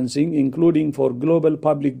financing, including for global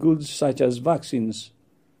public goods such as vaccines.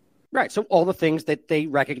 Right, so all the things that they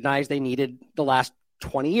recognized they needed the last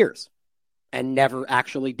 20 years and never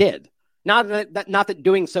actually did. Not that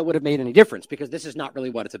doing so would have made any difference, because this is not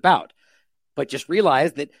really what it's about. But just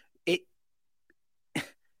realize that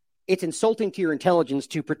it's insulting to your intelligence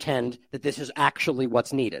to pretend that this is actually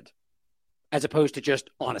what's needed, as opposed to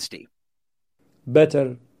just honesty.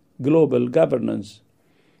 Better global governance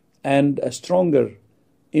and a stronger,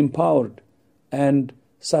 empowered, and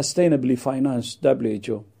sustainably financed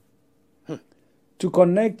WHO. To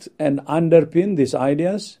connect and underpin these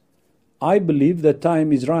ideas, I believe the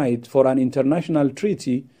time is right for an international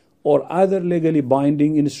treaty or other legally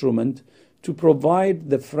binding instrument to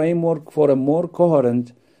provide the framework for a more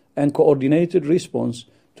coherent and coordinated response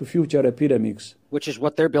to future epidemics. Which is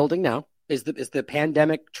what they're building now, is the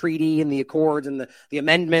pandemic treaty and the accords and the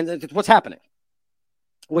amendment. It's what's happening,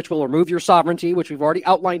 which will remove your sovereignty, which we've already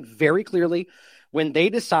outlined very clearly, when they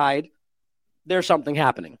decide there's something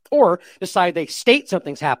happening, or decide they state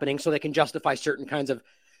something's happening so they can justify certain kinds of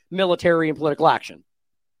military and political action.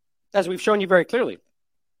 As we've shown you very clearly,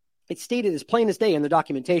 it's stated as plain as day in the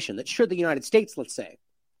documentation that should the United States, let's say,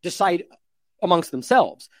 decide amongst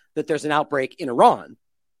themselves that there's an outbreak in Iran,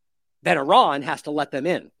 then Iran has to let them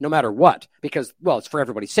in no matter what, because, well, it's for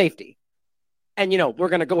everybody's safety. And, we're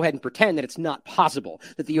going to go ahead and pretend that it's not possible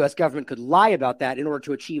that the U.S. government could lie about that in order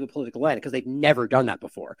to achieve a political end, because they've never done that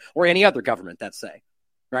before, or any other government, let's say.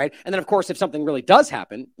 Right? And then, of course, if something really does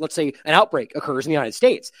happen, let's say an outbreak occurs in the United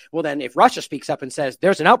States. Well, then if Russia speaks up and says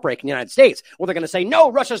there's an outbreak in the United States, well, they're going to say, no,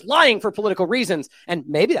 Russia's lying for political reasons. And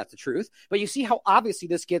maybe that's the truth. But you see how obviously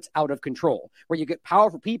this gets out of control, where you get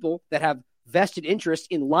powerful people that have vested interest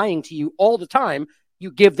in lying to you all the time. You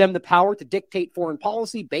give them the power to dictate foreign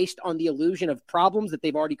policy based on the illusion of problems that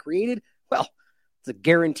they've already created. Well, it's a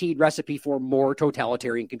guaranteed recipe for more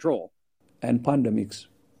totalitarian control. And pandemics.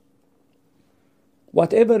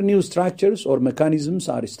 Whatever new structures or mechanisms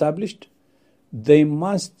are established, they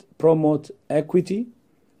must promote equity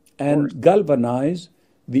and galvanize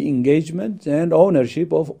the engagement and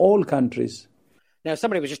ownership of all countries. Now,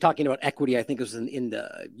 somebody was just talking about equity. I think it was in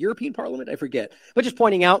the European Parliament. I forget. But just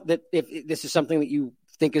pointing out that if this is something that you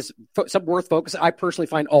think is worth focus, I personally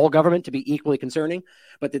find all government to be equally concerning.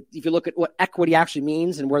 But if you look at what equity actually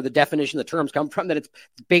means and where the definition of the terms come from, that it's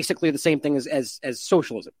basically the same thing as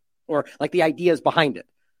socialism, or like the ideas behind it.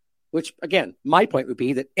 Which, again, my point would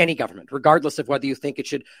be that any government, regardless of whether you think it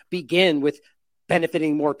should begin with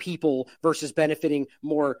benefiting more people versus benefiting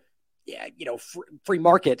more free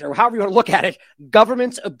market, or however you want to look at it,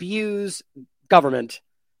 governments abuse government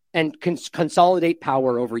and consolidate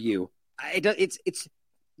power over you. It's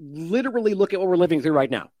literally, look at what we're living through right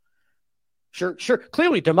now. Sure.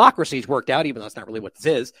 Clearly, democracy's worked out, even though that's not really what this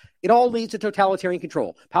is. It all leads to totalitarian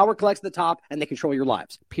control. Power collects at the top, and they control your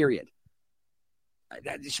lives, period.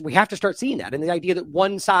 We have to start seeing that. And the idea that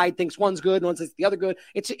one side thinks one's good, one says the other good,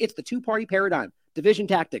 it's the two-party paradigm, division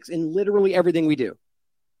tactics in literally everything we do.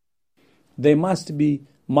 They must be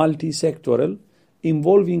multi-sectoral,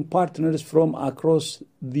 involving partners from across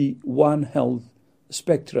the One Health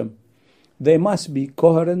spectrum. They must be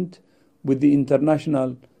coherent with the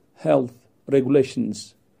international health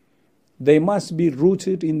regulations. They must be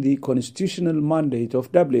rooted in the constitutional mandate of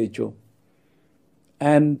WHO.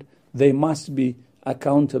 And they must be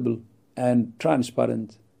accountable and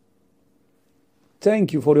transparent.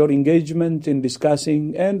 Thank you for your engagement in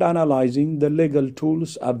discussing and analyzing the legal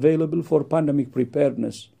tools available for pandemic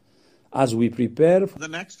preparedness. As we prepare for the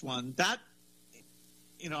next one, that,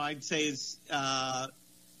 I'd say is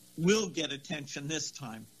will get attention this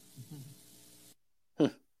time.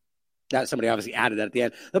 That somebody obviously added that at the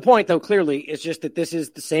end. The point, though, clearly is just that this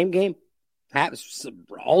is the same game.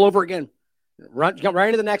 All over again. Jump right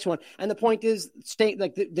into the next one. And the point is,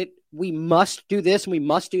 that we must do this and we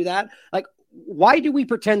must do that. Like, why do we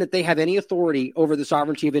pretend that they have any authority over the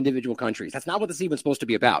sovereignty of individual countries? That's not what this is even supposed to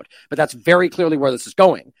be about. But that's very clearly where this is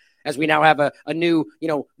going. As we now have a new,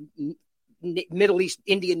 Middle East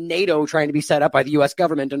Indian NATO trying to be set up by the U.S.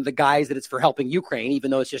 government under the guise that it's for helping Ukraine,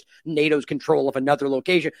 even though it's just NATO's control of another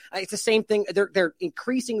location. It's the same thing. They're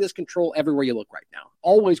increasing this control everywhere you look right now.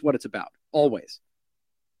 Always what it's about. Always.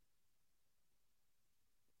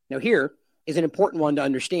 Now here is an important one to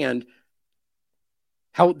understand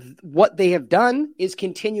how what they have done is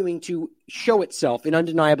continuing to show itself in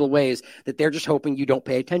undeniable ways that they're just hoping you don't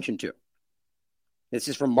pay attention to. This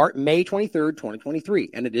is from May 23rd, 2023,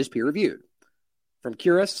 and it is peer-reviewed. From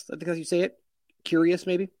Curious, I think that's how you say it. Curious,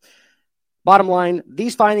 maybe. Bottom line,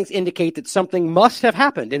 these findings indicate that something must have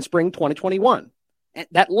happened in spring 2021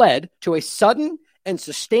 that led to a sudden and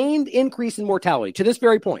sustained increase in mortality to this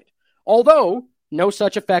very point, although no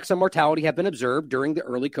such effects on mortality have been observed during the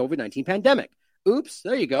early COVID-19 pandemic. Oops,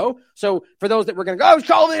 there you go. So for those that were going to go, it's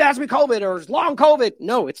COVID, it has to be COVID, or it's long COVID.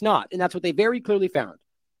 No, it's not. And that's what they very clearly found.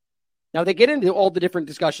 Now, they get into all the different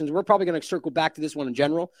discussions. We're probably going to circle back to this one in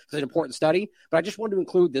general because it's an important study, but I just wanted to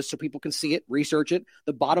include this so people can see it, research it.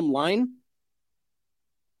 The bottom line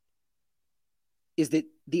is that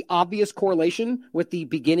the obvious correlation with the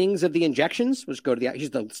beginnings of the injections, let's go to here's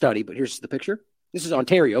the study, but here's the picture. This is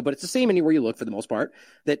Ontario, but it's the same anywhere you look for the most part,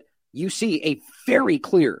 that you see a very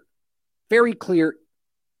clear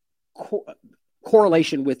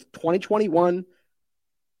correlation with 2021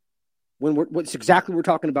 what's exactly what we're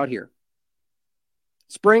talking about here.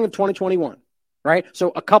 Spring of 2021, right?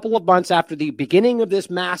 So a couple of months after the beginning of this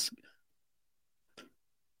mass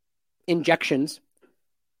injections,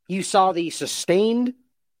 you saw the sudden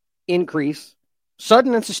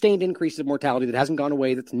and sustained increase of mortality that hasn't gone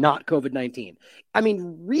away, that's not COVID-19. I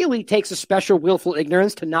mean, really takes a special willful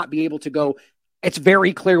ignorance to not be able to go, it's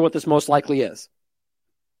very clear what this most likely is.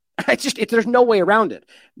 There's no way around it.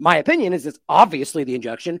 My opinion is it's obviously the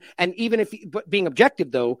injection, and but being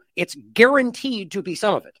objective, though, it's guaranteed to be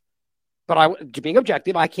some of it. But being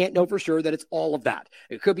objective, I can't know for sure that it's all of that.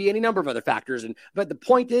 It could be any number of other factors. But the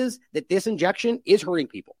point is that this injection is hurting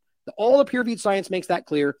people. All the peer-reviewed science makes that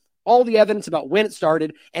clear. All the evidence about when it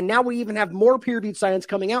started, and now we even have more peer-reviewed science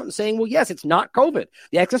coming out and saying, well, yes, it's not COVID.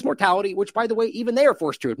 The excess mortality, which, by the way, even they are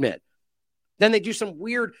forced to admit. Then they do some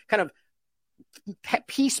weird kind of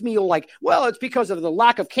piecemeal, like, well, it's because of the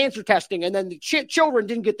lack of cancer testing, and then the children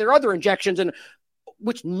didn't get their other injections, and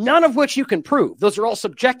none of which you can prove. Those are all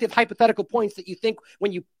subjective, hypothetical points that you think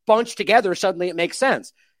when you bunch together, suddenly it makes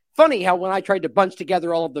sense. Funny how when I tried to bunch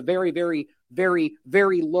together all of the very, very, very,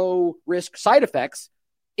 very low risk side effects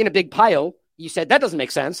in a big pile, you said that doesn't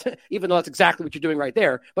make sense, even though that's exactly what you're doing right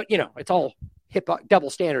there. But, it's all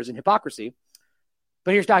double standards and hypocrisy.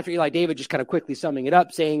 But here's Dr. Eli David just kind of quickly summing it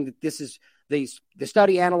up, saying that this is the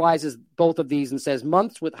study analyzes both of these and says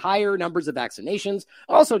months with higher numbers of vaccinations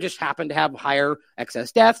also just happen to have higher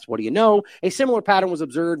excess deaths. What do you know? A similar pattern was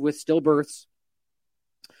observed with stillbirths.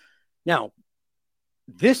 Now,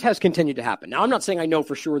 this has continued to happen. Now, I'm not saying I know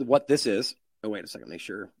for sure what this is. Oh, wait a second, make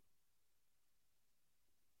sure.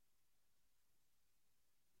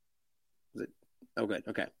 Oh, good.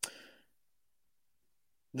 Okay.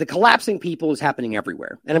 The collapsing people is happening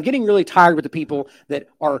everywhere. And I'm getting really tired with the people that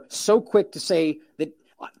are so quick to say that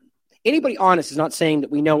anybody honest is not saying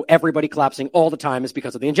that we know everybody collapsing all the time is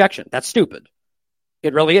because of the injection. That's stupid.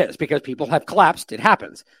 It really is, because people have collapsed. It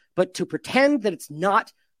happens. But to pretend that it's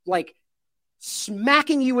not like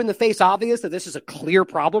smacking you in the face obvious that this is a clear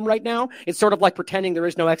problem right now, it's sort of like pretending there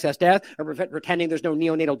is no excess death, or pretending there's no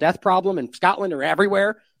neonatal death problem in Scotland or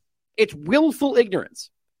everywhere. It's willful ignorance.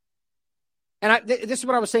 And this is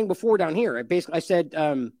what I was saying before down here. I said,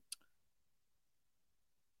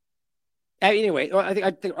 anyway,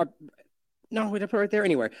 I think no, we didn't put it right there.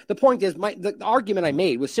 Anyway, the point is, the argument I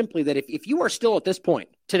made was simply that if you are still at this point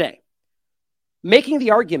today, making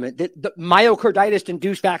the argument that the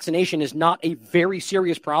myocarditis-induced vaccination is not a very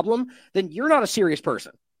serious problem, then you're not a serious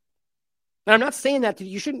person. And I'm not saying that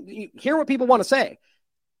you shouldn't hear what people want to say.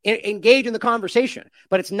 Engage in the conversation,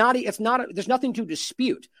 but there's nothing to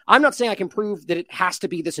dispute. I'm not saying I can prove that it has to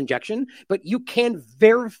be this injection, but you can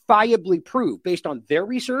verifiably prove based on their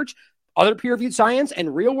research, other peer-reviewed science,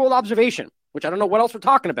 and real-world observation, which I don't know what else we're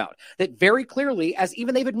talking about, that very clearly, as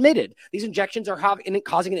even they've admitted, these injections are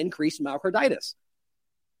causing an increase in myocarditis.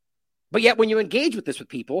 But yet when you engage with this with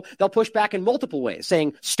people, they'll push back in multiple ways,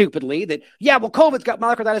 saying stupidly that, yeah, well, COVID's got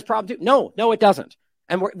myocarditis problem too. No, it doesn't.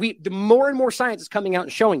 And the more and more science is coming out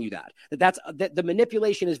and showing you that the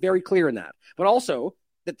manipulation is very clear in that. But also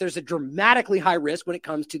that there's a dramatically high risk when it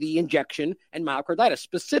comes to the injection and myocarditis,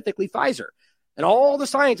 specifically Pfizer. And all the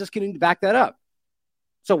science is continuing to back that up.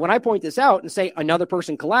 So when I point this out and say another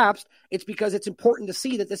person collapsed, it's because it's important to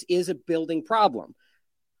see that this is a building problem.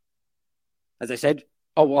 As I said,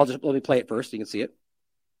 let me play it first so you can see it.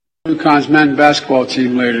 UConn's men's basketball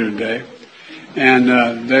team later today,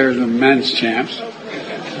 and they're the men's champs.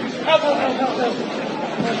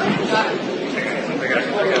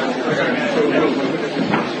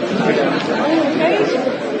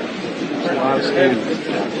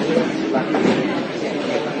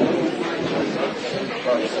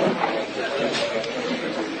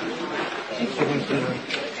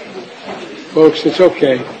 Folks, it's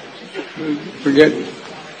okay. Forget.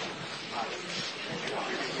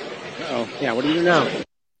 Oh, yeah. What do you do now?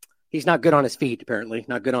 He's not good on his feet, apparently.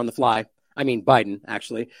 Not good on the fly. I mean, Biden,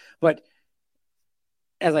 actually. But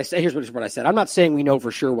as I say, here's what I said. I'm not saying we know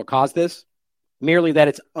for sure what caused this. Merely that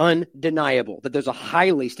it's undeniable that there's a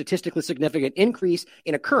highly statistically significant increase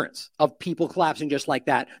in occurrence of people collapsing just like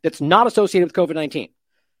that that's not associated with COVID-19.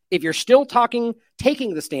 If you're still taking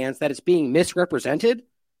the stance that it's being misrepresented,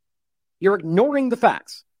 you're ignoring the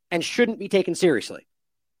facts and shouldn't be taken seriously.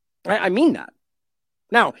 I mean that.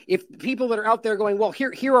 Now, if people that are out there going, well,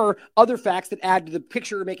 here are other facts that add to the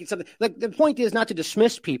picture, making something like the point is not to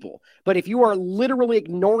dismiss people, but if you are literally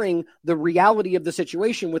ignoring the reality of the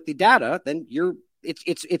situation with the data, then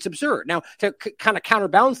it's absurd. Now, to kind of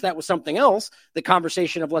counterbalance that with something else, the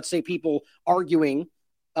conversation of, let's say, people arguing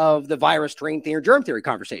of the virus strain theory or germ theory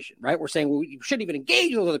conversation, right? We're saying, well, we shouldn't even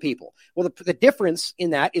engage with other people. Well, the difference in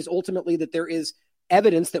that is ultimately that there is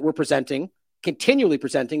evidence that we're continually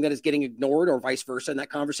presenting that is getting ignored or vice versa in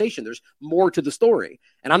that conversation. There's more to the story.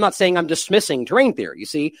 And I'm not saying I'm dismissing terrain theory. You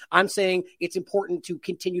see, I'm saying it's important to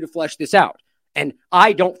continue to flesh this out. And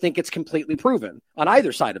I don't think it's completely proven on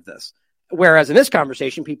either side of this. Whereas in this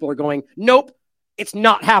conversation, people are going, nope, it's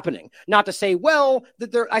not happening. Not to say, well,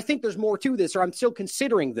 I think there's more to this, or I'm still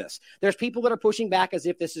considering this. There's people that are pushing back as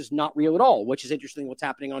if this is not real at all, which is interesting what's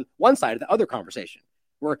happening on one side of the other conversation.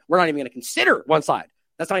 We're not even going to consider one side.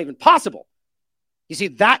 That's not even possible. You see,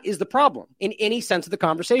 that is the problem in any sense of the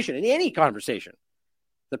conversation, in any conversation.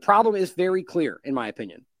 The problem is very clear, in my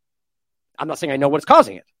opinion. I'm not saying I know what's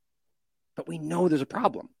causing it, but we know there's a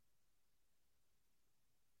problem.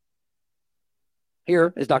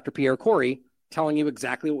 Here is Dr. Pierre Corey telling you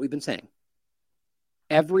exactly what we've been saying.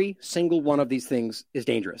 Every single one of these things is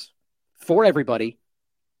dangerous for everybody,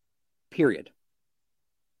 period.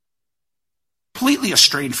 Completely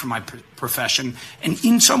estranged from my profession and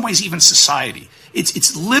in some ways even society.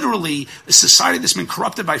 It's literally a society that's been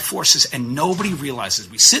corrupted by forces and nobody realizes.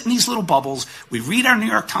 We sit in these little bubbles, we read our New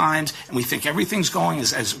York Times, and we think everything's going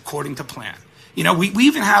as according to plan. You know, we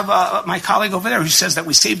even have my colleague over there who says that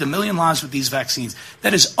we saved 1 million lives with these vaccines.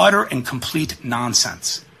 That is utter and complete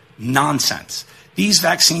nonsense. Nonsense. These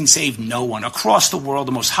vaccines saved no one. Across the world,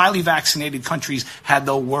 the most highly vaccinated countries had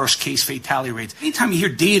the worst case fatality rates. Anytime you hear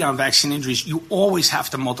data on vaccine injuries, you always have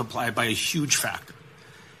to multiply it by a huge factor.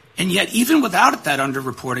 And yet, even without that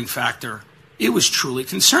underreporting factor, it was truly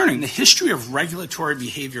concerning. The history of regulatory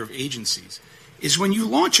behavior of agencies is when you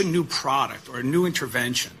launch a new product or a new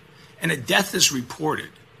intervention and a death is reported,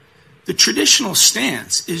 the traditional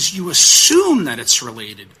stance is you assume that it's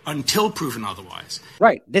related until proven otherwise.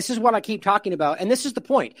 Right. This is what I keep talking about. And this is the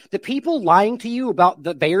point. The people lying to you about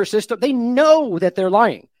the Bayer system, they know that they're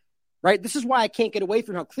lying. Right. This is why I can't get away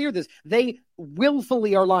from how clear this. They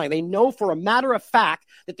willfully are lying. They know for a matter of fact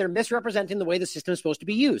that they're misrepresenting the way the system is supposed to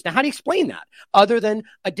be used. Now, how do you explain that other than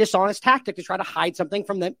a dishonest tactic to try to hide something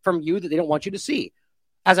from you that they don't want you to see?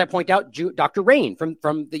 As I point out, Dr. Rain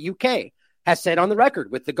from the UK has said on the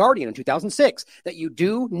record with The Guardian in 2006 that you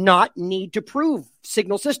do not need to prove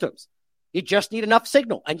signal systems. You just need enough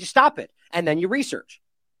signal and you stop it. And then you research.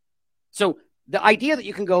 So the idea that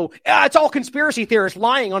you can go, it's all conspiracy theorists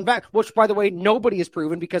lying on back, which, by the way, nobody has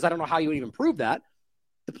proven because I don't know how you would even prove that.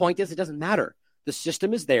 The point is, it doesn't matter. The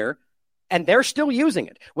system is there and they're still using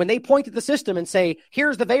it. When they point at the system and say,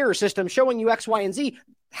 here's the Bayer system showing you X, Y, and Z,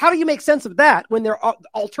 how do you make sense of that when they're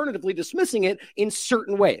alternatively dismissing it in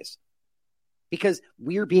certain ways? Because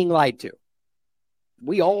we're being lied to.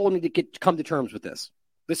 We all need to come to terms with this.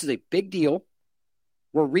 This is a big deal.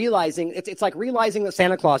 We're realizing, it's like realizing that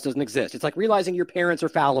Santa Claus doesn't exist. It's like realizing your parents are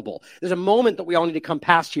fallible. There's a moment that we all need to come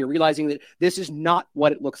past here, realizing that this is not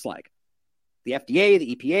what it looks like. The FDA,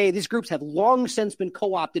 the EPA, these groups have long since been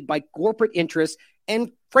co-opted by corporate interests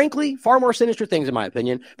and, frankly, far more sinister things, in my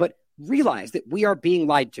opinion. But realize that we are being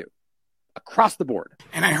lied to. across the board.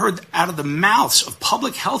 And I heard out of the mouths of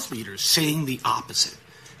public health leaders saying the opposite.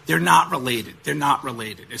 They're not related. They're not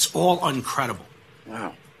related. It's all uncredible.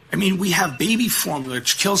 Wow. I mean, we have baby formula,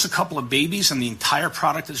 which kills a couple of babies, and the entire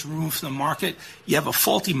product is removed from the market. You have a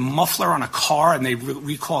faulty muffler on a car, and they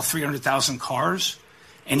recall 300,000 cars.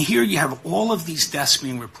 And here you have all of these deaths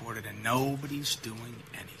being reported, and nobody's doing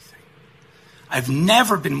anything. I've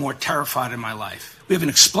never been more terrified in my life. We have an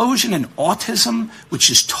explosion in autism, which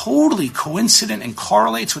is totally coincident and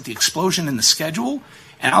correlates with the explosion in the schedule.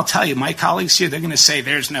 And I'll tell you, my colleagues here, they're going to say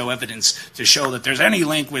there's no evidence to show that there's any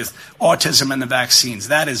link with autism and the vaccines.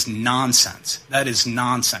 That is nonsense. That is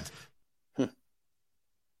nonsense.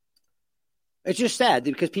 It's just sad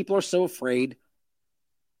because people are so afraid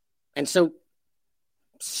and so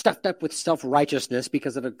stuffed up with self-righteousness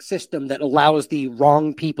because of a system that allows the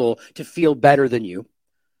wrong people to feel better than you.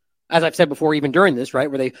 As I've said before, even during this, right,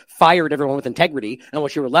 where they fired everyone with integrity, and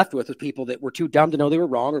what you were left with was people that were too dumb to know they were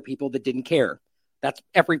wrong or people that didn't care. That's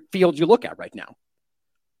every field you look at right now.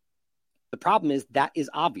 The problem is that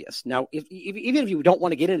is obvious. Now, even if you don't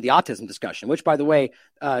want to get into the autism discussion, which, by the way,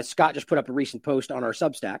 Scott just put up a recent post on our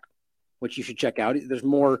Substack, which you should check out. There's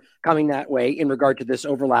more coming that way in regard to this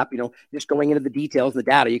overlap, just going into the details, the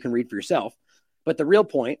data you can read for yourself. But the real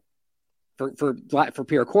point for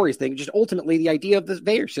Pierre Corey's thing, just ultimately the idea of this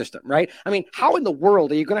Vader system, right? I mean, how in the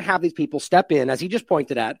world are you going to have these people step in, as he just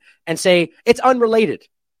pointed at, and say it's unrelated?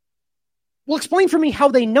 Well, explain for me how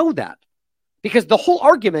they know that. Because the whole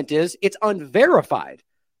argument is it's unverified,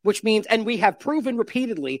 which means, and we have proven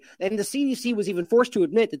repeatedly, and the CDC was even forced to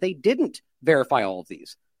admit that they didn't verify all of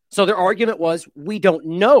these. So their argument was, we don't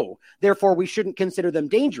know, therefore we shouldn't consider them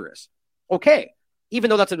dangerous. Okay, even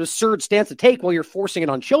though that's an absurd stance to take while you're forcing it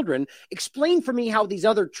on children, explain for me how these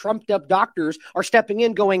other trumped up doctors are stepping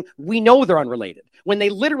in going, we know they're unrelated, when they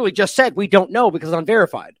literally just said, we don't know because it's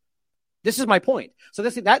unverified. This is my point. So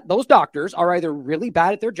those doctors are either really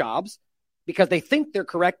bad at their jobs because they think they're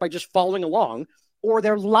correct by just following along, or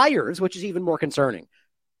they're liars, which is even more concerning.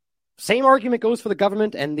 Same argument goes for the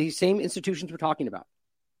government and the same institutions we're talking about.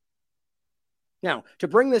 Now, to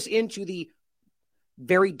bring this into the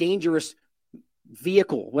very dangerous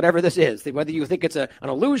vehicle, whatever this is, whether you think it's an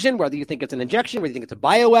illusion, whether you think it's an injection, whether you think it's a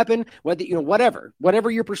bioweapon, whether,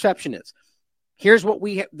 whatever your perception is. Here's what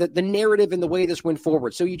we have, the narrative and the way this went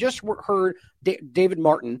forward. So you just heard David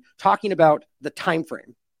Martin talking about the time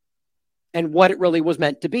frame and what it really was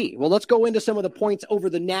meant to be. Well, let's go into some of the points over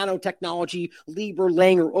the nanotechnology,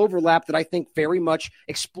 Lieber-Langer overlap that I think very much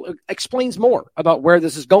explains more about where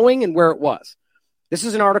this is going and where it was. This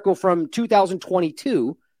is an article from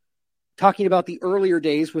 2022 talking about the earlier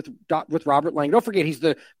days with Robert Langer. Don't forget, he's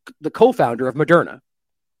the co-founder of Moderna,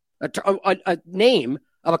 a name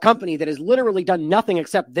of a company that has literally done nothing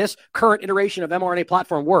except this current iteration of mRNA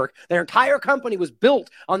platform work. Their entire company was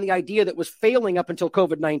built on the idea that was failing up until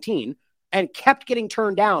COVID-19 and kept getting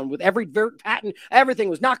turned down with every patent. Everything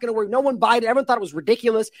was not going to work. No one bought it. Everyone thought it was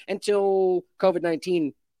ridiculous until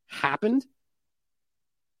COVID-19 happened.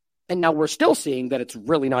 And now we're still seeing that it's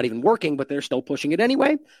really not even working, but they're still pushing it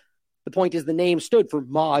anyway. The point is the name stood for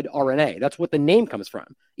mod RNA. That's what the name comes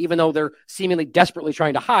from, even though they're seemingly desperately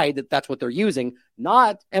trying to hide that that's what they're using,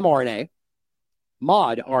 not mRNA,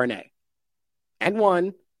 mod RNA.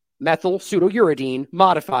 N1 methyl pseudouridine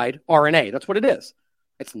modified RNA. That's what it is.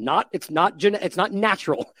 It's not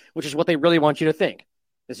natural, which is what they really want you to think.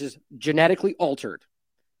 This is genetically altered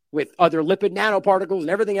with other lipid nanoparticles and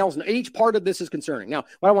everything else. And each part of this is concerning. Now,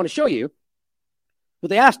 what I want to show you, well,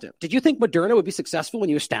 they asked him, did you think Moderna would be successful when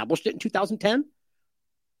you established it in 2010?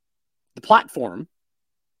 The platform,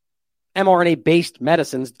 mRNA-based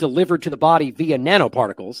medicines delivered to the body via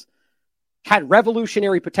nanoparticles, had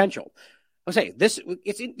revolutionary potential. I'll say this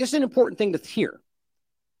is an important thing to hear.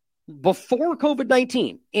 Before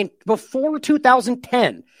COVID-19, before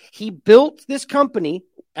 2010, he built this company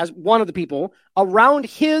as one of the people around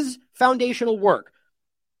his foundational work.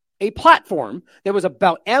 A platform that was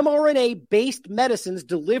about mRNA-based medicines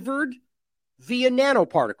delivered via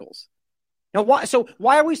nanoparticles. Now,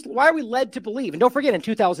 why are we led to believe? And don't forget, in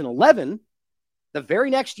 2011, the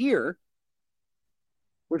very next year,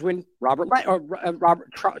 was when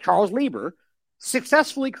Charles Lieber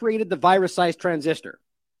successfully created the virus-sized transistor,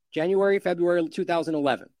 February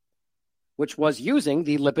 2011, which was using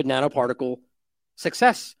the lipid nanoparticle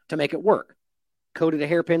success to make it work. Coated a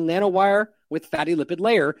hairpin nanowire with fatty lipid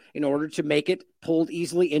layer in order to make it pulled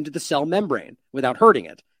easily into the cell membrane without hurting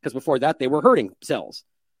it. Because before that, they were hurting cells.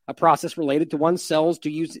 A process related to one's cells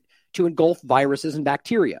to engulf viruses and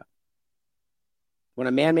bacteria. When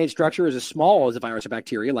a man-made structure is as small as a virus or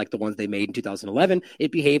bacteria, like the ones they made in 2011,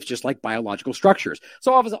 it behaves just like biological structures.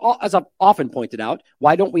 So as I've often pointed out,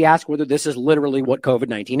 why don't we ask whether this is literally what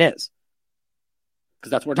COVID-19 is? Because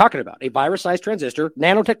that's what we're talking about. A virus-sized transistor,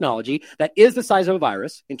 nanotechnology, that is the size of a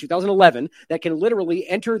virus in 2011, that can literally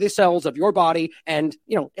enter the cells of your body and,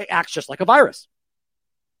 it acts just like a virus.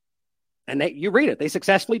 And you read it. They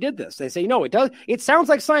successfully did this. They say, no, it does. It sounds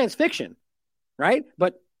like science fiction, right?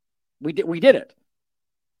 But we did it.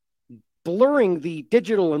 Blurring the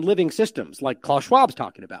digital and living systems like Klaus Schwab's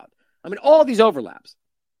talking about. I mean, all these overlaps.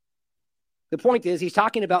 The point is, he's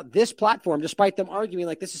talking about this platform, despite them arguing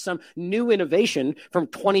like this is some new innovation from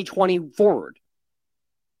 2020 forward.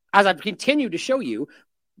 As I've continued to show you,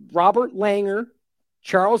 Robert Langer,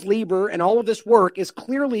 Charles Lieber, and all of this work is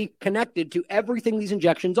clearly connected to everything these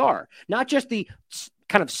injections are, not just the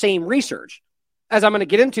kind of same research, as I'm going to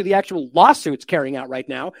get into the actual lawsuits carrying out right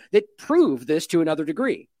now that prove this to another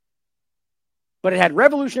degree. But it had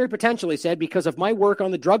revolutionary potential, he said, because of my work on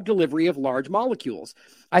the drug delivery of large molecules.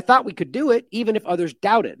 I thought we could do it, even if others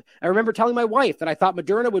doubted. I remember telling my wife that I thought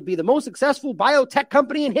Moderna would be the most successful biotech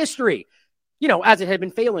company in history, as it had been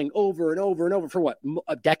failing over and over and over for what,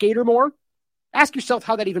 a decade or more? Ask yourself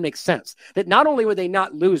how that even makes sense. That not only would they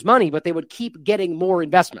not lose money, but they would keep getting more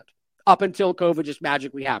investment up until COVID just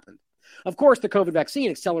magically happened. Of course, the COVID vaccine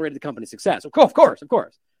accelerated the company's success. Of course.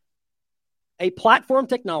 A platform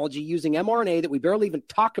technology using mRNA that we barely even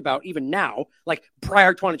talk about even now, like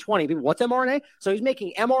prior to 2020. People, what's mRNA? So he's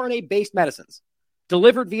making mRNA-based medicines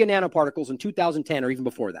delivered via nanoparticles in 2010 or even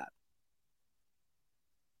before that.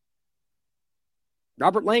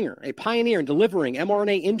 Robert Langer, a pioneer in delivering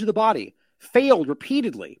mRNA into the body, failed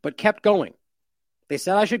repeatedly, but kept going. They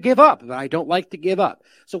said I should give up, but I don't like to give up.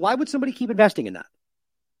 So why would somebody keep investing in that?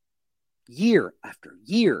 Year after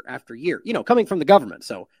year after year, coming from the government.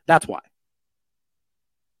 So that's why.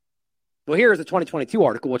 Well, here's the 2022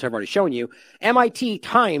 article, which I've already shown you. MIT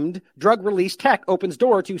timed drug release tech opens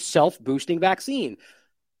door to self-boosting vaccine.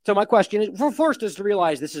 So my question is, first is to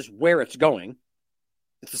realize this is where it's going.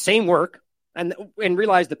 It's the same work. And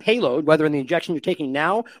realize the payload, whether in the injection you're taking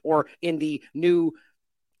now or in the new,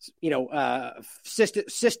 cystic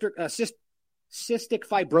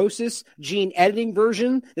fibrosis gene editing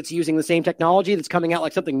version that's using the same technology that's coming out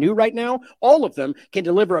like something new right now, all of them can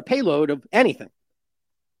deliver a payload of anything.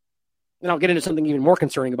 And I'll get into something even more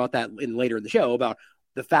concerning about that later in the show, about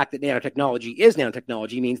the fact that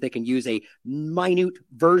nanotechnology means they can use a minute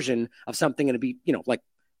version of something and it'd be, like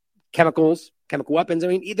chemical weapons. I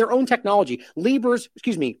mean, their own technology. Robert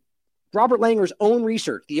Langer's own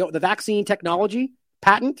research, the vaccine technology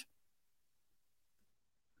patent.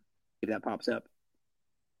 If that pops up.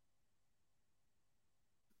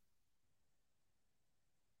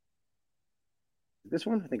 This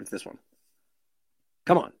one? I think it's this one.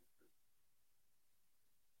 Come on.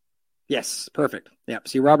 Yes, perfect. Yeah,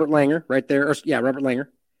 see Robert Langer right there. Robert Langer.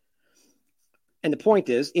 And the point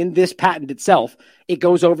is, in this patent itself, it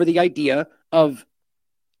goes over the idea of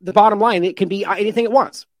the bottom line. It can be anything it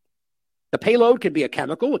wants. The payload could be a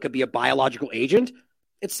chemical. It could be a biological agent.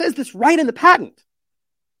 It says this right in the patent.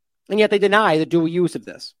 And yet they deny the dual use of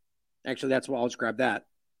this. Actually, that's why I'll just grab that.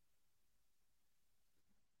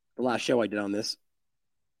 The last show I did on this.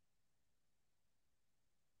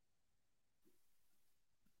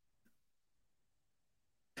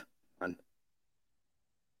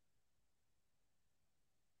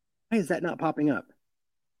 Why is that not popping up?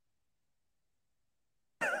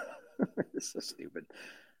 This is so stupid.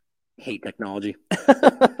 I hate technology.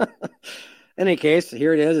 In any case,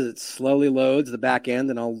 here it is. It slowly loads the back end,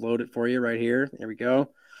 and I'll load it for you right here. There we go.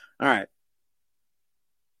 All right.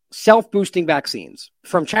 Self-boosting vaccines.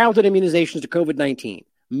 From childhood immunizations to COVID-19,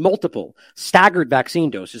 multiple staggered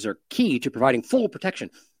vaccine doses are key to providing full protection.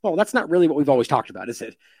 Well, that's not really what we've always talked about, is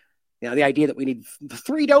it? The idea that we need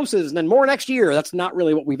 3 doses and then more next year, that's not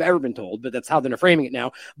really what we've ever been told, but that's how they're framing it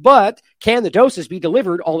now. But can the doses be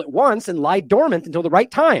delivered all at once and lie dormant until the right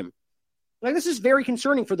time? Like, this is very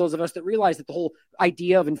concerning for those of us that realize that the whole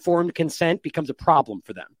idea of informed consent becomes a problem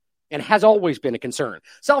for them and has always been a concern.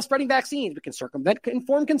 Self-spreading vaccines, we can circumvent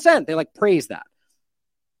informed consent. They praise that.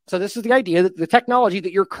 So this is the idea that the technology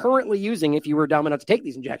that you're currently using, if you were dumb enough to take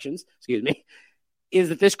these injections, is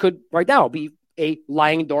that this could right now be a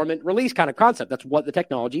lying dormant release kind of concept. That's what the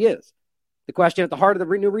technology is. The question at the heart of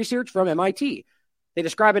the new research from MIT. They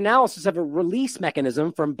describe analysis of a release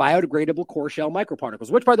mechanism from biodegradable core shell microparticles,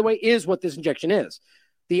 which, by the way, is what this injection is.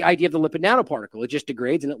 The idea of the lipid nanoparticle, it just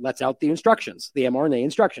degrades and it lets out the instructions, the mRNA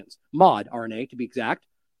instructions, mod RNA to be exact.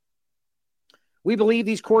 We believe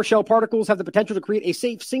these core shell particles have the potential to create a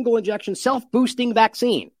safe single injection self-boosting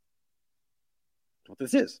vaccine. what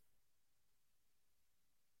this is.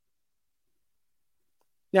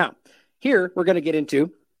 Now, here we're going to get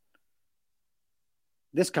into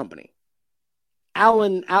this company.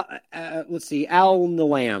 Alnilam.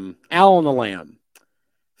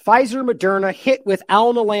 Pfizer, Moderna hit with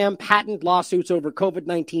Alnilam patent lawsuits over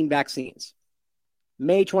COVID-19 vaccines.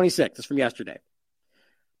 May 26th. This is from yesterday.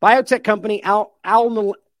 Biotech company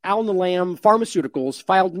Alnilam Pharmaceuticals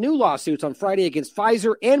filed new lawsuits on Friday against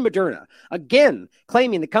Pfizer and Moderna, again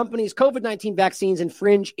claiming the company's COVID-19 vaccines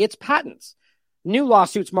infringe its patents. New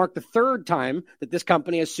lawsuits mark the third time that this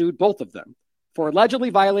company has sued both of them for allegedly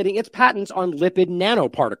violating its patents on lipid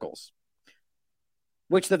nanoparticles,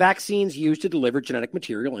 which the vaccines use to deliver genetic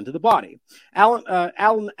material into the body.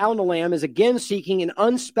 Alnilam is again seeking an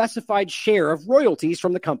unspecified share of royalties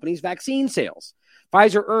from the company's vaccine sales.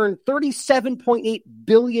 Pfizer earned $37.8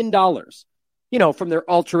 billion, from their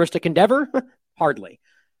altruistic endeavor? Hardly.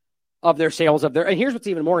 Of their sales of their, and here's what's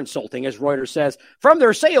even more insulting, as Reuters says, from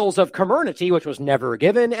their sales of Comirnaty, which was never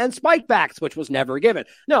given, and Spikevax, which was never given.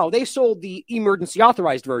 No, they sold the emergency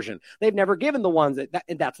authorized version. They've never given the ones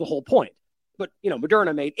and that's the whole point. But,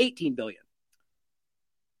 Moderna made $18 billion.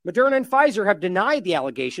 Moderna and Pfizer have denied the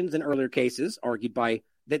allegations in earlier cases, argued by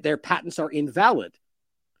that their patents are invalid.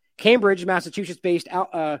 Cambridge, Massachusetts-based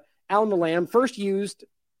Alnilam first used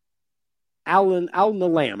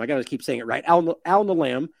Alnilam. I got to keep saying it right.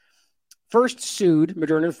 Alnilam first sued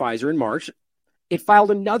Moderna and Pfizer in March. It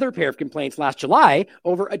filed another pair of complaints last July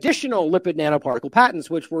over additional lipid nanoparticle patents,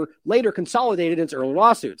 which were later consolidated in its earlier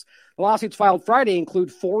lawsuits. The lawsuits filed Friday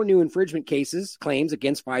include 4 new infringement claims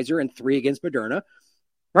against Pfizer and 3 against Moderna.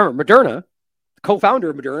 Remember, Moderna, the co-founder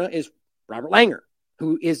of Moderna, is Robert Langer,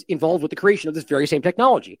 who is involved with the creation of this very same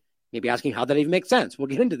technology. Maybe asking how that even makes sense. We'll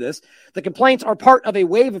get into this. The complaints are part of a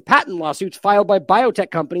wave of patent lawsuits filed by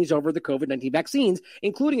biotech companies over the COVID-19 vaccines,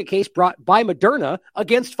 including a case brought by Moderna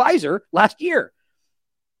against Pfizer last year.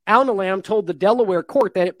 Alnilam told the Delaware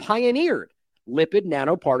court that it pioneered lipid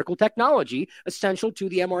nanoparticle technology essential to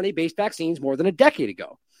the mRNA-based vaccines more than a decade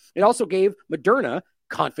ago. It also gave Moderna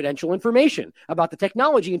confidential information about the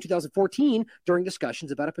technology in 2014 during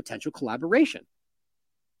discussions about a potential collaboration.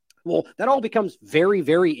 Well, that all becomes very,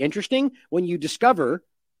 very interesting when you discover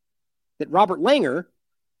that Robert Langer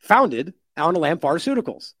founded Alnilam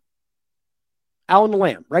Pharmaceuticals.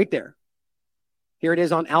 Alnilam, right there. Here it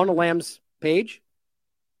is on Alnilam's page.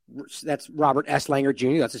 That's Robert S. Langer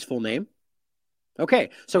Jr. That's his full name.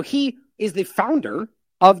 Okay, so he is the founder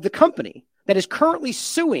of the company that is currently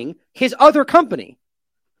suing his other company.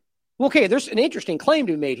 Okay, there's an interesting claim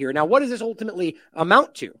to be made here. Now, what does this ultimately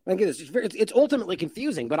amount to? Again, it's ultimately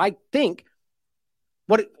confusing, but I think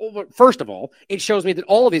first of all, it shows me that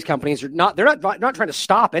all of these companies are not trying to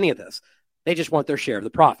stop any of this. They just want their share of the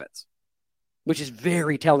profits, which is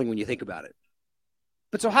very telling when you think about it.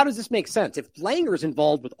 But so how does this make sense? If Langer is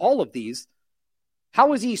involved with all of these,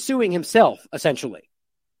 how is he suing himself, essentially?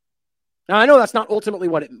 Now, I know that's not ultimately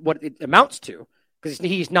what it amounts to, because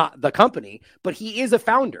he's not the company, but he is a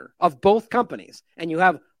founder of both companies. And you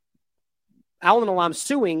have Alnilam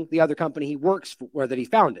suing the other company he works for that he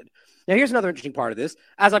founded. Now, here's another interesting part of this.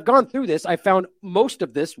 As I've gone through this, I found most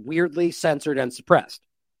of this weirdly censored and suppressed,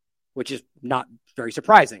 which is not very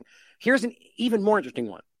surprising. Here's an even more interesting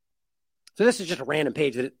one. So this is just a random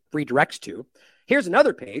page that it redirects to. Here's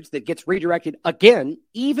another page that gets redirected again,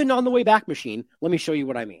 even on the Wayback Machine. Let me show you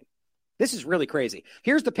what I mean. This is really crazy.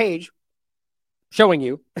 Here's the page showing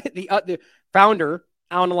you the founder,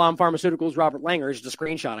 Alnilam Pharmaceuticals, Robert Langer. Is just a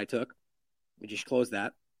screenshot I took. Let me just close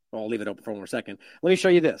that. I'll leave it open for one more second. Let me show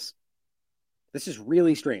you this. This is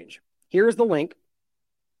really strange. Here's the link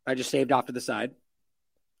I just saved off to the side.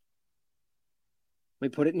 Let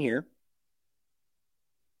me put it in here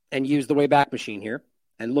and use the Wayback Machine here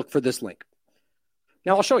and look for this link.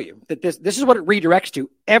 Now, I'll show you that this is what it redirects to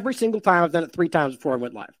every single time. I've done it 3 times before I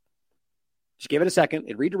went live. Just give it a second.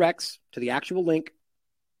 It redirects to the actual link.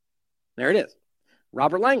 There it is.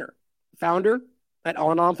 Robert Langer, founder at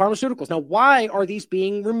Alnilam Pharmaceuticals. Now, why are these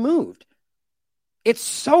being removed? It's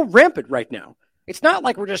so rampant right now. It's not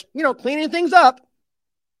like we're just, cleaning things up.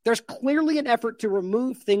 There's clearly an effort to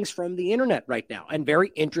remove things from the internet right now in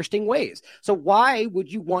very interesting ways. So why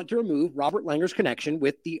would you want to remove Robert Langer's connection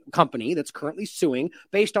with the company that's currently suing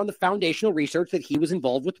based on the foundational research that he was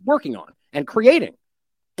involved with working on and creating?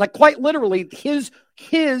 Like, quite literally,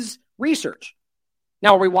 his research.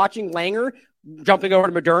 Now, are we watching Langer jumping over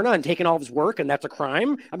to Moderna and taking all of his work, and that's a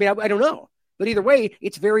crime? I mean, I don't know. But either way,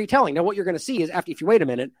 it's very telling. Now, what you're going to see is, if you wait a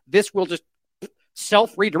minute, this will just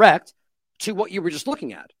self-redirect to what you were just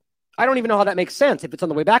looking at. I don't even know how that makes sense if it's on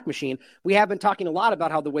the Wayback Machine. We have been talking a lot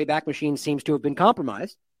about how the Wayback Machine seems to have been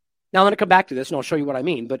compromised. Now I'm going to come back to this and I'll show you what I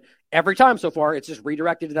mean. But every time so far, it's just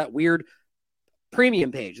redirected to that weird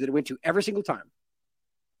premium page that it went to every single time.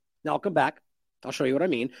 Now I'll come back. I'll show you what I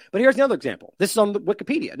mean. But here's another example. This is on the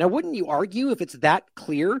Wikipedia. Now, wouldn't you argue if it's that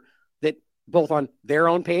clear that both on their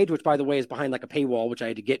own page, which by the way is behind like a paywall, which I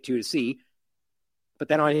had to get to see, but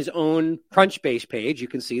then on his own Crunchbase page, you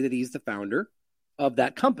can see that he's the founder of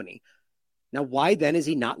that company. Now, why then is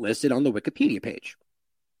he not listed on the Wikipedia page?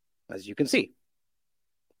 As you can see.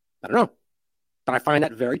 I don't know. But I find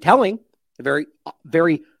that very telling, very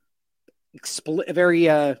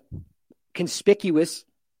conspicuous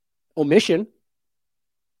omission.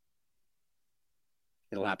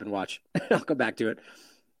 It'll happen, watch. I'll come back to it.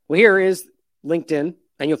 Well, here is LinkedIn,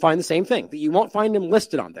 and you'll find the same thing, that you won't find him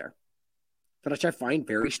listed on there, which I find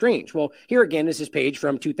very strange. Well, here again is his page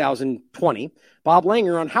from 2020, Bob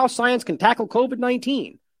Langer on how science can tackle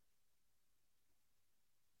COVID-19.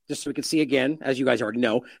 Just so we can see again, as you guys already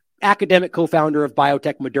know, academic co-founder of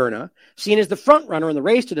biotech Moderna, seen as the front runner in the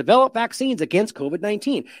race to develop vaccines against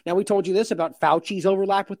COVID-19. Now, we told you this about Fauci's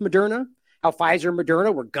overlap with Moderna, how Pfizer and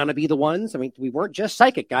Moderna were going to be the ones. I mean, we weren't just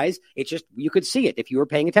psychic, guys. It's just, you could see it if you were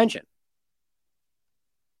paying attention.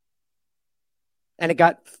 And it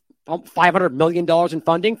got $500 million in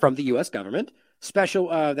funding from the U.S. government. Special,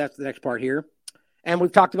 that's the next part here. And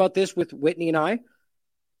we've talked about this with Whitney and I.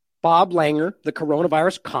 Bob Langer, the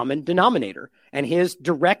coronavirus common denominator, and his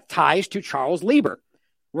direct ties to Charles Lieber,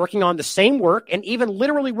 working on the same work and even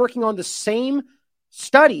literally working on the same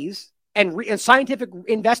studies and scientific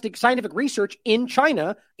research in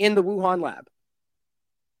China in the Wuhan lab.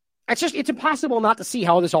 It's impossible not to see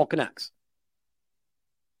how this all connects.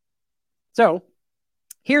 So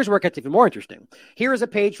here's where it gets even more interesting. Here is a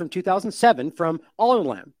page from 2007 from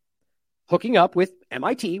Alnilam, hooking up with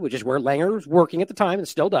MIT, which is where Langer was working at the time and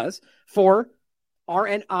still does, for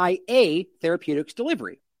RNAi therapeutics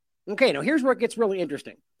delivery. Okay, now here's where it gets really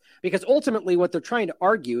interesting, because ultimately what they're trying to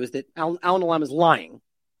argue is that Alnilam is lying.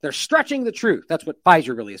 They're stretching the truth. That's what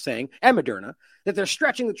Pfizer really is saying, and Moderna, that they're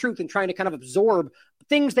stretching the truth and trying to kind of absorb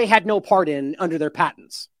things they had no part in under their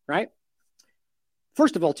patents, right?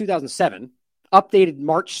 First of all, 2007, updated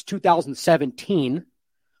March 2017.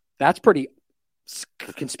 That's pretty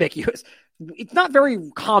conspicuous. It's not very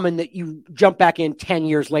common that you jump back in 10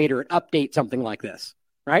 years later and update something like this,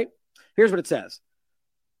 right? Here's what it says.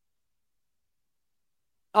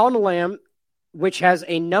 Alnilam, which has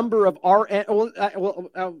a number of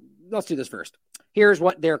let's do this first. Here's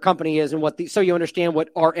what their company is and so you understand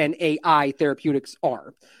what RNAi therapeutics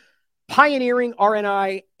are. Pioneering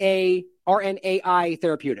RNAi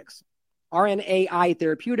therapeutics. RNAi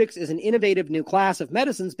therapeutics is an innovative new class of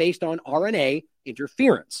medicines based on RNA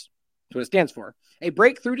interference. That's what it stands for. A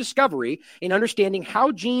breakthrough discovery in understanding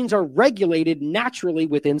how genes are regulated naturally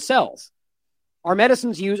within cells. Our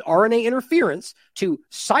medicines use RNA interference to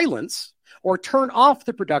silence or turn off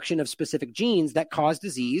the production of specific genes that cause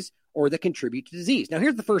disease or that contribute to disease. Now,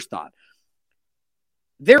 here's the first thought.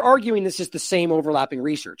 They're arguing this is the same overlapping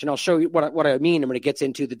research, and I'll show you what I mean when it gets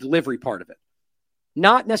into the delivery part of it.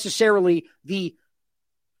 Not necessarily the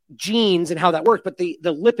genes and how that works, but the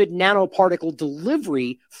lipid nanoparticle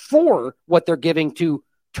delivery for what they're giving to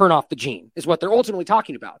turn off the gene is what they're ultimately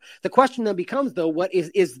talking about. The question then becomes, though, what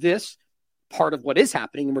is this part of what is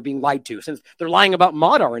happening and we're being lied to? Since they're lying about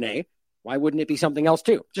mod RNA, why wouldn't it be something else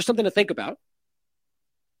too? Just something to think about.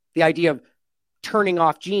 The idea of turning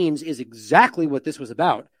off genes is exactly what this was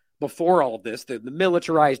about before all of this, the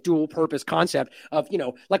militarized dual purpose concept of,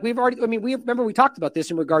 like we remember we talked about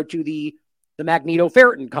this in regard to the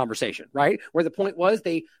magnetoferritin conversation, right? Where the point was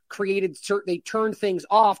they turned things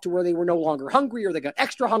off to where they were no longer hungry or they got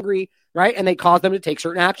extra hungry, right? And they caused them to take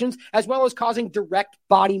certain actions, as well as causing direct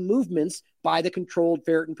body movements by the controlled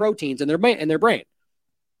ferritin proteins in their brain.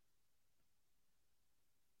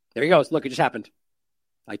 There he goes. Look, it just happened.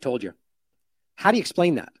 I told you. How do you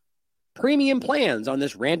explain that? Premium plans on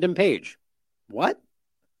this random page. What?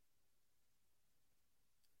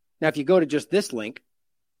 Now, if you go to just this link,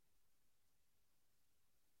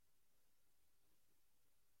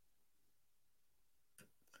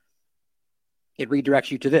 it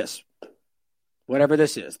redirects you to this. Whatever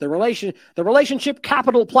this is. The relationship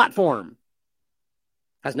capital platform.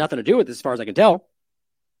 Has nothing to do with this as far as I can tell.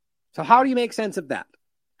 So how do you make sense of that?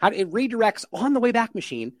 It redirects on the Wayback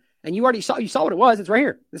Machine, and you saw what it was. It's right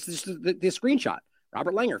here. This is just the screenshot.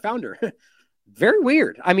 Robert Langer, founder. Very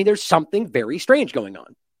weird. I mean, there's something very strange going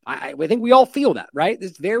on. I think we all feel that, right?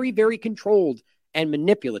 It's very, very controlled and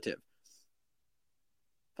manipulative.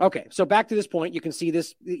 Okay, so back to this point, you can see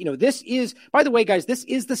this. This is, by the way, guys, this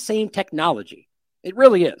is the same technology. It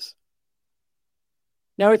really is.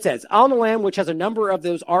 Now it says, Alnilam, which has a number of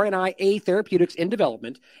those RNA therapeutics in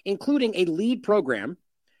development, including a lead program,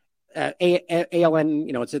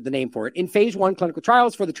 ALN, it's the name for it, in phase 1 clinical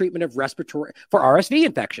trials for the treatment of RSV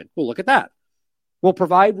infection. Well, look at that. Will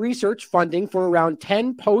provide research funding for around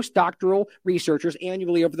 10 postdoctoral researchers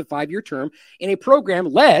annually over the 5-year term in a program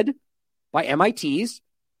led by MIT's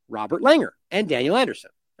Robert Langer and Daniel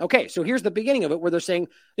Anderson. Okay, so here's the beginning of it where they're saying,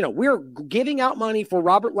 we're giving out money for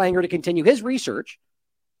Robert Langer to continue his research,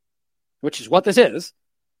 which is what this is,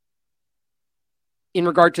 in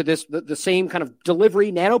regard to this, the same kind of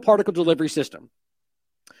nanoparticle delivery system.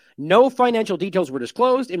 No financial details were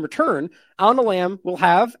disclosed. In return, Alnilam will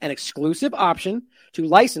have an exclusive option to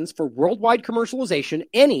license for worldwide commercialization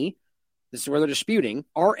any, this is where they're disputing,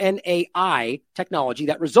 RNAi technology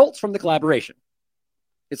that results from the collaboration.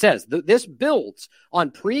 It says, this builds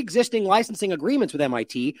on pre-existing licensing agreements with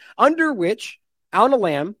MIT, under which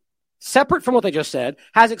Alnilam, separate from what they just said,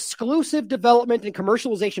 has exclusive development and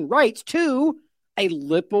commercialization rights to a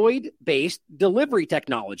lipoid-based delivery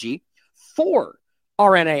technology for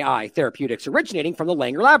RNAi therapeutics originating from the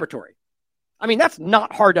Langer laboratory. I mean, that's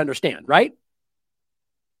not hard to understand, right?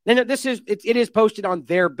 And it is posted on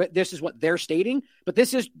their, but this is what they're stating, but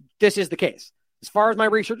this is the case. As far as my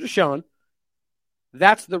research has shown,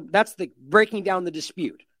 that's the breaking down the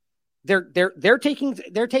dispute. They're taking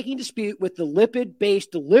dispute with the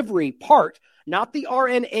lipid-based delivery part, not the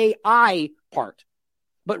RNAi part,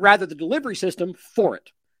 but rather the delivery system for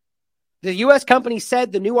it. The U.S. company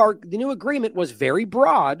said the new agreement was very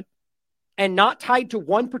broad and not tied to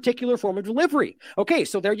one particular form of delivery. Okay,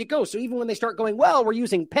 so there you go. So even when they start going, well, we're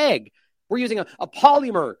using PEG, we're using a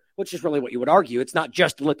polymer, which is really what you would argue. It's not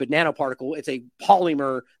just a lipid nanoparticle. It's a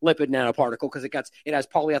polymer lipid nanoparticle because it has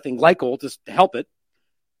polyethylene glycol to help it.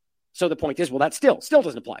 So the point is, well, that still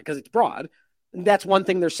doesn't apply because it's broad. And that's one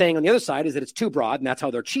thing they're saying on the other side is that it's too broad and that's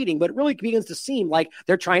how they're cheating. But it really begins to seem like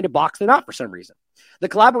they're trying to box it out for some reason. The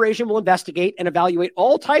collaboration will investigate and evaluate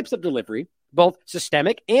all types of delivery, both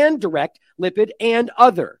systemic and direct, lipid and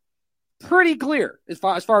other. Pretty clear as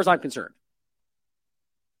far as I'm concerned.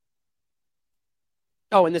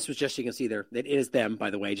 Oh, and this was just, you can see there, it is them, by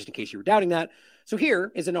the way, just in case you were doubting that. So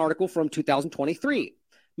here is an article from 2023.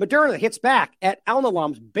 Moderna hits back at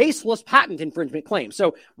Alnilam's baseless patent infringement claim.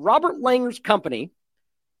 So Robert Langer's company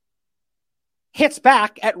hits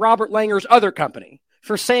back at Robert Langer's other company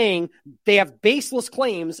for saying they have baseless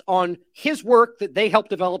claims on his work that they helped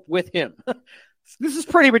develop with him. This is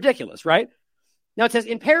pretty ridiculous, right? Now it says,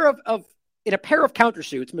 in a pair of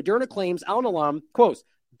countersuits, Moderna claims Alnilam, quote,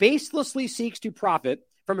 baselessly seeks to profit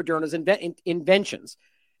from Moderna's inventions.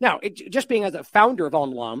 Now, just being as a founder of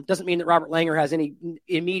Alnilam doesn't mean that Robert Langer has any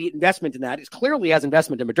immediate investment in that. It clearly has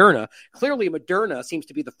investment in Moderna. Clearly, Moderna seems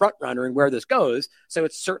to be the front runner in where this goes. So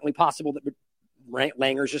it's certainly possible that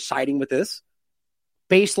Langer's just siding with this.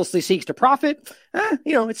 Baselessly seeks to profit.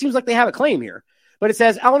 It seems like they have a claim here. But it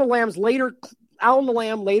says Alnilam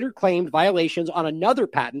later claimed violations on another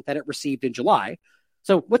patent that it received in July.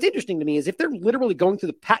 So what's interesting to me is if they're literally going through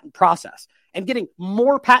the patent process and getting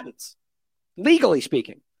more patents, legally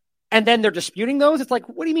speaking, and then they're disputing those, it's like,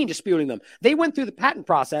 what do you mean disputing them? They went through the patent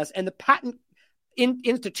process and the patent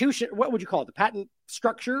institution, what would you call it? The patent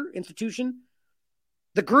structure institution?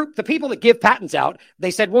 The group, the people that give patents out,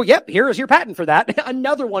 they said, well, yep, here is your patent for that.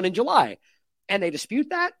 Another one in July. And they dispute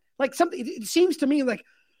that? Like something, it seems to me like,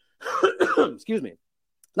 excuse me,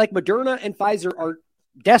 like Moderna and Pfizer are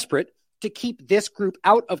desperate to keep this group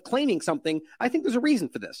out of claiming something. I think there's a reason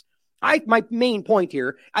for this. My main point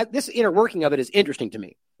here, this inner working of it is interesting to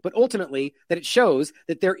me, but ultimately that it shows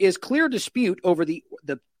that there is clear dispute over the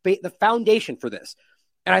foundation for this.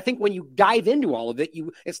 And I think when you dive into all of it,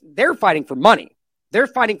 they're fighting for money. They're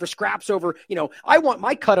fighting for scraps over, I want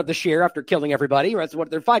my cut of the share after killing everybody. That's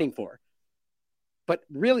what they're fighting for. But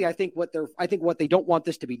really, I think what they don't want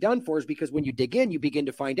this to be done for is because when you dig in, you begin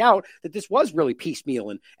to find out that this was really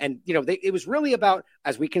piecemeal. And it was really about,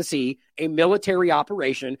 as we can see, a military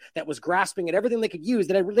operation that was grasping at everything they could use.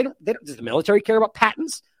 Does the military care about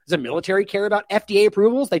patents? Does the military care about FDA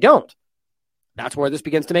approvals? They don't. That's where this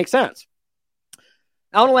begins to make sense.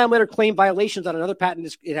 Alnilam later claimed violations on another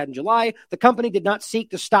patent it had in July. The company did not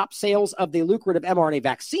seek to stop sales of the lucrative mRNA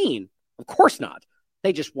vaccine. Of course not.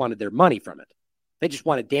 They just wanted their money from it. They just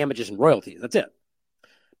wanted damages and royalties. That's it.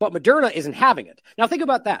 But Moderna isn't having it. Now think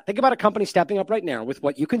about that. Think about a company stepping up right now with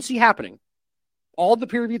what you can see happening. All the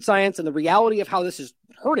peer-reviewed science and the reality of how this is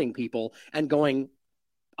hurting people and going,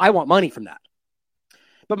 I want money from that.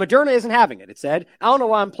 But Moderna isn't having it. It said,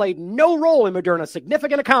 Alnilam played no role in Moderna's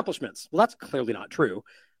significant accomplishments. Well, that's clearly not true.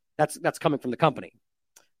 That's coming from the company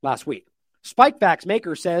last week. SpikeVax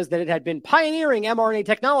maker says that it had been pioneering mRNA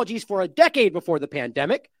technologies for a decade before the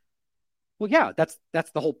pandemic. Well, yeah, that's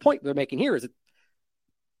the whole point they're making here, is that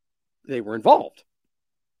they were involved.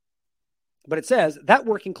 But it says that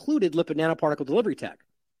work included lipid nanoparticle delivery tech,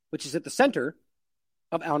 which is at the center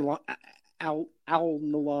of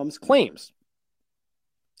Alnilam's claims.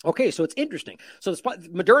 Okay, so it's interesting. So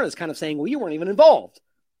Moderna is kind of saying, well, you weren't even involved.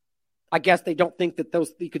 I guess they don't think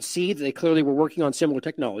that you could see that they clearly were working on similar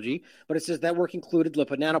technology, but it says that work included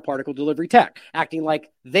lipid nanoparticle delivery tech, acting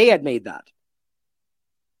like they had made that.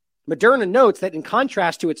 Moderna notes that in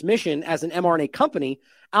contrast to its mission as an mRNA company,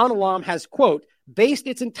 Alnilam has, quote, based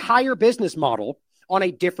its entire business model on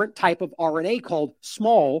a different type of RNA called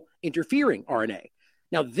small interfering RNA.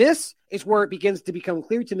 Now, this is where it begins to become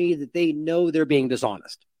clear to me that they know they're being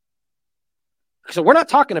dishonest. So we're not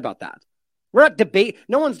talking about that. We're not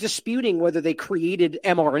no one's disputing whether they created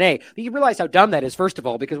mRNA. But you realize how dumb that is, first of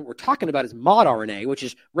all, because what we're talking about is mod RNA, which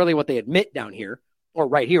is really what they admit down here, or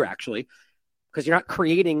right here, actually, because you're not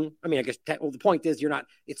creating, I mean, I guess, the point is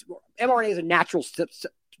mRNA is a natural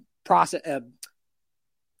process,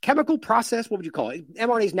 chemical process, what would you call it?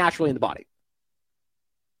 mRNA is naturally in the body.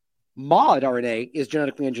 Mod RNA is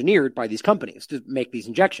genetically engineered by these companies to make these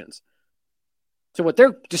injections. So what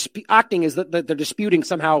they're acting is that they're disputing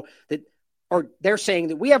somehow that, or they're saying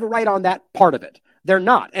that we have a right on that part of it. They're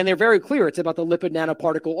not. And they're very clear it's about the lipid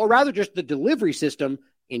nanoparticle, or rather just the delivery system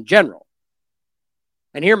in general.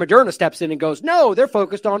 And here Moderna steps in and goes, no, they're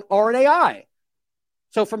focused on RNAi.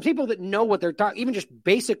 So from people that know what they're talking, even just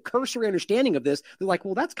basic cursory understanding of this, they're like,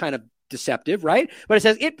 well, that's kind of deceptive, right? But it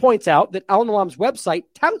says it points out that Alnilam's website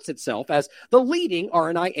touts itself as the leading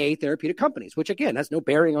RNAi therapeutic companies, which again has no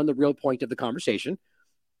bearing on the real point of the conversation.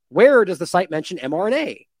 Where does the site mention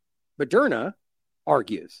mRNA? Moderna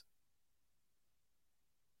argues.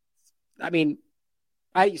 I mean,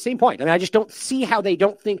 same point. I mean, I just don't see how they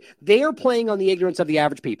don't think they are playing on the ignorance of the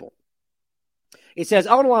average people. It says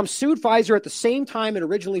Alnilam sued Pfizer at the same time it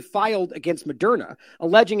originally filed against Moderna,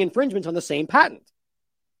 alleging infringements on the same patent.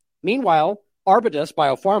 Meanwhile, Arbutus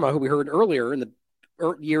Biopharma, who we heard earlier in the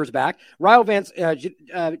years back, Ryovance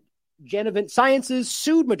Genevant Sciences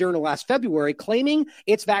sued Moderna last February, claiming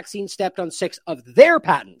its vaccine stepped on 6 of their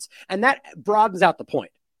patents. And that broadens out the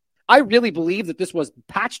point. I really believe that this was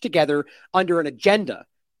patched together under an agenda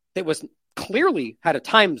that was clearly had a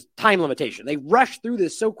time limitation. They rushed through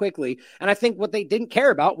this so quickly, and I think what they didn't care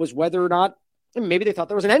about was whether or not, maybe they thought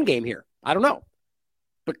there was an end game here. I don't know.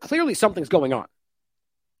 But clearly something's going on.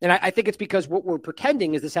 And I think it's because what we're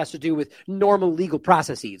pretending is this has to do with normal legal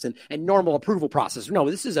processes and normal approval process. No,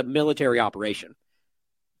 this is a military operation.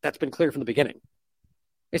 That's been clear from the beginning.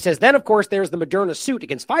 It says, then, of course, there's the Moderna suit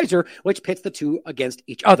against Pfizer, which pits the two against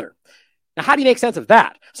each other. Now, how do you make sense of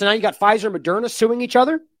that? So now you got Pfizer and Moderna suing each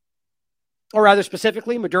other? Or rather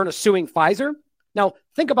specifically, Moderna suing Pfizer? Now,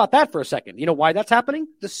 think about that for a second. You know why that's happening?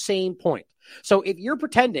 The same point. So if you're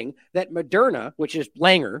pretending that Moderna, which is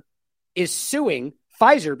Langer, is suing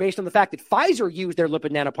Pfizer based on the fact that Pfizer used their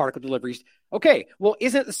lipid nanoparticle deliveries, okay, well,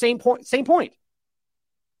 isn't it the same point? Same point.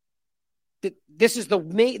 This is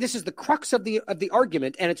the crux of the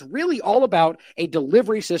argument, and it's really all about a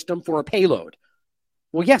delivery system for a payload.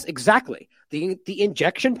 Well, yes, exactly. The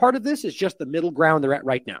injection part of this is just the middle ground they're at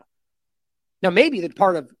right now. Now, maybe the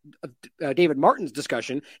part of David Martin's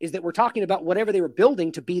discussion is that we're talking about whatever they were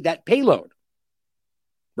building to be that payload,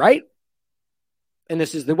 right? And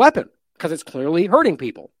this is the weapon, because it's clearly hurting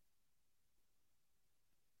people.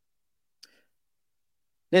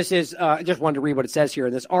 This is, I just wanted to read what it says here.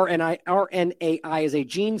 This RNAi is a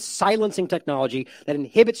gene silencing technology that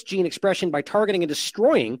inhibits gene expression by targeting and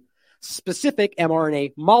destroying specific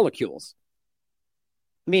mRNA molecules.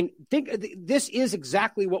 I mean, this is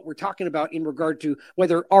exactly what we're talking about in regard to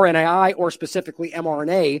whether RNAi or specifically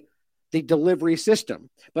mRNA, the delivery system.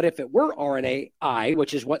 But if it were RNAi,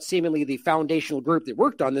 which is what seemingly the foundational group that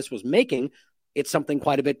worked on this was making, it's something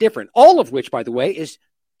quite a bit different. All of which, by the way, is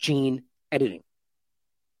gene editing,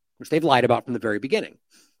 which they've lied about from the very beginning.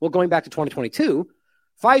 Well, going back to 2022,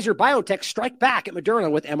 Pfizer-BioNTech strike back at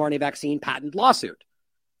Moderna with mRNA vaccine patent lawsuit,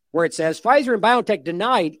 where it says Pfizer and BioNTech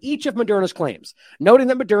denied each of Moderna's claims, noting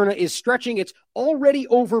that Moderna is stretching its already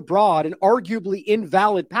overbroad and arguably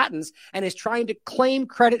invalid patents and is trying to claim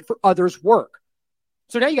credit for others' work.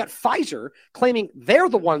 So now you got Pfizer claiming they're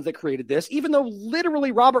the ones that created this, even though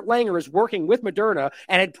literally Robert Langer is working with Moderna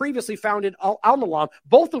and had previously founded Alnilam,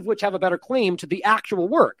 both of which have a better claim to the actual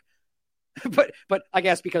work. But I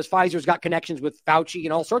guess because Pfizer's got connections with Fauci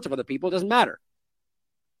and all sorts of other people, it doesn't matter.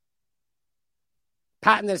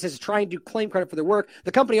 patent that is trying to claim credit for their work.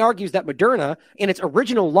 The company argues that Moderna, in its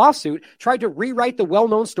original lawsuit, tried to rewrite the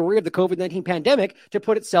well-known story of the COVID-19 pandemic to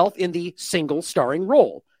put itself in the single starring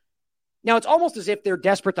role. Now, it's almost as if they're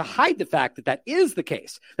desperate to hide the fact that that is the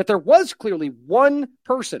case, that there was clearly one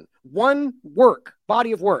person, one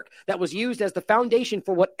body of work that was used as the foundation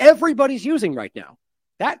for what everybody's using right now.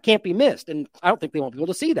 That can't be missed, and I don't think they want people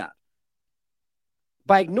to see that.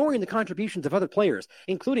 By ignoring the contributions of other players,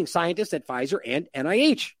 including scientists at Pfizer and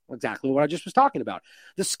NIH, exactly what I just was talking about.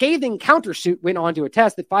 The scathing countersuit went on to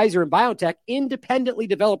attest that Pfizer and BioNTech independently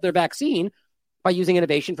developed their vaccine by using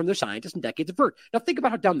innovation from their scientists and decades of work. Now think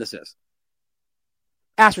about how dumb this is.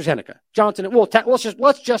 AstraZeneca, Johnson,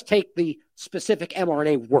 let's just take the specific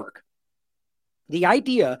mRNA work. The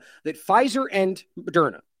idea that Pfizer and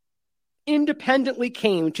Moderna independently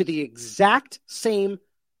came to the exact same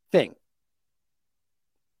thing.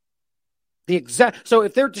 So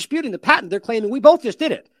if they're disputing the patent, they're claiming we both just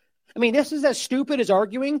did it. I mean, this is as stupid as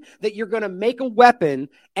arguing that you're going to make a weapon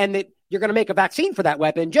and that you're going to make a vaccine for that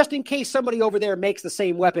weapon just in case somebody over there makes the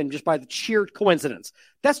same weapon just by the sheer coincidence.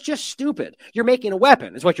 That's just stupid. You're making a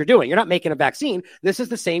weapon is what you're doing. You're not making a vaccine. This is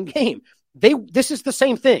the same game. This is the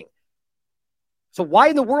same thing. So why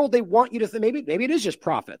in the world they want you to think maybe it is just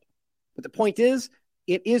profit. But the point is,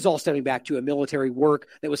 it is all stemming back to a military work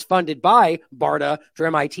that was funded by BARDA, through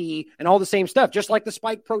MIT, and all the same stuff. Just like the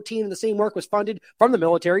spike protein and the same work was funded from the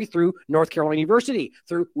military through North Carolina University,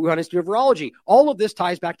 through Wuhan Institute of Virology. All of this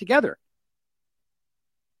ties back together.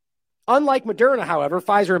 Unlike Moderna, however,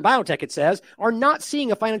 Pfizer and BioNTech, it says, are not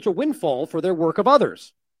seeing a financial windfall for their work of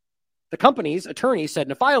others. The company's attorney said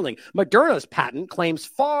in a filing, Moderna's patent claims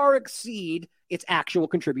far exceed its actual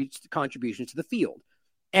contributions to the field.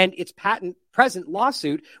 And its present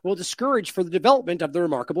lawsuit will discourage for the development of the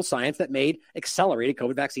remarkable science that made accelerated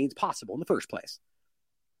COVID vaccines possible in the first place.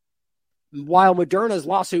 While Moderna's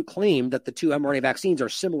lawsuit claimed that the two mRNA vaccines are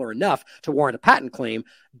similar enough to warrant a patent claim,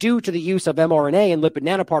 due to the use of mRNA and lipid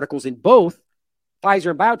nanoparticles in both,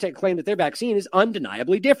 Pfizer and BioNTech claim that their vaccine is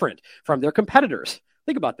undeniably different from their competitors.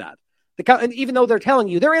 Think about that. And even though they're telling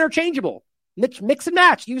you they're interchangeable, mix and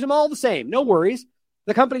match, use them all the same, no worries.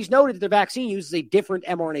 The companies noted that their vaccine uses a different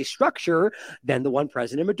mRNA structure than the one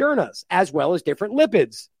present in Moderna's, as well as different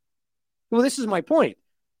lipids. Well, this is my point.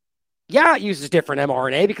 Yeah, it uses different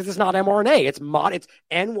mRNA because it's not mRNA. It's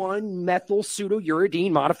N1 methyl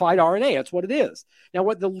pseudouridine modified RNA. That's what it is. Now,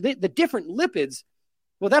 what the different lipids,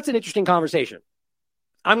 well, that's an interesting conversation.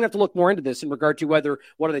 I'm going to have to look more into this in regard to what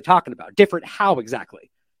are they talking about? Different how exactly?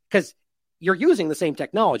 Because you're using the same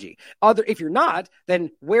technology. If you're not, then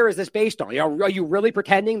where is this based on? Are you really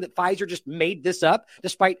pretending that Pfizer just made this up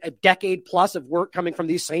despite a decade plus of work coming from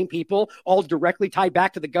these same people, all directly tied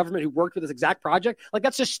back to the government who worked with this exact project? Like,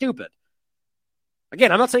 that's just stupid.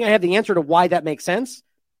 Again, I'm not saying I have the answer to why that makes sense.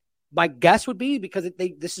 My guess would be because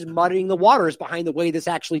this is muddying the waters behind the way this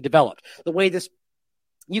actually developed. The way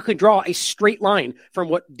you could draw a straight line from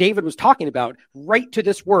what David was talking about right to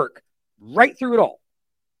this work, right through it all.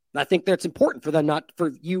 And I think that's important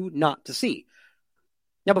for you not to see.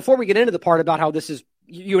 Now, before we get into the part about how this is,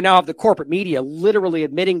 you now have the corporate media literally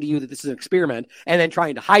admitting to you that this is an experiment and then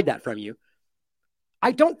trying to hide that from you.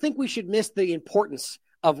 I don't think we should miss the importance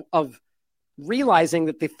of realizing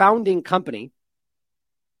that the founding company,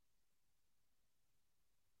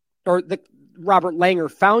 or the Robert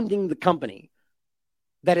Langer founding the company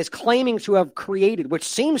that is claiming to have created, which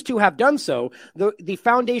seems to have done so, the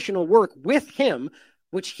foundational work with him,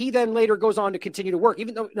 which he then later goes on to continue to work.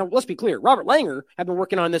 Even though, now, let's be clear, Robert Langer had been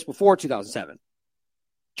working on this before 2007.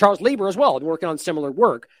 Charles Lieber as well had been working on similar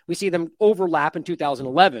work. We see them overlap in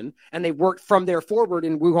 2011, and they worked from there forward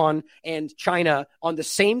in Wuhan and China on the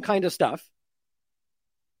same kind of stuff.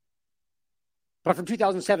 But from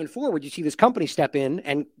 2007 forward, you see this company step in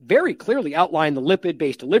and very clearly outline the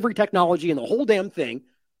lipid-based delivery technology and the whole damn thing.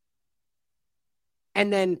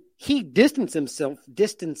 And then he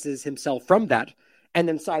distances himself from that and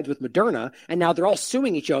then sides with Moderna. And now they're all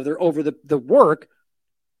suing each other over the work.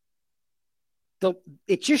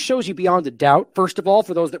 It just shows you beyond a doubt, first of all,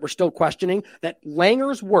 for those that were still questioning, that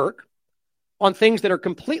Langer's work on things that are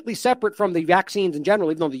completely separate from the vaccines in general,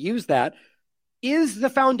 even though they use that, is the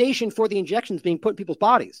foundation for the injections being put in people's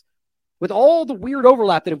bodies. With all the weird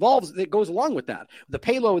overlap that goes along with that. The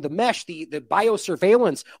payload, the mesh, the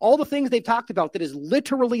biosurveillance, all the things they've talked about that is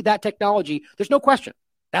literally that technology, there's no question.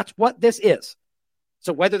 That's what this is.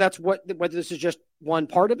 So whether this is just one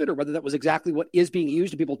part of it or whether that was exactly what is being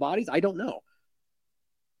used in people's bodies, I don't know.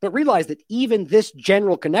 But realize that even this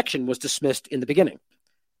general connection was dismissed in the beginning,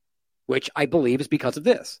 which I believe is because of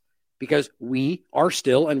this. Because we are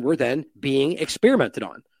still and we're then being experimented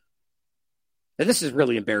on. Now, this is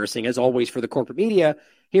really embarrassing, as always, for the corporate media.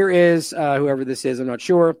 Here is, whoever this is, I'm not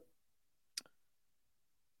sure.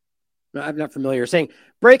 I'm not familiar. Saying,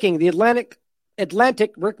 breaking, the Atlantic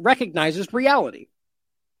recognizes reality.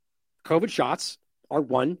 COVID shots are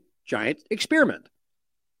one giant experiment.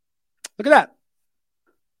 Look at that.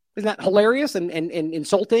 Isn't that hilarious and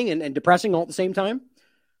insulting and depressing all at the same time?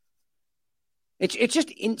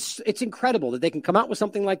 It's incredible that they can come out with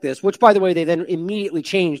something like this, which, by the way, they then immediately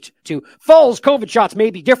changed to false COVID shots may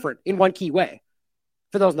be different in one key way.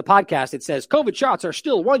 For those in the podcast, it says COVID shots are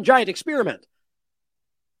still one giant experiment.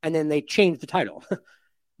 And then they changed the title.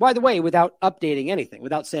 By the way, without updating anything,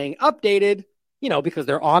 without saying updated, because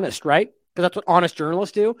they're honest, right? Because that's what honest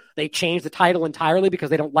journalists do. They change the title entirely because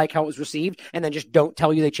they don't like how it was received and then just don't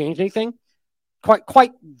tell you they changed anything.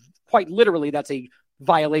 Quite literally, that's a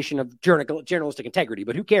violation of journalistic integrity,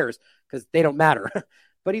 but who cares? Because they don't matter.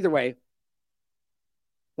 But either way,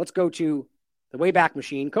 let's go to the Wayback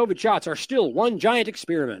Machine. COVID shots are still one giant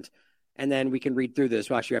experiment. And then we can read through this.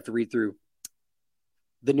 Well, actually, you have to read through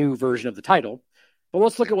the new version of the title. But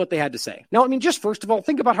let's look at what they had to say. Now, just first of all,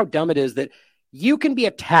 think about how dumb it is that you can be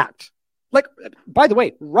attacked. Like, by the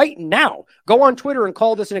way, right now, go on Twitter and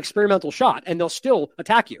call this an experimental shot, and they'll still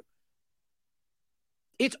attack you.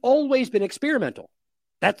 It's always been experimental.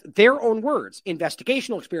 That's their own words.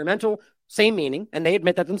 Investigational, experimental, same meaning, and they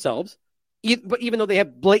admit that themselves. But even though they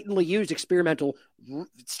have blatantly used experimental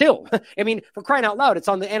still, for crying out loud, it's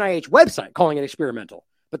on the NIH website calling it experimental.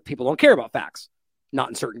 But people don't care about facts, not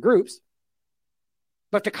in certain groups.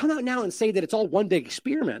 But to come out now and say that it's all one big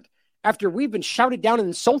experiment after we've been shouted down and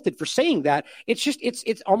insulted for saying that,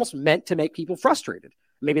 it's almost meant to make people frustrated.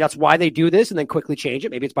 Maybe that's why they do this and then quickly change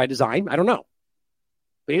it. Maybe it's by design. I don't know.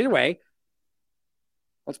 But either way,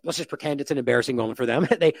 let's just pretend it's an embarrassing moment for them.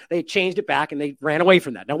 They changed it back and they ran away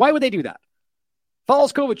from that. Now, why would they do that?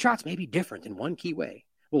 False COVID shots may be different in one key way.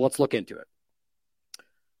 Well, let's look into it.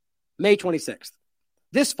 May 26th.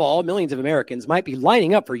 This fall, millions of Americans might be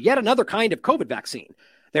lining up for yet another kind of COVID vaccine,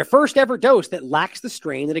 their first ever dose that lacks the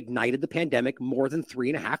strain that ignited the pandemic more than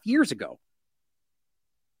 3.5 years ago.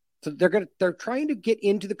 So they're trying to get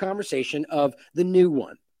into the conversation of the new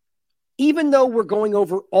one. Even though we're going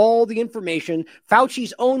over all the information,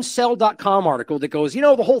 Fauci's own Cell.com article that goes, the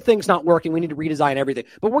whole thing's not working. We need to redesign everything.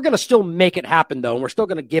 But we're going to still make it happen, though. And we're still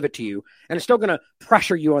going to give it to you. And it's still going to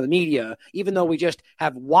pressure you on the media, even though we just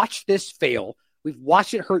have watched this fail. We've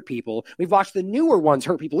watched it hurt people. We've watched the newer ones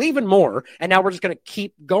hurt people even more. And now we're just going to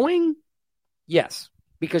keep going? Yes,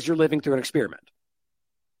 because you're living through an experiment.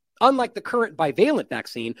 Unlike the current bivalent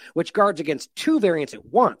vaccine, which guards against 2 variants at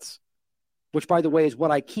once, which, by the way, is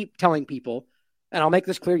what I keep telling people, and I'll make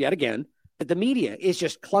this clear yet again, that the media is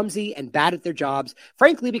just clumsy and bad at their jobs,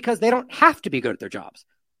 frankly, because they don't have to be good at their jobs.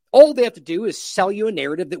 All they have to do is sell you a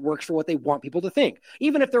narrative that works for what they want people to think.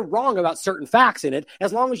 Even if they're wrong about certain facts in it,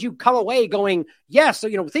 as long as you come away going, yes,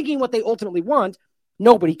 so, thinking what they ultimately want,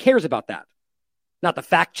 nobody cares about that. Not the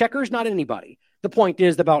fact checkers, not anybody. The point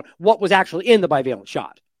is about what was actually in the bivalent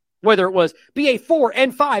shot. Whether it was BA4,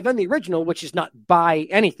 N5, and the original, which is not by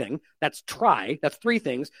anything, that's 3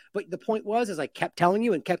 things. But the point was, as I kept telling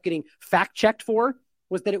you and kept getting fact checked for,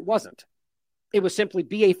 was that it wasn't. It was simply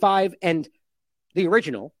BA5 and the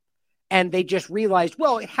original. And they just realized,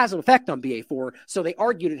 well, it has an effect on BA4. So they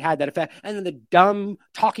argued it had that effect. And then the dumb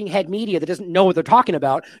talking head media that doesn't know what they're talking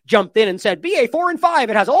about jumped in and said, BA4 and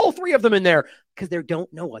 5, it has all 3 of them in there. Because they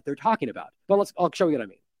don't know what they're talking about. But I'll show you what I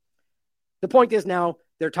mean. The point is now,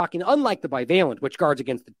 they're talking, unlike the bivalent, which guards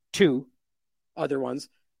against the 2 other ones,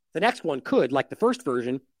 the next one could, like the first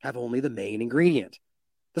version, have only the main ingredient,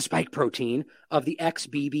 the spike protein of the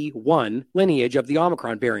XBB1 lineage of the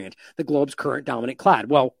Omicron variant, the globe's current dominant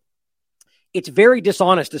clade. Well, it's very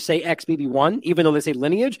dishonest to say XBB1, even though they say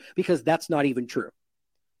lineage, because that's not even true.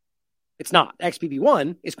 It's not.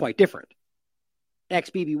 XBB1 is quite different.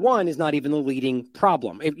 XBB1 is not even the leading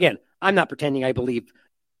problem. Again, I'm not pretending I believe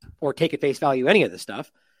or take at face value any of this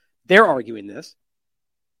stuff. They're arguing this.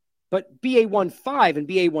 But BA1.5 and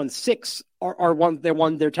BA1.6 are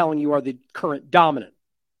one they're telling you are the current dominant.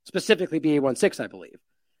 Specifically BA1.6, I believe.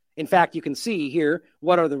 In fact, you can see here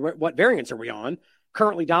what variants are we on.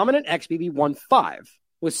 Currently dominant, XBB1.5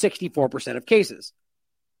 with 64% of cases.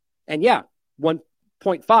 And yeah,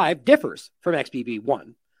 1.5 differs from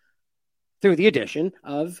XBB1 through the addition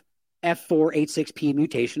of F486P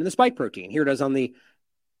mutation in the spike protein. Here it is on the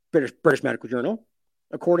British Medical Journal.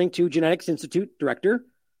 According to Genetics Institute director,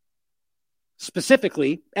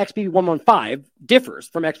 specifically, XBB1.1.5 differs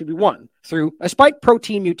from XBB1 through a spike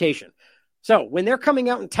protein mutation. So when they're coming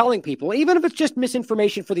out and telling people, even if it's just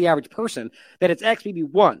misinformation for the average person, that it's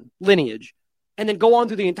XBB1 lineage and then go on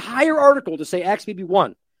through the entire article to say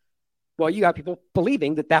XBB.1. Well, you have people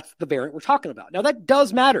believing that that's the variant we're talking about. Now, that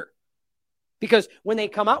does matter, because when they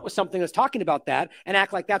come out with something that's talking about that and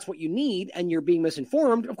act like that's what you need and you're being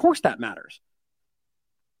misinformed, of course that matters.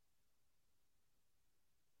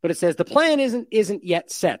 But it says the plan isn't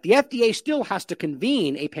yet set. The FDA still has to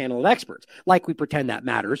convene a panel of experts, like we pretend that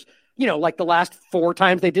matters. You know, like the last 4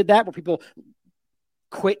 times they did that, where people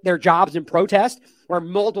quit their jobs in protest, where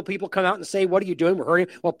multiple people come out and say, what are you doing? We're hurting.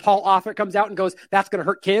 Well, Paul Offit comes out and goes, that's going to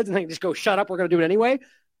hurt kids. And they just go, shut up. We're going to do it anyway.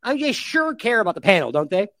 I mean, they sure care about the panel, don't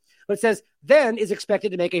they? But it says then is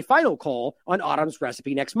expected to make a final call on Autumn's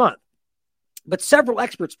recipe next month. But several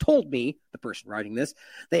experts told me, the person writing this,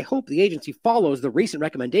 they hope the agency follows the recent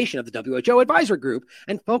recommendation of the WHO advisory group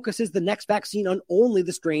and focuses the next vaccine on only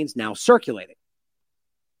the strains now circulating,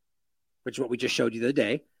 which is what we just showed you the other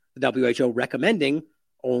day. The WHO recommending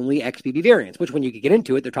only XBB variants, which when you get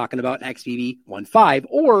into it, they're talking about XBB.1.5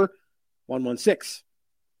 or 1.1.6.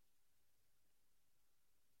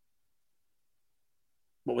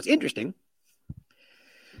 But what's interesting,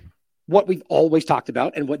 what we've always talked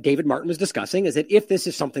about and what David Martin was discussing is that if this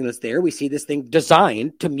is something that's there, we see this thing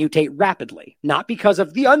designed to mutate rapidly, not because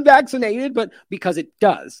of the unvaccinated, but because it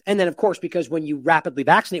does. And then, of course, because when you rapidly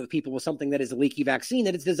vaccinate with people with something that is a leaky vaccine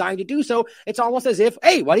that it's designed to do so, it's almost as if,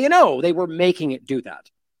 hey, what do you know? They were making it do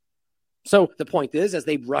that. So the point is, as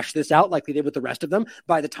they rush this out like they did with the rest of them,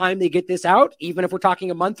 by the time they get this out, even if we're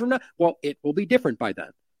talking a month from now, well, it will be different by then.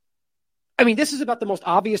 I mean, this is about the most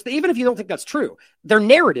obvious thing, even if you don't think that's true. Their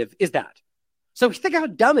narrative is that. So think how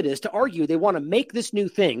dumb it is to argue they want to make this new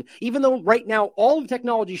thing, even though right now all of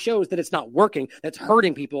technology shows that it's not working, that's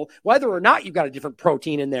hurting people, whether or not you've got a different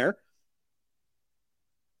protein in there,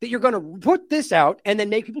 that you're going to put this out and then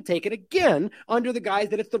make people take it again under the guise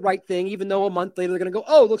that it's the right thing, even though a month later they're going to go,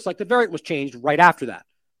 oh, looks like the variant was changed right after that.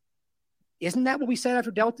 Isn't that what we said after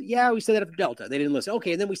Delta? Yeah, we said that after Delta. They didn't listen.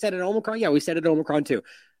 Okay, and then we said it at Omicron. Yeah, we said it at Omicron too.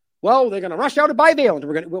 Well, they're going to rush out a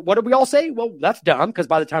bivalent. What did we all say? Well, that's dumb, because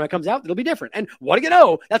by the time it comes out, it'll be different. And what do you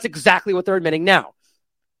know? That's exactly what they're admitting now.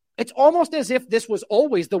 It's almost as if this was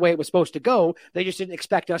always the way it was supposed to go. They just didn't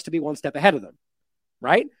expect us to be one step ahead of them,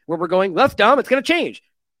 right? Where we're going, that's dumb, it's going to change.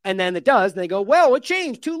 And then it does. And they go, well, it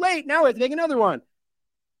changed. Too late. Now we have to make another one.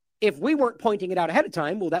 If we weren't pointing it out ahead of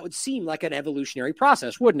time, well, that would seem like an evolutionary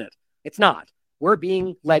process, wouldn't it? It's not. We're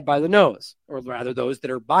being led by the nose, or rather those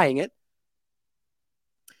that are buying it.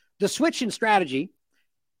 The switch in strategy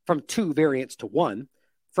from 2 variants to 1,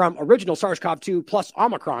 from original SARS-CoV-2 plus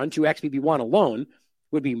Omicron to XBB.1 alone,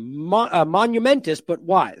 would be momentous but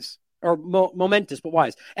wise.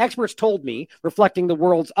 Experts told me, reflecting the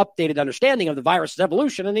world's updated understanding of the virus's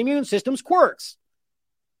evolution and the immune system's quirks.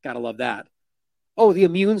 Gotta love that. Oh, the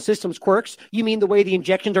immune system's quirks? You mean the way the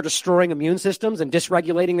injections are destroying immune systems and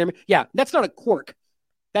dysregulating them? Yeah, that's not a quirk.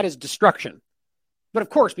 That is destruction. But of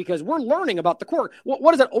course, because we're learning about the quirk,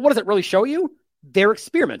 what does it really show you? They're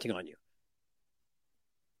experimenting on you.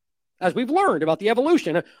 As we've learned about the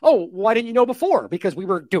evolution, oh, why didn't you know before? Because we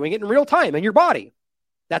were doing it in real time in your body.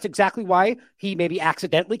 That's exactly why he maybe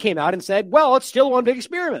accidentally came out and said, well, it's still one big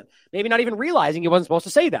experiment. Maybe not even realizing he wasn't supposed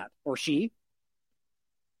to say that, or she.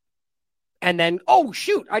 And then, oh,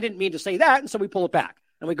 shoot, I didn't mean to say that. And so we pull it back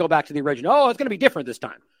and we go back to the original. Oh, it's going to be different this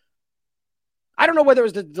time. I don't know whether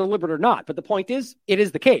it was deliberate or not, but the point is, it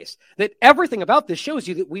is the case that everything about this shows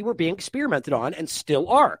you that we were being experimented on and still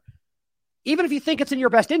are. Even if you think it's in your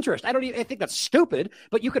best interest, I think that's stupid,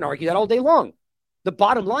 but you can argue that all day long. The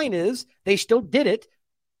bottom line is they still did it,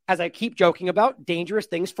 as I keep joking about, dangerous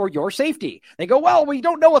things for your safety. They go, well, we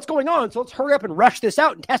don't know what's going on, so let's hurry up and rush this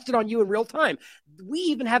out and test it on you in real time. We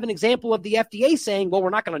even have an example of the FDA saying, well, we're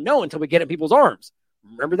not going to know until we get it in people's arms.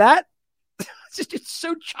 Remember that? It's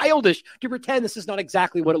so childish to pretend this is not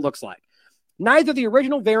exactly what it looks like. Neither the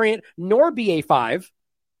original variant nor BA.5,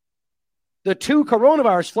 the 2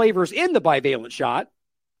 coronavirus flavors in the bivalent shot,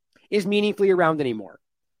 is meaningfully around anymore.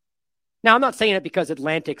 Now, I'm not saying it because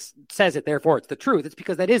Atlantic says it, therefore it's the truth. It's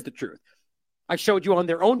because that is the truth. I showed you on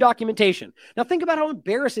their own documentation. Now, think about how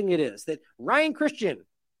embarrassing it is that Ryan Christian,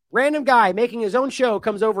 random guy making his own show,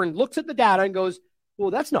 comes over and looks at the data and goes, well,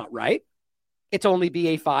 that's not right. It's only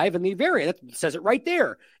BA.5 and the variant. That says it right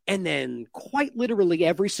there. And then quite literally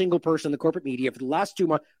every single person in the corporate media for the last 2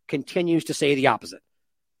 months continues to say the opposite.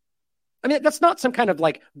 I mean, that's not some kind of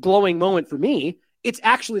like glowing moment for me. It's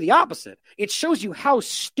actually the opposite. It shows you how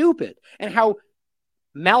stupid and how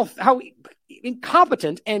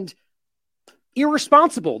incompetent and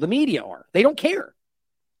irresponsible the media are. They don't care.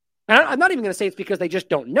 And I'm not even going to say it's because they just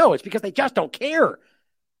don't know. It's because they just don't care.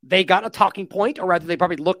 They got a talking point, or rather they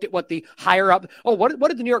probably looked at what the higher up, what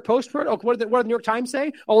did the New York Post put? What did the New York Times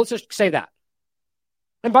say? Oh, let's just say that.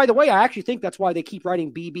 And by the way, I actually think that's why they keep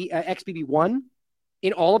writing XBB1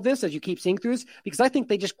 in all of this as you keep seeing through this, because I think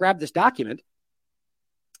they just grabbed this document.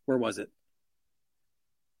 Where was it?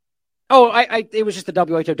 Oh, it was just the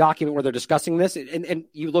WHO document where they're discussing this, and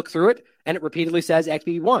you look through it, and it repeatedly says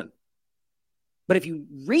XBB1. But if you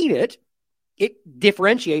read it, it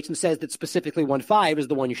differentiates and says that specifically 1.5 is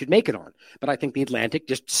the one you should make it on. But I think the Atlantic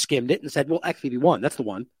just skimmed it and said, well, XBB1, that's the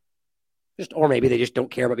one. Or maybe they just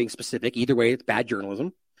don't care about being specific. Either way, it's bad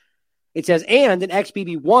journalism. It says, and an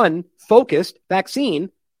XBB1 focused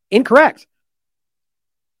vaccine, incorrect,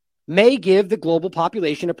 may give the global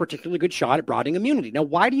population a particularly good shot at broadening immunity. Now,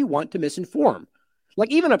 why do you want to misinform?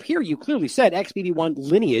 Like, even up here, you clearly said XBB1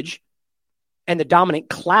 lineage and the dominant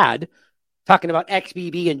clade, talking about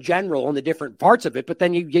XBB in general and the different parts of it, but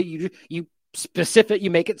then you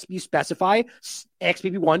specify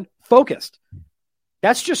XBB1 focused.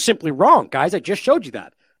 That's just simply wrong, guys. I just showed you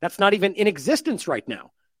that. That's not even in existence right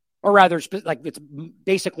now. Or rather, it's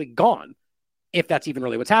basically gone, if that's even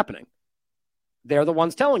really what's happening. They're the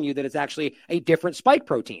ones telling you that it's actually a different spike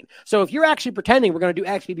protein. So if you're actually pretending we're going to do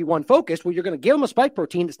XBB1 focused, well, you're going to give them a spike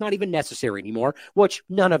protein that's not even necessary anymore, which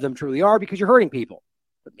none of them truly are because you're hurting people.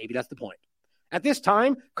 But maybe that's the point. At this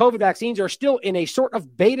time, COVID vaccines are still in a sort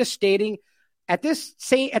of beta stating. At the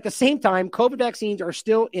same time, COVID vaccines are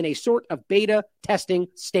still in a sort of beta testing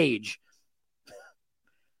stage.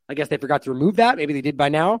 I guess they forgot to remove that. Maybe they did by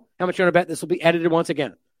now. How much you want to bet this will be edited once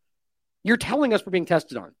again? You're telling us we're being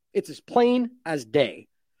tested on. It's as plain as day.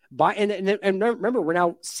 And remember, we're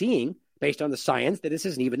now seeing, based on the science, that this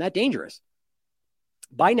isn't even that dangerous.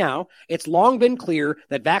 By now, it's long been clear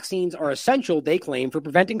that vaccines are essential, they claim, for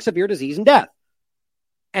preventing severe disease and death.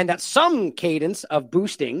 And that some cadence of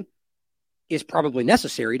boosting is probably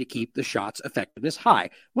necessary to keep the shot's effectiveness high.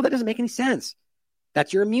 Well, that doesn't make any sense.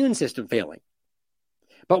 That's your immune system failing.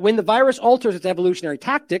 But when the virus alters its evolutionary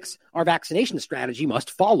tactics, our vaccination strategy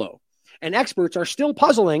must follow. And experts are still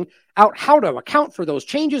puzzling out how to account for those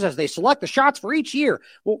changes as they select the shots for each year.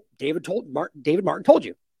 Well, David Martin told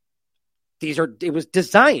you. It was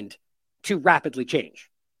designed to rapidly change.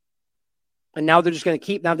 And now they're just going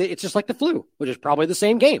to it's just like the flu, which is probably the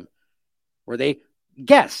same game, where they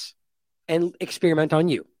guess and experiment on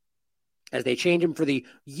you as they change them for the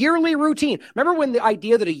yearly routine. Remember when the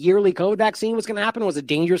idea that a yearly COVID vaccine was going to happen was a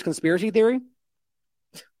dangerous conspiracy theory?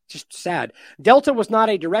 Just sad. Delta was not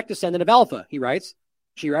a direct descendant of Alpha, she writes.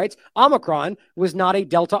 Omicron was not a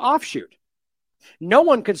Delta offshoot. No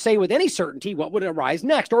one could say with any certainty what would arise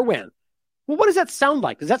next or when. Well, what does that sound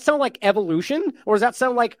like? Does that sound like evolution? Or does that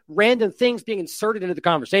sound like random things being inserted into the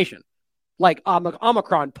conversation? Like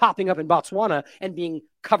Omicron popping up in Botswana and being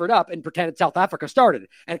covered up and pretended South Africa started,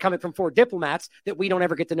 and coming from 4 diplomats that we don't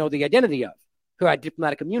ever get to know the identity of, who had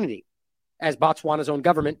diplomatic immunity, as Botswana's own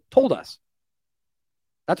government told us.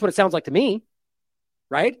 That's what it sounds like to me,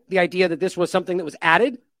 right? The idea that this was something that was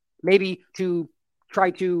added, maybe to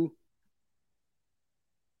try to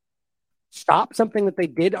stop something that they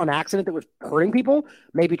did on accident that was hurting people,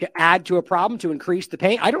 maybe to add to a problem to increase the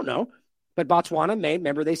pain. I don't know. But Botswana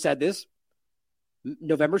remember they said this,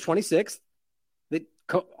 November 26th, that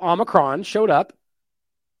Omicron showed up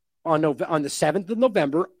on the 7th of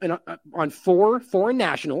November on 4 foreign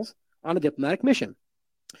nationals on a diplomatic mission.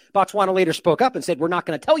 Botswana later spoke up and said, we're not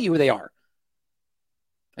going to tell you who they are.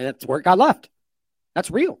 And that's where it got left. That's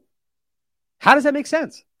real. How does that make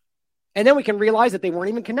sense? And then we can realize that they weren't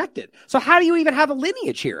even connected. So how do you even have a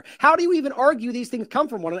lineage here? How do you even argue these things come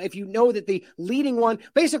from one another if you know that the leading one,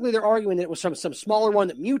 basically they're arguing that it was some smaller one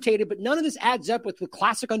that mutated, but none of this adds up with the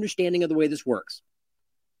classic understanding of the way this works.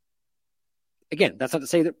 Again, that's not to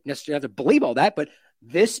say that necessarily have to believe all that, but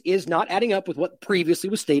this is not adding up with what previously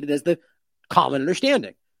was stated as the common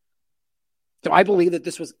understanding. So I believe that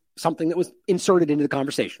this was something that was inserted into the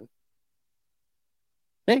conversation.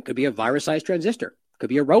 It could be a virus-sized transistor. Could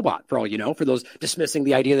be a robot, for all you know, for those dismissing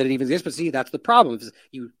the idea that it even exists. But see, that's the problem. If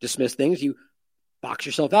you dismiss things, you box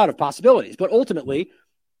yourself out of possibilities. But ultimately,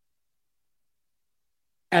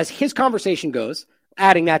 as his conversation goes,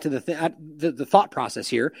 adding that to the thought process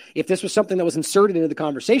here, if this was something that was inserted into the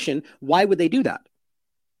conversation, why would they do that?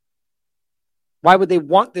 Why would they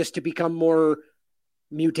want this to become more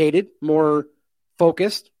mutated, more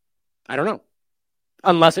focused? I don't know.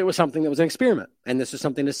 Unless it was something that was an experiment. And this is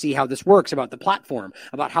something to see how this works, about the platform,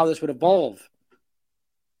 about how this would evolve.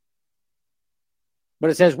 But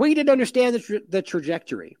it says, we didn't understand the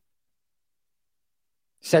trajectory,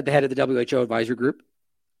 said the head of the WHO advisory group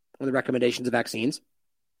on the recommendations of vaccines.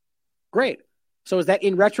 Great. So is that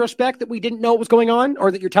in retrospect that we didn't know what was going on, or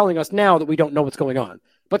that you're telling us now that we don't know what's going on?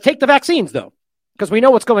 But take the vaccines, though, because we know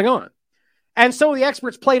what's going on. And so the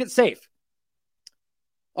experts played it safe.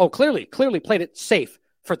 Oh, clearly played it safe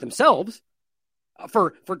for themselves,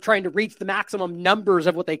 for trying to reach the maximum numbers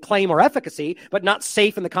of what they claim are efficacy, but not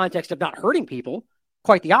safe in the context of not hurting people.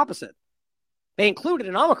 Quite the opposite. They included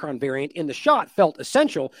an Omicron variant in the shot felt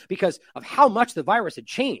essential because of how much the virus had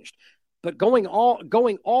changed. But going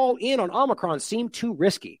all in on Omicron seemed too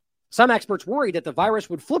risky. Some experts worried that the virus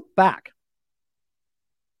would flip back.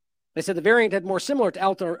 They said the variant had more similar to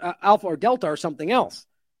Alpha or Delta or something else.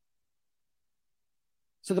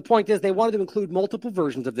 So the point is they wanted to include multiple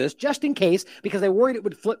versions of this just in case, because they worried it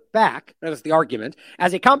would flip back. That's the argument.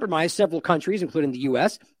 As a compromise, several countries, including the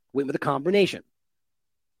U.S., went with a combination.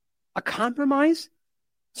 A compromise?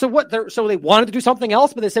 So they wanted to do something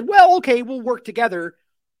else, but they said, well, okay, we'll work together.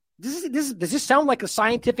 Does this sound like a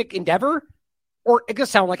scientific endeavor, or it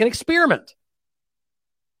does sound like an experiment?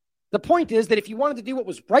 The point is that if you wanted to do what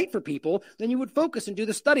was right for people, then you would focus and do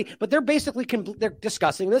the study. But they're basically they're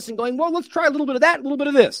discussing this and going, well, let's try a little bit of that, a little bit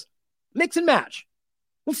of this. Mix and match.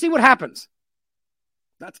 We'll see what happens.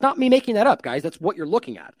 That's not me making that up, guys. That's what you're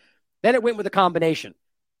looking at. Then it went with a combination.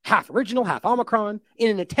 Half original, half Omicron, in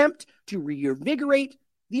an attempt to reinvigorate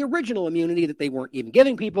the original immunity that they weren't even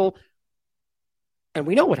giving people. And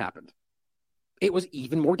we know what happened. It was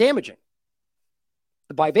even more damaging.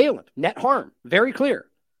 The bivalent, net harm, very clear.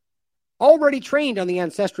 Already trained on the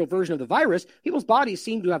ancestral version of the virus, people's bodies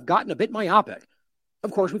seem to have gotten a bit myopic.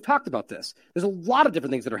 Of course, we've talked about this. There's a lot of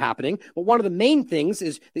different things that are happening, but one of the main things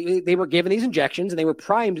is they were given these injections and they were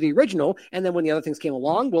primed to the original, and then when the other things came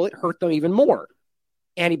along, well, it hurt them even more.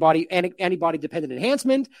 Antibody-dependent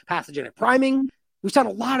enhancement, pathogenic priming. We've done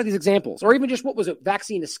a lot of these examples, or even just what was it,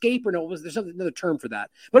 vaccine escape, or no, there's another term for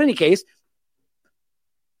that. But in any case,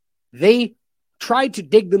 they tried to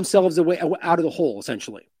dig themselves away out of the hole,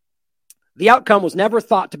 essentially. The outcome was never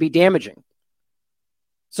thought to be damaging.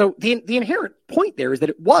 So the inherent point there is that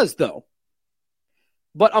it was, though.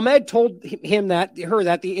 But Ahmed told her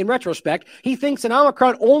that in retrospect, he thinks an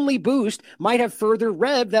Omicron only boost might have further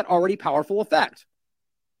revved that already powerful effect.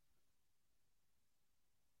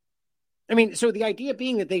 I mean, so the idea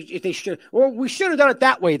being that we should have done it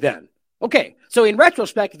that way then. Okay, so in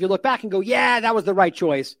retrospect, if you look back and go, yeah, that was the right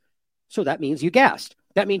choice. So that means you guessed.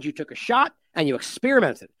 That means you took a shot and you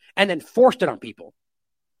experimented and then forced it on people.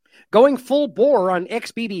 Going full bore on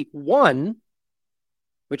XBB1,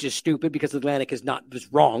 which is stupid because Atlantic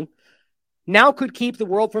was wrong, now could keep the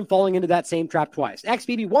world from falling into that same trap twice.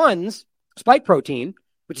 XBB1's spike protein,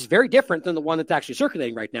 which is very different than the one that's actually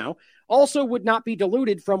circulating right now, also would not be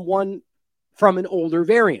diluted from an older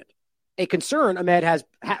variant. A concern Ahmed has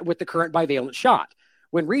with the current bivalent shot.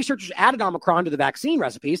 When researchers added Omicron to the vaccine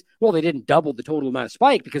recipes, well, they didn't double the total amount of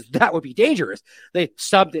spike because that would be dangerous. They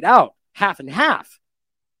subbed it out half and half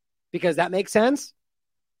because that makes sense,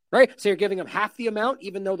 right? So you're giving them half the amount,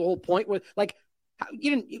 even though the whole point was like,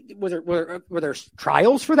 were there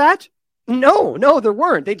trials for that? No, there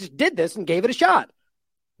weren't. They just did this and gave it a shot.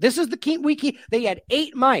 This is the key. They had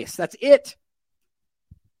 8 mice. That's it.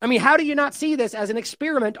 I mean, how do you not see this as an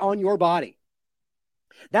experiment on your body?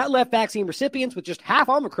 That left vaccine recipients with just half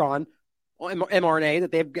Omicron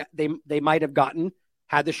mRNA that they might have gotten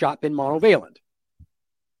had the shot been monovalent.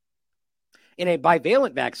 In a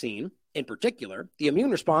bivalent vaccine, in particular, the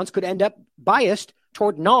immune response could end up biased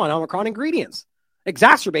toward non-Omicron ingredients,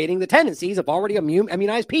 exacerbating the tendencies of already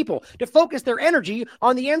immunized people to focus their energy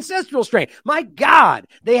on the ancestral strain. My God,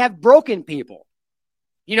 they have broken people.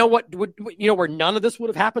 You know what? Where none of this would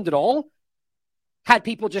have happened at all? Had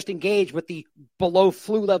people just engaged with the below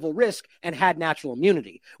flu level risk and had natural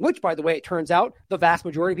immunity, which, by the way, it turns out the vast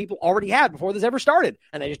majority of people already had before this ever started,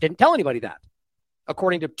 and they just didn't tell anybody that,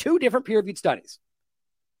 according to 2 different peer-reviewed studies.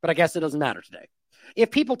 But I guess it doesn't matter today.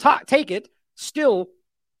 If people take it, still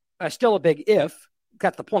a big if.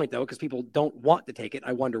 That's the point, though, because people don't want to take it.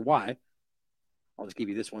 I wonder why. I'll just give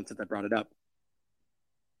you this one since I brought it up.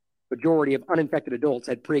 Majority of uninfected adults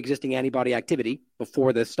had pre-existing antibody activity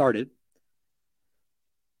before this started.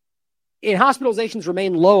 And hospitalizations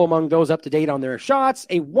remain low among those up to date on their shots.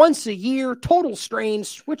 A once-a-year total strain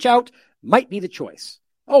switch out might be the choice.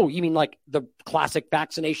 Oh, you mean like the classic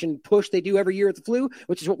vaccination push they do every year at the flu,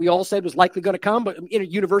 which is what we all said was likely going to come, but in a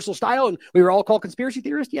universal style, and we were all called conspiracy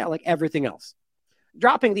theorists? Yeah, like everything else.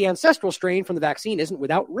 Dropping the ancestral strain from the vaccine isn't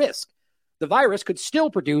without risk. The virus could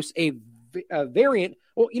still produce a variant.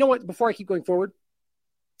 Well, you know what? Before I keep going forward,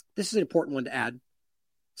 this is an important one to add,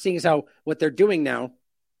 seeing as how what they're doing now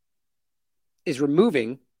is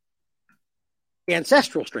removing the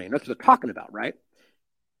ancestral strain. That's what they're talking about, right?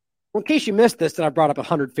 Well, in case you missed this, that I brought up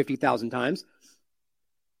 150,000 times,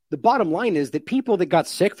 the bottom line is that people that got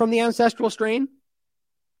sick from the ancestral strain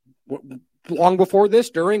long before this,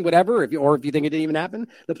 during, whatever, if you think it didn't even happen.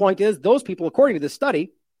 The point is, those people, according to this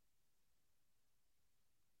study,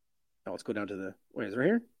 let's go down to the, wait, is it right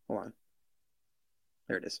here? Hold on.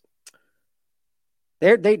 There it is.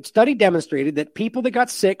 They study demonstrated that people that got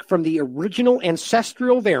sick from the original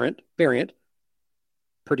ancestral variant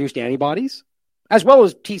produced antibodies, as well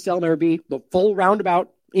as T-cell and RB, the full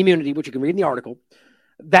roundabout immunity, which you can read in the article,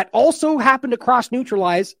 that also happened to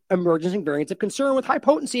cross-neutralize emerging variants of concern with high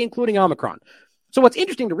potency, including Omicron. So what's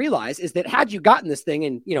interesting to realize is that had you gotten this thing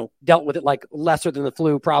and, dealt with it like lesser than the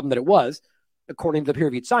flu problem that it was, according to the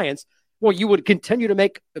peer-reviewed science, well, you would continue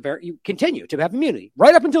to have immunity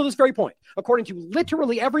right up until this very point, according to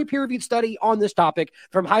literally every peer-reviewed study on this topic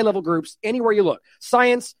from high-level groups, anywhere you look.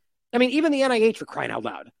 Science, even the NIH, for crying out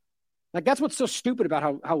loud. Like, that's what's so stupid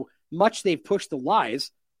about how much they've pushed the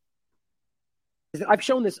lies. I've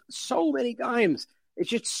shown this so many times. It's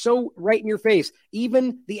just so right in your face.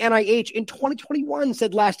 Even the NIH in 2021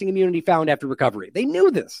 said lasting immunity found after recovery. They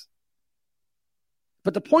knew this.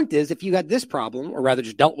 But the point is, if you had this problem, or rather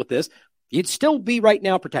just dealt with this, you'd still be right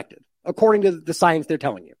now protected, according to the science they're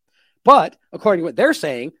telling you. But according to what they're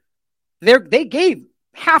saying, they gave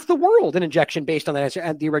half the world an injection based on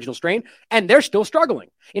the original strain, and they're still struggling.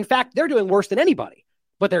 In fact, they're doing worse than anybody.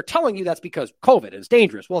 But they're telling you that's because COVID is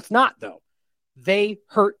dangerous. Well, it's not, though. They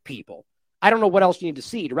hurt people. I don't know what else you need to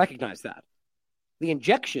see to recognize that. The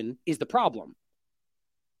injection is the problem.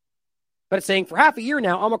 But it's saying for half a year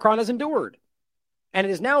now, Omicron has endured. And it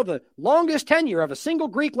is now the longest tenure of a single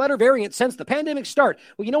Greek letter variant since the pandemic start.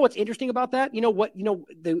 Well, you know what's interesting about that?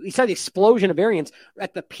 We saw the explosion of variants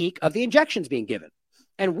at the peak of the injections being given.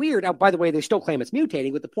 And weird, by the way, they still claim it's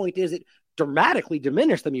mutating, but the point is it dramatically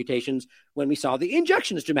diminished the mutations when we saw the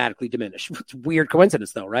injections dramatically diminish. It's a weird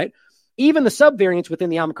coincidence, though, right? Even the subvariants within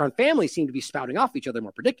the Omicron family seem to be spouting off each other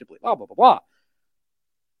more predictably. Blah, blah, blah, blah.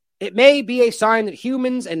 It may be a sign that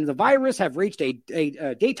humans and the virus have reached a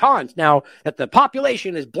détente now that the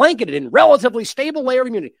population is blanketed in relatively stable layer of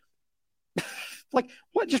immunity. Like,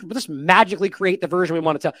 what? Just magically create the version we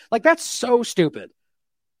want to tell. Like, that's so stupid.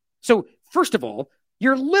 So, first of all,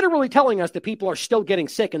 you're literally telling us that people are still getting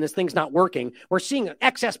sick and this thing's not working. We're seeing an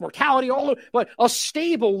excess mortality, but a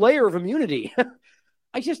stable layer of immunity.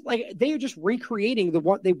 They are just recreating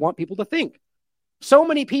what they want people to think. So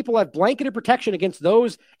many people have blanketed protection against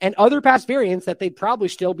those and other past variants that they'd probably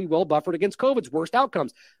still be well buffered against COVID's worst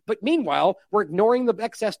outcomes. But meanwhile, we're ignoring the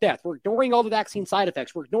excess death. We're ignoring all the vaccine side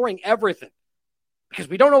effects. We're ignoring everything because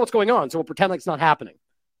we don't know what's going on. So we'll pretend like it's not happening.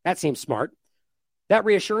 That seems smart. That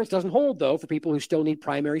reassurance doesn't hold, though, for people who still need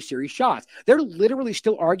primary series shots. They're literally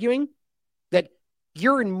still arguing that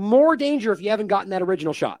you're in more danger if you haven't gotten that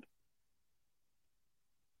original shot.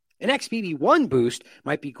 An XBB1 boost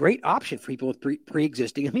might be a great option for people with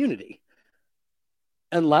pre-existing immunity.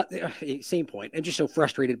 Same point. I'm just so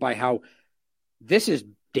frustrated by how this is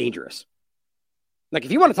dangerous. Like,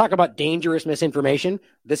 if you want to talk about dangerous misinformation,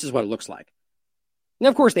 this is what it looks like. And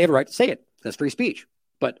of course, they have a right to say it. That's free speech.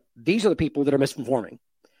 But these are the people that are misinforming.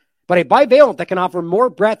 But a bivalent that can offer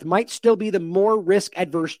more breadth might still be the more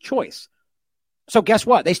risk-adverse choice. So guess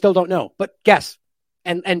what? They still don't know. But guess.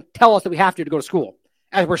 And tell us that we have to go to school.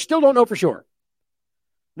 And we still don't know for sure.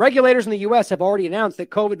 Regulators in the U.S. have already announced that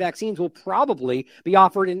COVID vaccines will probably be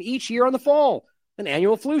offered in each year in the fall than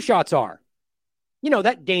annual flu shots are.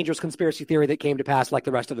 That dangerous conspiracy theory that came to pass like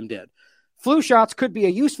the rest of them did. Flu shots could be a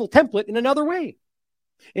useful template in another way.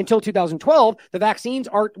 Until 2012, the vaccines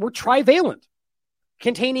were trivalent,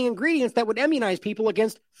 containing ingredients that would immunize people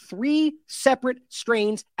against 3 separate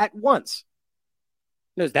strains at once.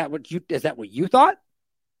 Now, is that what you thought?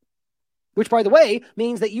 Which, by the way,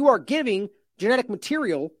 means that you are giving genetic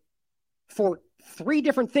material for 3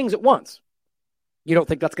 different things at once. You don't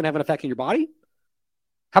think that's going to have an effect on your body?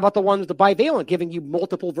 How about the one with the bivalent giving you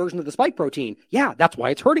multiple versions of the spike protein? Yeah, that's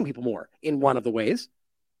why it's hurting people more in one of the ways.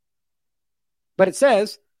 But it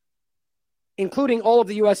says, including all of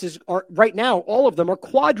the U.S.'s right now, all of them are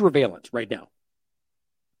quadrivalent right now.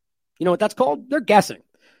 You know what that's called? They're guessing.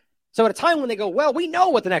 So at a time when they go, well, we know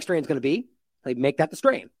what the next strain is going to be, they make that the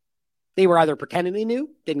strain. They were either pretending they knew,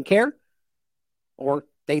 didn't care, or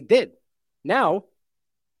they did. Now,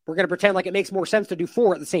 we're going to pretend like it makes more sense to do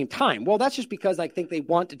 4 at the same time. Well, that's just because I think they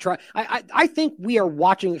want to try. I think we are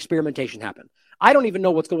watching experimentation happen. I don't even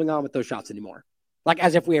know what's going on with those shots anymore, like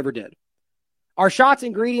as if we ever did. Our shots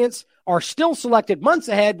ingredients are still selected months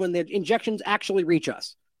ahead when the injections actually reach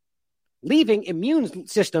us, leaving immune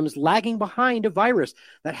systems lagging behind a virus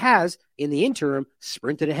that has, in the interim,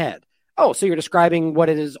 sprinted ahead. Oh, so you're describing what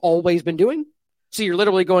it has always been doing? So you're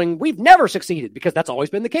literally going, we've never succeeded because that's always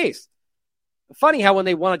been the case. Funny how when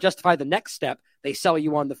they want to justify the next step, they sell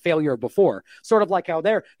you on the failure before. Sort of like how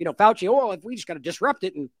they're, Fauci, if we just got to disrupt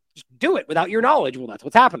it and just do it without your knowledge. Well, that's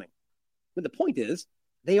what's happening. But the point is,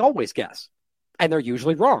 they always guess. And they're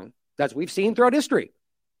usually wrong, as we've seen throughout history.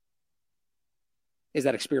 Is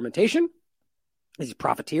that experimentation? Is he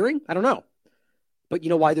profiteering? I don't know. But you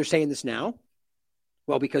know why they're saying this now?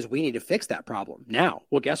 Well, because we need to fix that problem now.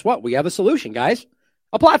 Well, guess what? We have a solution, guys.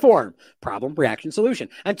 A platform. Problem, reaction, solution.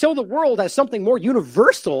 Until the world has something more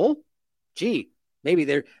universal, maybe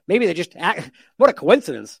they just act. What a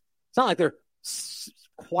coincidence. It's not like they're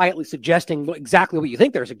quietly suggesting exactly what you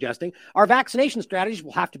think they're suggesting. Our vaccination strategies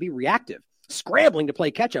will have to be reactive, scrambling to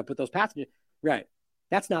play catch up with those pathogens. Right.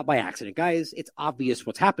 That's not by accident, guys. It's obvious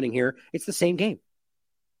what's happening here. It's the same game.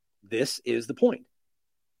 This is the point.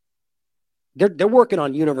 They're working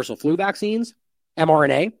on universal flu vaccines,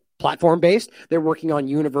 mRNA, platform-based. They're working on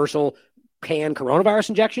universal pan-coronavirus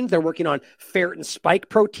injections. They're working on ferritin spike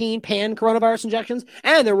protein pan-coronavirus injections.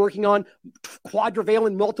 And they're working on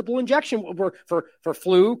quadrivalent multiple injection for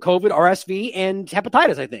flu, COVID, RSV, and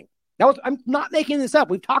hepatitis, I think. I'm not making this up.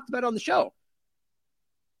 We've talked about it on the show.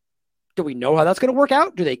 Do we know how that's going to work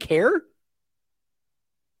out? Do they care?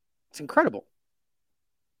 It's incredible.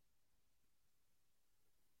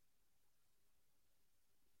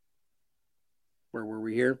 Where were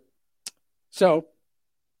we here? So,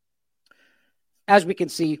 as we can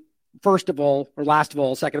see, first of all, or last of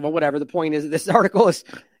all, second of all, whatever, the point is this article is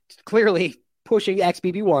clearly pushing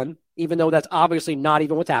XBB1, even though that's obviously not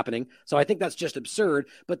even what's happening. So I think that's just absurd,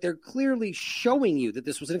 but they're clearly showing you that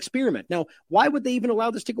this was an experiment. Now, why would they even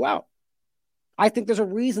allow this to go out? I think there's a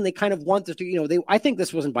reason they kind of want this to, I think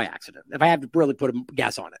this wasn't by accident, if I have to really put a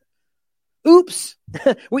guess on it. Oops,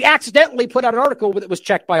 we accidentally put out an article that was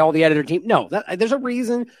checked by all the editor team. No, there's a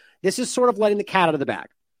reason. This is sort of letting the cat out of the bag.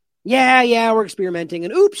 Yeah, we're experimenting.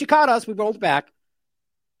 And oops, you caught us. We rolled it back.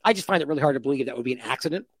 I just find it really hard to believe that would be an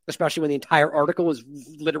accident, especially when the entire article is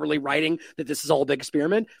literally writing that this is all a big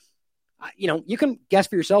experiment. You can guess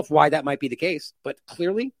for yourself why that might be the case. But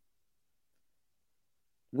clearly,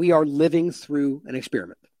 we are living through an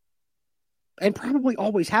experiment. And probably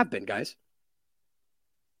always have been, guys.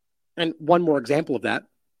 And one more example of that.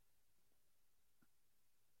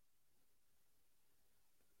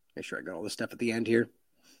 Make sure I got all this stuff at the end here.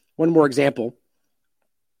 One more example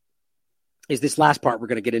is this last part we're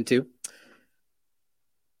going to get into.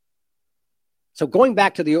 So going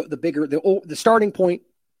back to the starting point,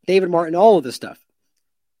 David Martin, all of this stuff,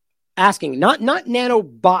 asking not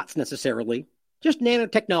nanobots necessarily, just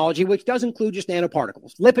nanotechnology, which does include just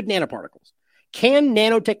nanoparticles, lipid nanoparticles. Can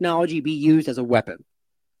nanotechnology be used as a weapon?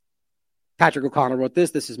 Patrick O'Connell wrote this.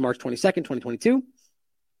 This is March 22nd, 2022.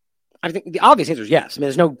 I think the obvious answer is yes.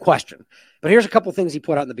 There's no question. But here's a couple of things he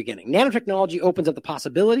put out in the beginning. Nanotechnology opens up the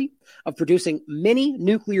possibility of producing many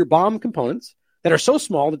nuclear bomb components that are so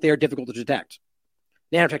small that they are difficult to detect.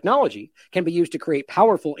 Nanotechnology can be used to create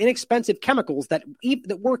powerful, inexpensive chemicals that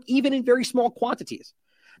work even in very small quantities.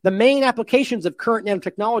 The main applications of current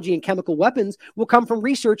nanotechnology in chemical weapons will come from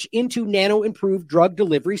research into nano-improved drug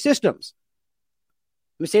delivery systems.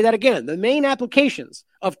 Let me say that again. The main applications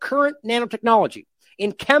of current nanotechnology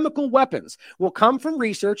in chemical weapons will come from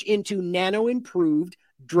research into nano-improved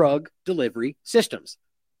drug delivery systems.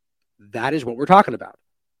 That is what we're talking about.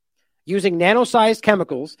 Using nano-sized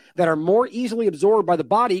chemicals that are more easily absorbed by the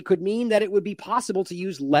body could mean that it would be possible to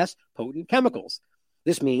use less potent chemicals.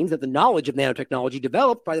 This means that the knowledge of nanotechnology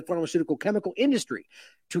developed by the pharmaceutical chemical industry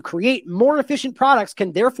to create more efficient products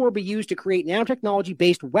can therefore be used to create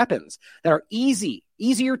nanotechnology-based weapons that are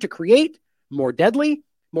easier to create, more deadly,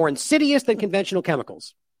 more insidious than conventional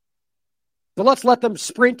chemicals. But let's let them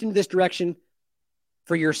sprint in this direction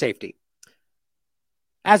for your safety.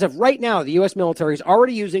 As of right now, the U.S. military is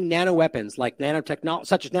already using nanoweapons like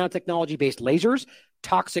such as nanotechnology-based lasers,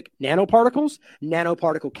 toxic nanoparticles,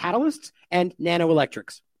 nanoparticle catalysts, and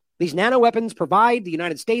nanoelectrics. These nanoweapons provide the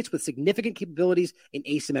United States with significant capabilities in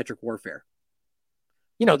asymmetric warfare.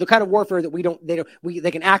 The kind of warfare that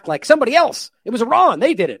they can act like somebody else. It was Iran.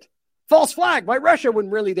 They did it. False flag by Russia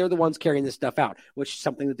when really they're the ones carrying this stuff out, which is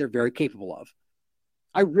something that they're very capable of.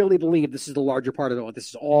 I really believe this is the larger part of what this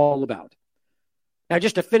is all about. Now,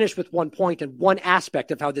 just to finish with one point and one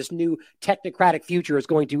aspect of how this new technocratic future is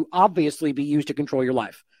going to obviously be used to control your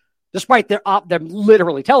life, despite them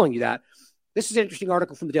literally telling you that. This is an interesting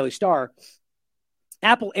article from the Daily Star.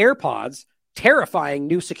 Apple AirPods, terrifying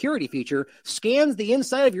new security feature, scans the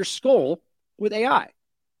inside of your skull with AI.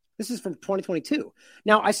 This is from 2022.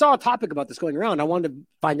 Now, I saw a topic about this going around. I wanted to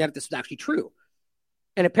find out if this was actually true.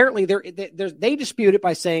 And apparently they dispute it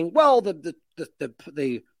by saying, well,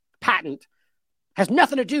 the patent has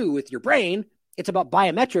nothing to do with your brain. It's about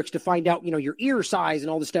biometrics to find out, your ear size and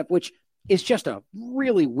all this stuff, which is just a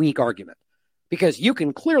really weak argument because you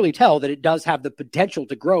can clearly tell that it does have the potential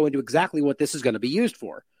to grow into exactly what this is going to be used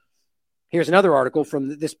for. Here's another article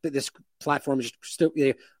from this platform, just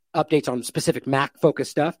updates on specific Mac-focused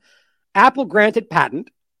stuff. Apple granted patent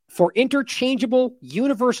for interchangeable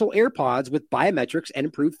universal AirPods with biometrics and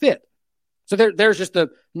improved fit. So there's just the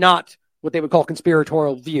not what they would call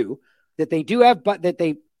conspiratorial view that they do have, but that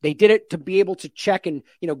they did it to be able to check and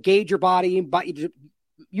gauge your body,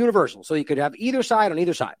 universal, so you could have either side on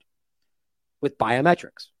either side with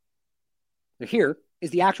biometrics. Now here is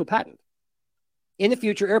the actual patent. In the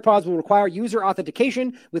future, AirPods will require user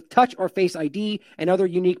authentication with touch or face ID and other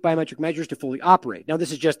unique biometric measures to fully operate. Now,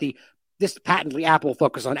 this is just this patently Apple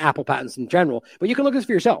focus on Apple patents in general, but you can look at this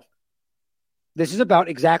for yourself. This is about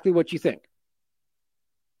exactly what you think.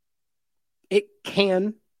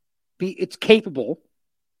 It's capable,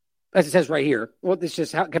 as it says right here. Well, this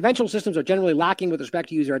is how conventional systems are generally lacking with respect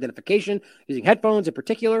to user identification, using headphones in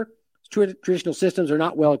particular. Traditional systems are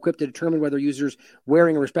not well equipped to determine whether users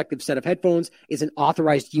wearing a respective set of headphones is an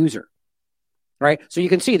authorized user, right? So you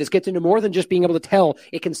can see this gets into more than just being able to tell.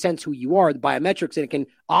 It can sense who you are, the biometrics, and it can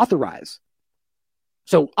authorize.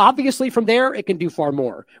 So obviously from there, it can do far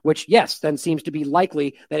more, which, yes, then seems to be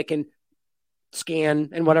likely that it can scan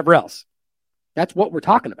and whatever else. That's what we're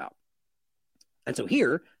talking about. And so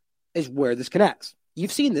here is where this connects.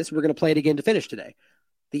 You've seen this. We're going to play it again to finish today.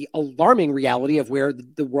 The alarming reality of where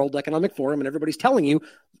the World Economic Forum and everybody's telling you.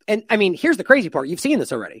 And I mean, here's the crazy part. You've seen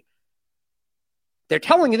this already. They're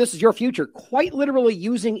telling you this is your future, quite literally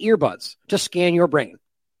using earbuds to scan your brain.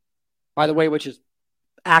 By the way, which is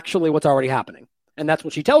actually what's already happening. And that's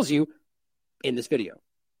what she tells you in this video.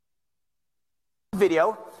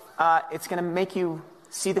 It's going to make you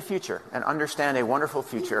see the future and understand a wonderful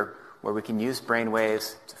future where we can use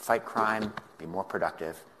brainwaves to fight crime, be more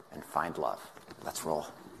productive, and find love. Let's roll.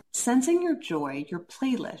 Sensing your joy, your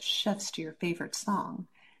playlist shifts to your favorite song,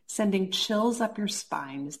 sending chills up your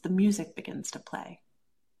spine as the music begins to play.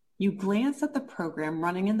 You glance at the program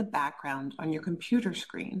running in the background on your computer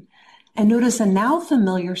screen and notice a now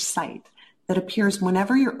familiar sight that appears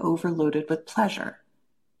whenever you're overloaded with pleasure.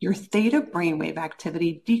 Your theta brainwave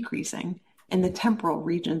activity decreasing in the temporal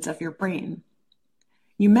regions of your brain.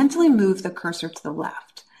 You mentally move the cursor to the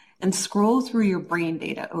left and scroll through your brain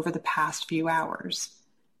data over the past few hours.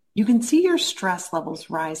 You can see your stress levels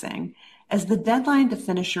rising as the deadline to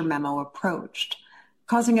finish your memo approached,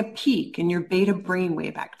 causing a peak in your beta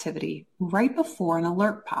brainwave activity right before an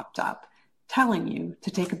alert popped up, telling you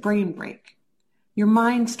to take a brain break. Your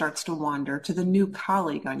mind starts to wander to the new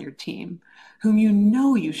colleague on your team, whom you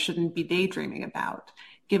know you shouldn't be daydreaming about,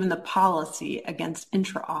 given the policy against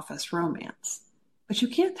intra-office romance. But you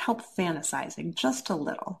can't help fantasizing just a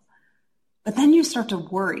little. But then you start to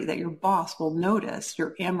worry that your boss will notice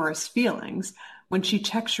your amorous feelings when she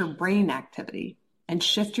checks your brain activity and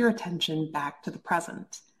shift your attention back to the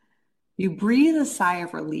present. You breathe a sigh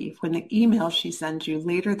of relief when the email she sends you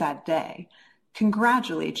later that day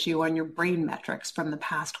congratulates you on your brain metrics from the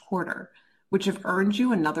past quarter, which have earned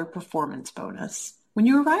you another performance bonus. When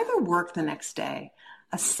you arrive at work the next day,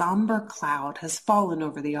 a somber cloud has fallen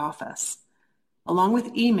over the office. Along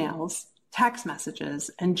with emails, text messages,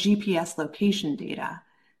 and GPS location data,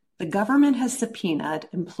 the government has subpoenaed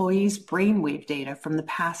employees' brainwave data from the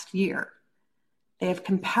past year. They have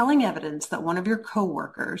compelling evidence that one of your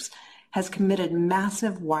coworkers has committed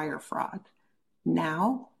massive wire fraud.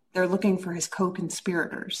 Now, they're looking for his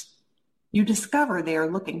co-conspirators. You discover they are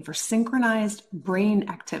looking for synchronized brain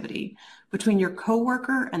activity between your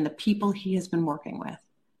coworker and the people he has been working with.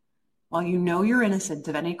 While you know you're innocent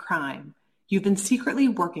of any crime, you've been secretly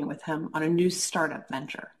working with him on a new startup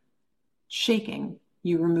venture. Shaking,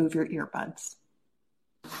 you remove your earbuds.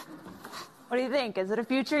 What do you think? Is it a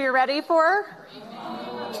future you're ready for?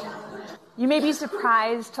 You may be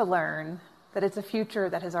surprised to learn that it's a future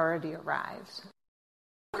that has already arrived.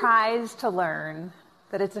 Surprised to learn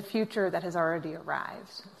that it's a future that has already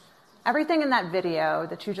arrived. Everything in that video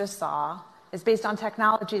that you just saw is based on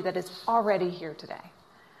technology that is already here today.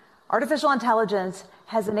 Artificial intelligence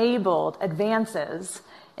has enabled advances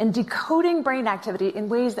in decoding brain activity in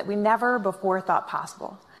ways that we never before thought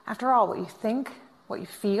possible. After all, what you think, what you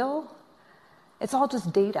feel, it's all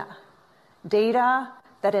just data. Data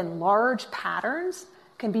that in large patterns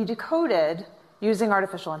can be decoded using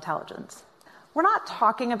artificial intelligence. We're not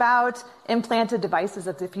talking about implanted devices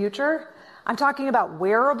of the future. I'm talking about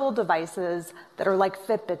wearable devices that are like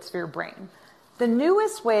Fitbits for your brain. The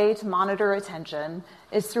newest way to monitor attention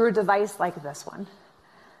is through a device like this one.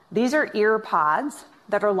 These are ear pods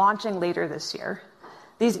that are launching later this year.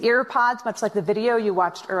 These ear pods, much like the video you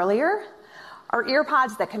watched earlier, are ear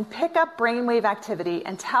pods that can pick up brainwave activity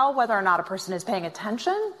and tell whether or not a person is paying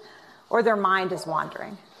attention or their mind is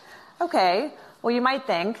wandering. Okay, well, you might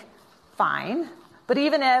think, fine, but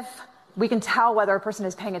even if we can tell whether a person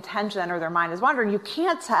is paying attention or their mind is wandering, you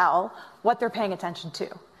can't tell what they're paying attention to.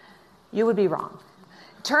 You would be wrong.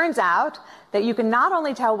 It turns out that you can not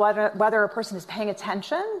only tell whether a person is paying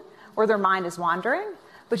attention or their mind is wandering,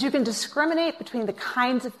 but you can discriminate between the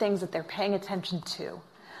kinds of things that they're paying attention to.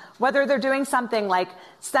 Whether they're doing something like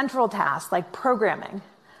central tasks, like programming,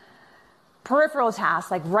 peripheral tasks,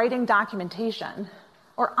 like writing documentation,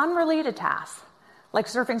 or unrelated tasks, like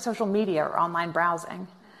surfing social media or online browsing.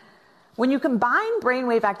 When you combine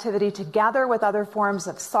brainwave activity together with other forms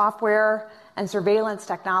of software and surveillance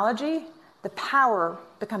technology, the power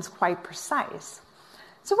becomes quite precise.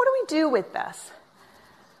 So what do we do with this?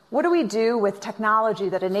 What do we do with technology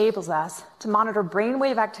that enables us to monitor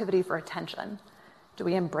brainwave activity for attention? Do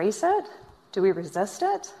we embrace it? Do we resist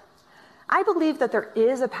it? I believe that there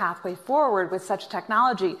is a pathway forward with such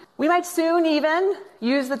technology. We might soon even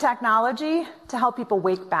use the technology to help people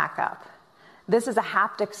wake back up. This is a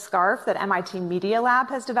haptic scarf that MIT Media Lab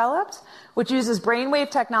has developed, which uses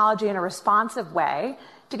brainwave technology in a responsive way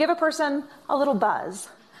to give a person a little buzz,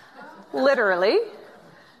 literally,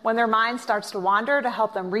 when their mind starts to wander, to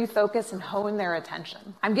help them refocus and hone their attention.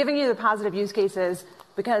 I'm giving you the positive use cases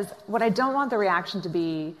because what I don't want the reaction to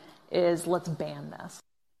be is, let's ban this.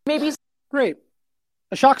 Maybe. Great.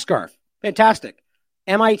 A shock scarf. Fantastic.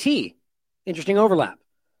 MIT. Interesting overlap.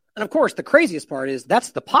 And of course, the craziest part is that's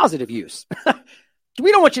the positive use.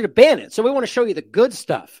 We don't want you to ban it, so we want to show you the good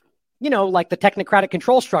stuff. You know, like the technocratic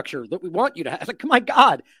control structure that we want you to have. Like, my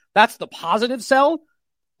God, that's the positive cell?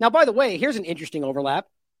 Now, by the way, here's an interesting overlap.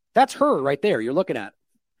 That's her right there you're looking at.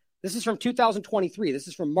 This is from 2023. This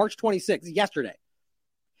is from March 26th, yesterday.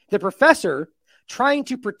 The professor trying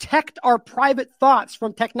to protect our private thoughts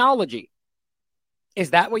from technology. Is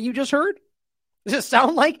that what you just heard? Does it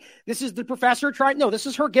sound like this is the professor trying? No, this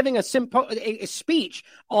is her giving a speech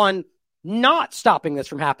on not stopping this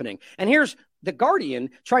from happening. And here's the Guardian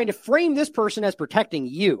trying to frame this person as protecting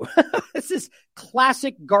you. This is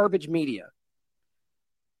classic garbage media.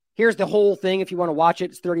 Here's the whole thing. If you want to watch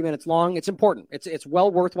it, it's 30 minutes long. It's important. It's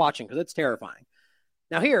well worth watching because it's terrifying.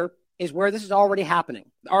 Now here is where this is already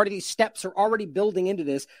happening. Already these steps are already building into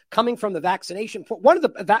this, coming from the vaccination. One of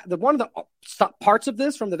the parts of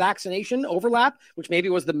this from the vaccination overlap, which maybe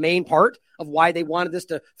was the main part of why they wanted this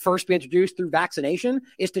to first be introduced through vaccination,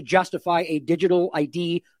 is to justify a digital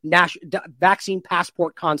ID vaccine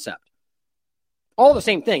passport concept. All the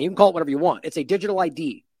same thing. You can call it whatever you want. It's a digital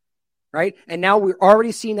ID. Right? And now we're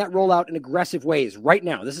already seeing that roll out in aggressive ways right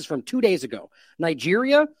now. This is from 2 days ago.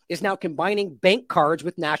 Nigeria is now combining bank cards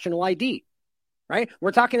with national ID. Right?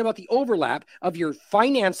 We're talking about the overlap of your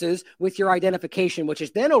finances with your identification, which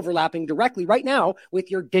is then overlapping directly right now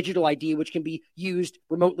with your digital ID, which can be used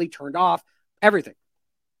remotely, turned off, everything.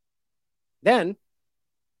 Then,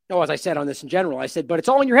 as I said on this in general, I said, but it's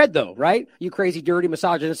all in your head though, right? You crazy, dirty,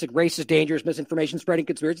 misogynistic, racist, dangerous, misinformation spreading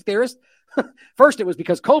conspiracy theorist. First, it was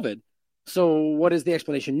because COVID. So what is the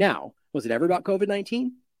explanation now? Was it ever about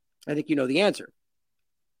COVID-19? I think you know the answer.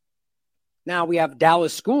 Now we have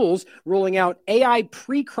Dallas schools rolling out AI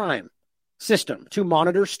pre-crime system to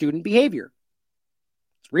monitor student behavior.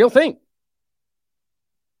 It's a real thing.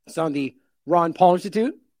 It's on the Ron Paul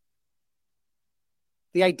Institute.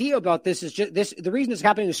 The idea about this is just this. The reason it's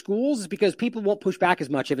happening in schools is because people won't push back as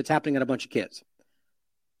much if it's happening on a bunch of kids.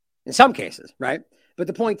 In some cases, right? But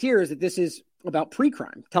the point here is that this is about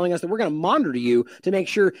pre-crime, telling us that we're going to monitor you to make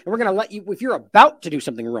sure, and we're going to let you, if you're about to do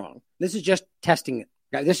something wrong, this is just testing it.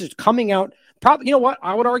 Okay? This is coming out. Probably, you know what?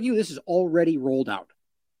 I would argue this is already rolled out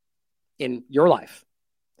in your life.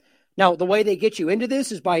 Now, the way they get you into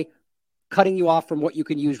this is by cutting you off from what you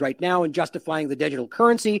can use right now and justifying the digital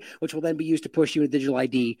currency, which will then be used to push you a digital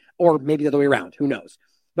ID, or maybe the other way around. Who knows?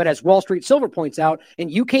 But as Wall Street Silver points out,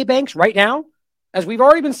 in UK banks right now, as we've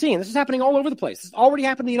already been seeing, this is happening all over the place. This has already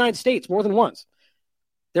happened in the United States more than once.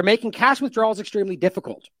 They're making cash withdrawals extremely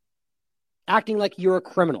difficult, acting like you're a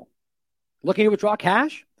criminal. Looking to withdraw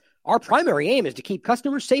cash? Our primary aim is to keep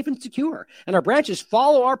customers safe and secure, and our branches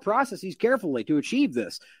follow our processes carefully to achieve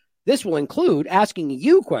this. This will include asking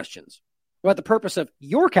you questions about the purpose of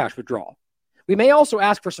your cash withdrawal. We may also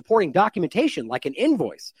ask for supporting documentation like an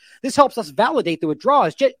invoice. This helps us validate the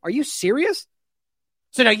withdrawal. Are you serious?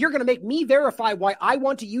 So now you're going to make me verify why I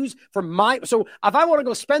want to use for my... So if I want to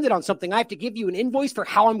go spend it on something, I have to give you an invoice for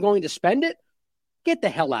how I'm going to spend it? Get the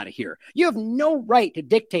hell out of here. You have no right to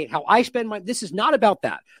dictate how I spend my. This is not about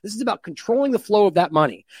that. This is about controlling the flow of that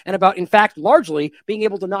money, and about, in fact, largely being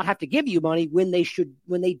able to not have to give you money when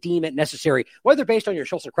they deem it necessary, whether based on your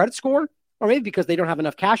social credit score or maybe because they don't have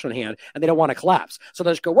enough cash on hand and they don't want to collapse. So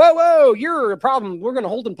they just go, whoa, you're a problem. We're going to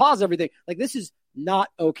hold and pause everything. Like, this is not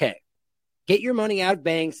okay. Get your money out of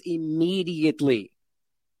banks immediately.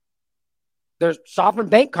 There's sovereign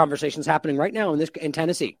bank conversations happening right now in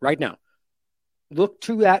Tennessee, right now. Look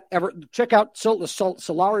to that. Check out the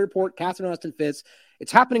Solari report, Catherine Austin Fitts.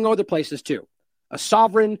 It's happening other places too. A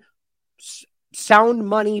sovereign, sound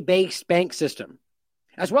money-based bank system.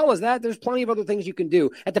 As well as that, there's plenty of other things you can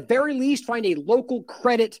do. At the very least, find a local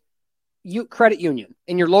credit union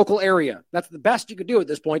in your local area. That's the best you could do at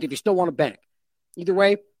this point if you still want a bank. Either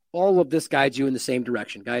way, all of this guides you in the same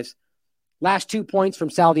direction, guys. Last 2 points from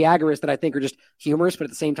Sal the Agorist that I think are just humorous, but at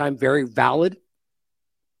the same time very valid.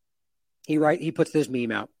 He puts this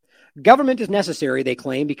meme out. Government is necessary, they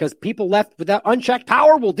claim, because people left without unchecked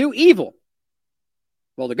power will do evil.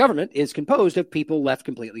 Well, the government is composed of people left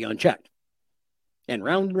completely unchecked. And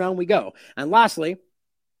round we go. And lastly,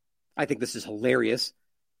 I think this is hilarious.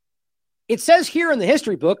 It says here in the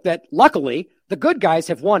history book that, luckily, the good guys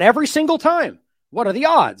have won every single time. What are the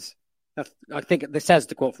odds? I think this says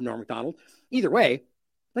the quote from Norm Macdonald. Either way,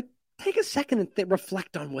 take a second and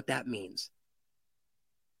reflect on what that means.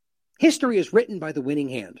 History is written by the winning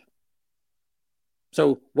hand.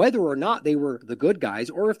 So whether or not they were the good guys,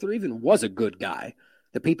 or if there even was a good guy,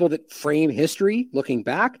 the people that frame history, looking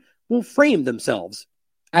back, will frame themselves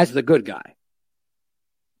as the good guy.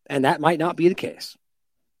 And that might not be the case.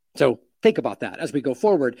 So think about that as we go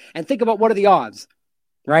forward, and think about what are the odds,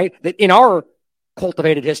 right? That in our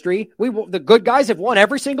cultivated history, the good guys have won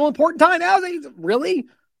every single important time. Now, really?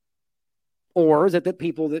 Or is it that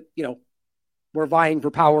people that, were vying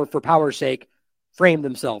for power's sake, frame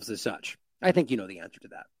themselves as such? I think you know the answer to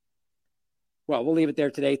that. Well, we'll leave it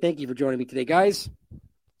there today. Thank you for joining me today, guys.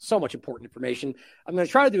 So much important information. I'm going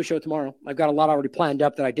to try to do a show tomorrow. I've got a lot already planned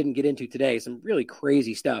up that I didn't get into today. Some really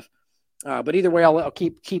crazy stuff. But either way, I'll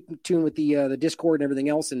keep tuned with the Discord and everything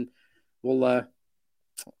else, and we'll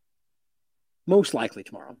most likely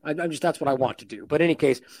tomorrow. That's what I want to do. But in any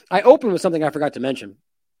case, I opened with something I forgot to mention,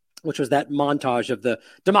 which was that montage of the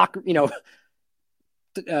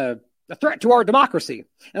a threat to our democracy.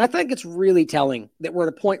 And I think it's really telling that we're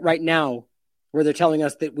at a point right now where they're telling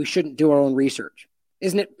us that we shouldn't do our own research.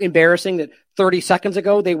 Isn't it embarrassing that 30 seconds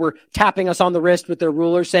ago they were tapping us on the wrist with their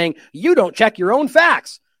ruler saying, you don't check your own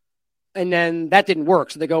facts. And then that didn't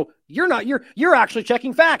work. So they go, you're actually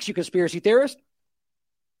checking facts, you conspiracy theorist.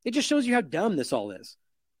 It just shows you how dumb this all is.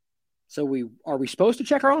 So are we supposed to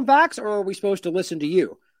check our own facts, or are we supposed to listen to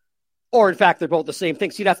you? Or, in fact, they're both the same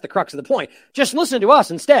thing. See, that's the crux of the point. Just listen to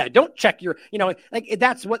us instead. Don't check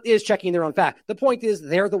that's what is checking their own fact. The point is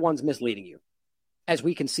they're the ones misleading you. As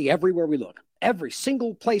we can see everywhere we look, every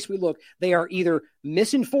single place we look, they are either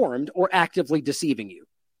misinformed or actively deceiving you.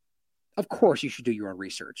 Of course, you should do your own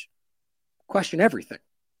research. Question everything.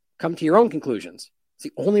 Come to your own conclusions. It's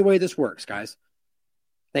the only way this works, guys.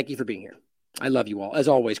 Thank you for being here. I love you all. As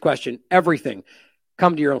always, question everything.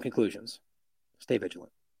 Come to your own conclusions. Stay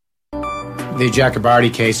vigilant. The Jacobardi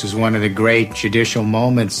case was one of the great judicial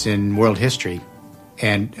moments in world history,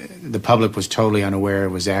 and the public was totally unaware it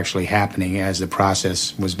was actually happening as the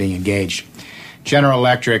process was being engaged. General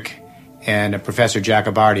Electric and Professor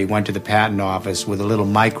Jacobardi went to the patent office with a little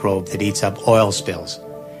microbe that eats up oil spills.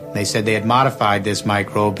 They said they had modified this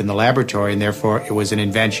microbe in the laboratory, and therefore it was an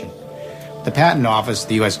invention. The patent office,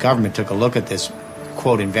 the U.S. government, took a look at this,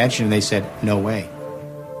 quote, invention, and they said, no way.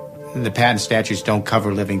 The patent statutes don't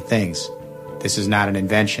cover living things. This is not an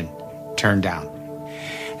invention. Turned down.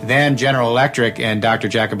 Then General Electric and Dr.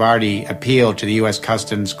 Jacobardi appealed to the U.S.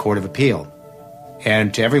 Customs Court of Appeal.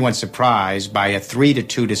 And to everyone's surprise, by a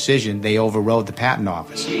 3-2 decision, they overrode the patent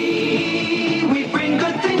office. We bring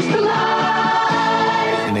good things to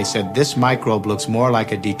life. And they said, this microbe looks more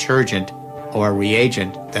like a detergent or a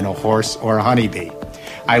reagent than a horse or a honeybee.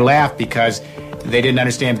 I laughed because they didn't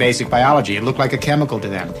understand basic biology. It looked like a chemical to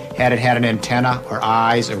them. Had it had an antenna or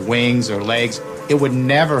eyes or wings or legs, it would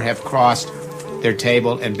never have crossed their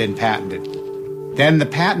table and been patented. Then the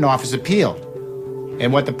patent office appealed.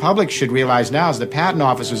 And what the public should realize now is the patent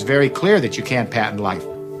office was very clear that you can't patent life.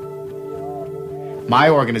 My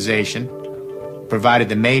organization provided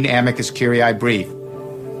the main amicus curiae brief.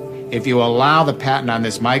 If you allow the patent on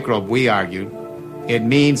this microbe, we argued, it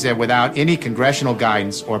means that without any congressional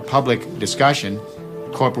guidance or public discussion,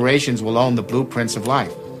 corporations will own the blueprints of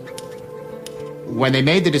life. When they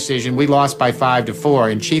made the decision, we lost by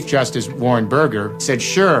 5-4, and Chief Justice Warren Burger said,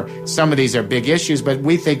 sure, some of these are big issues, but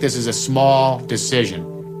we think this is a small decision.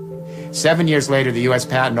 7 years later, the U.S.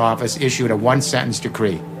 Patent Office issued a one-sentence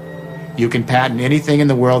decree. You can patent anything in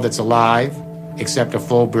the world that's alive except a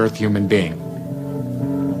full-birth human being.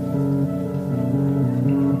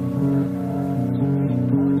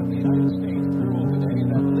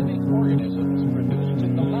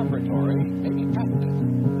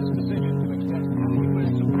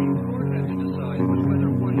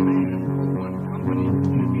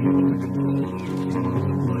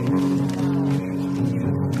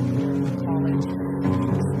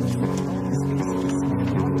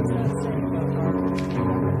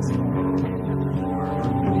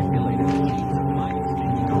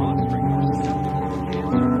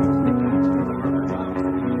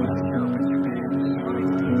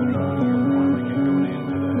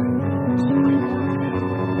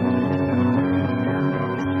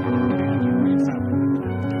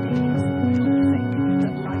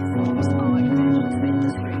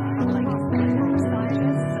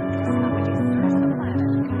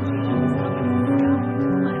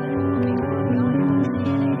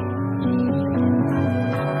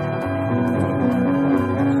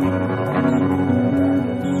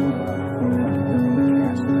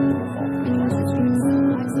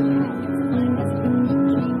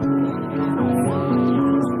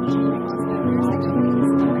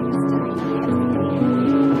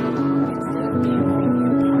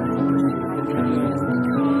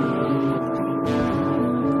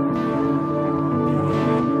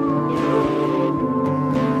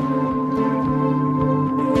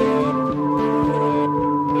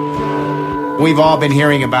 We've all been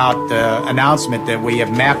hearing about the announcement that we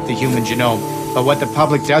have mapped the human genome, but what the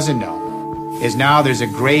public doesn't know is now there's a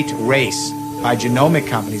great race by genomic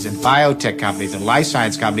companies and biotech companies and life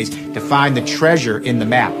science companies to find the treasure in the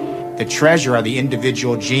map. The treasure are the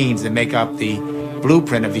individual genes that make up the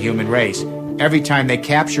blueprint of the human race. Every time they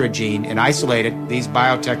capture a gene and isolate it, these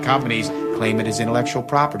biotech companies claim it as intellectual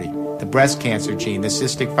property. The breast cancer gene, the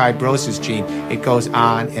cystic fibrosis gene, it goes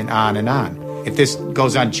on and on and on. If this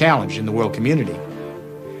goes unchallenged in the world community,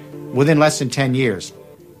 within less than 10 years,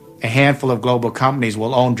 a handful of global companies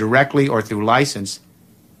will own directly or through license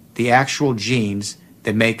the actual genes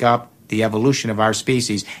that make up the evolution of our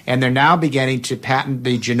species, and they're now beginning to patent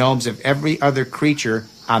the genomes of every other creature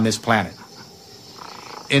on this planet.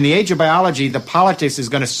 In the age of biology, the politics is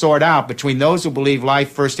going to sort out between those who believe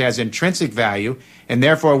life first has intrinsic value, and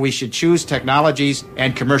therefore we should choose technologies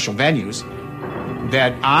and commercial venues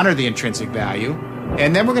that honor the intrinsic value.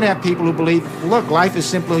 And then we're going to have people who believe, look, life is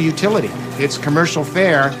simply utility. It's commercial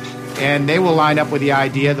fare, and they will line up with the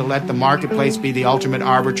idea to let the marketplace be the ultimate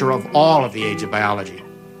arbiter of all of the age of biology.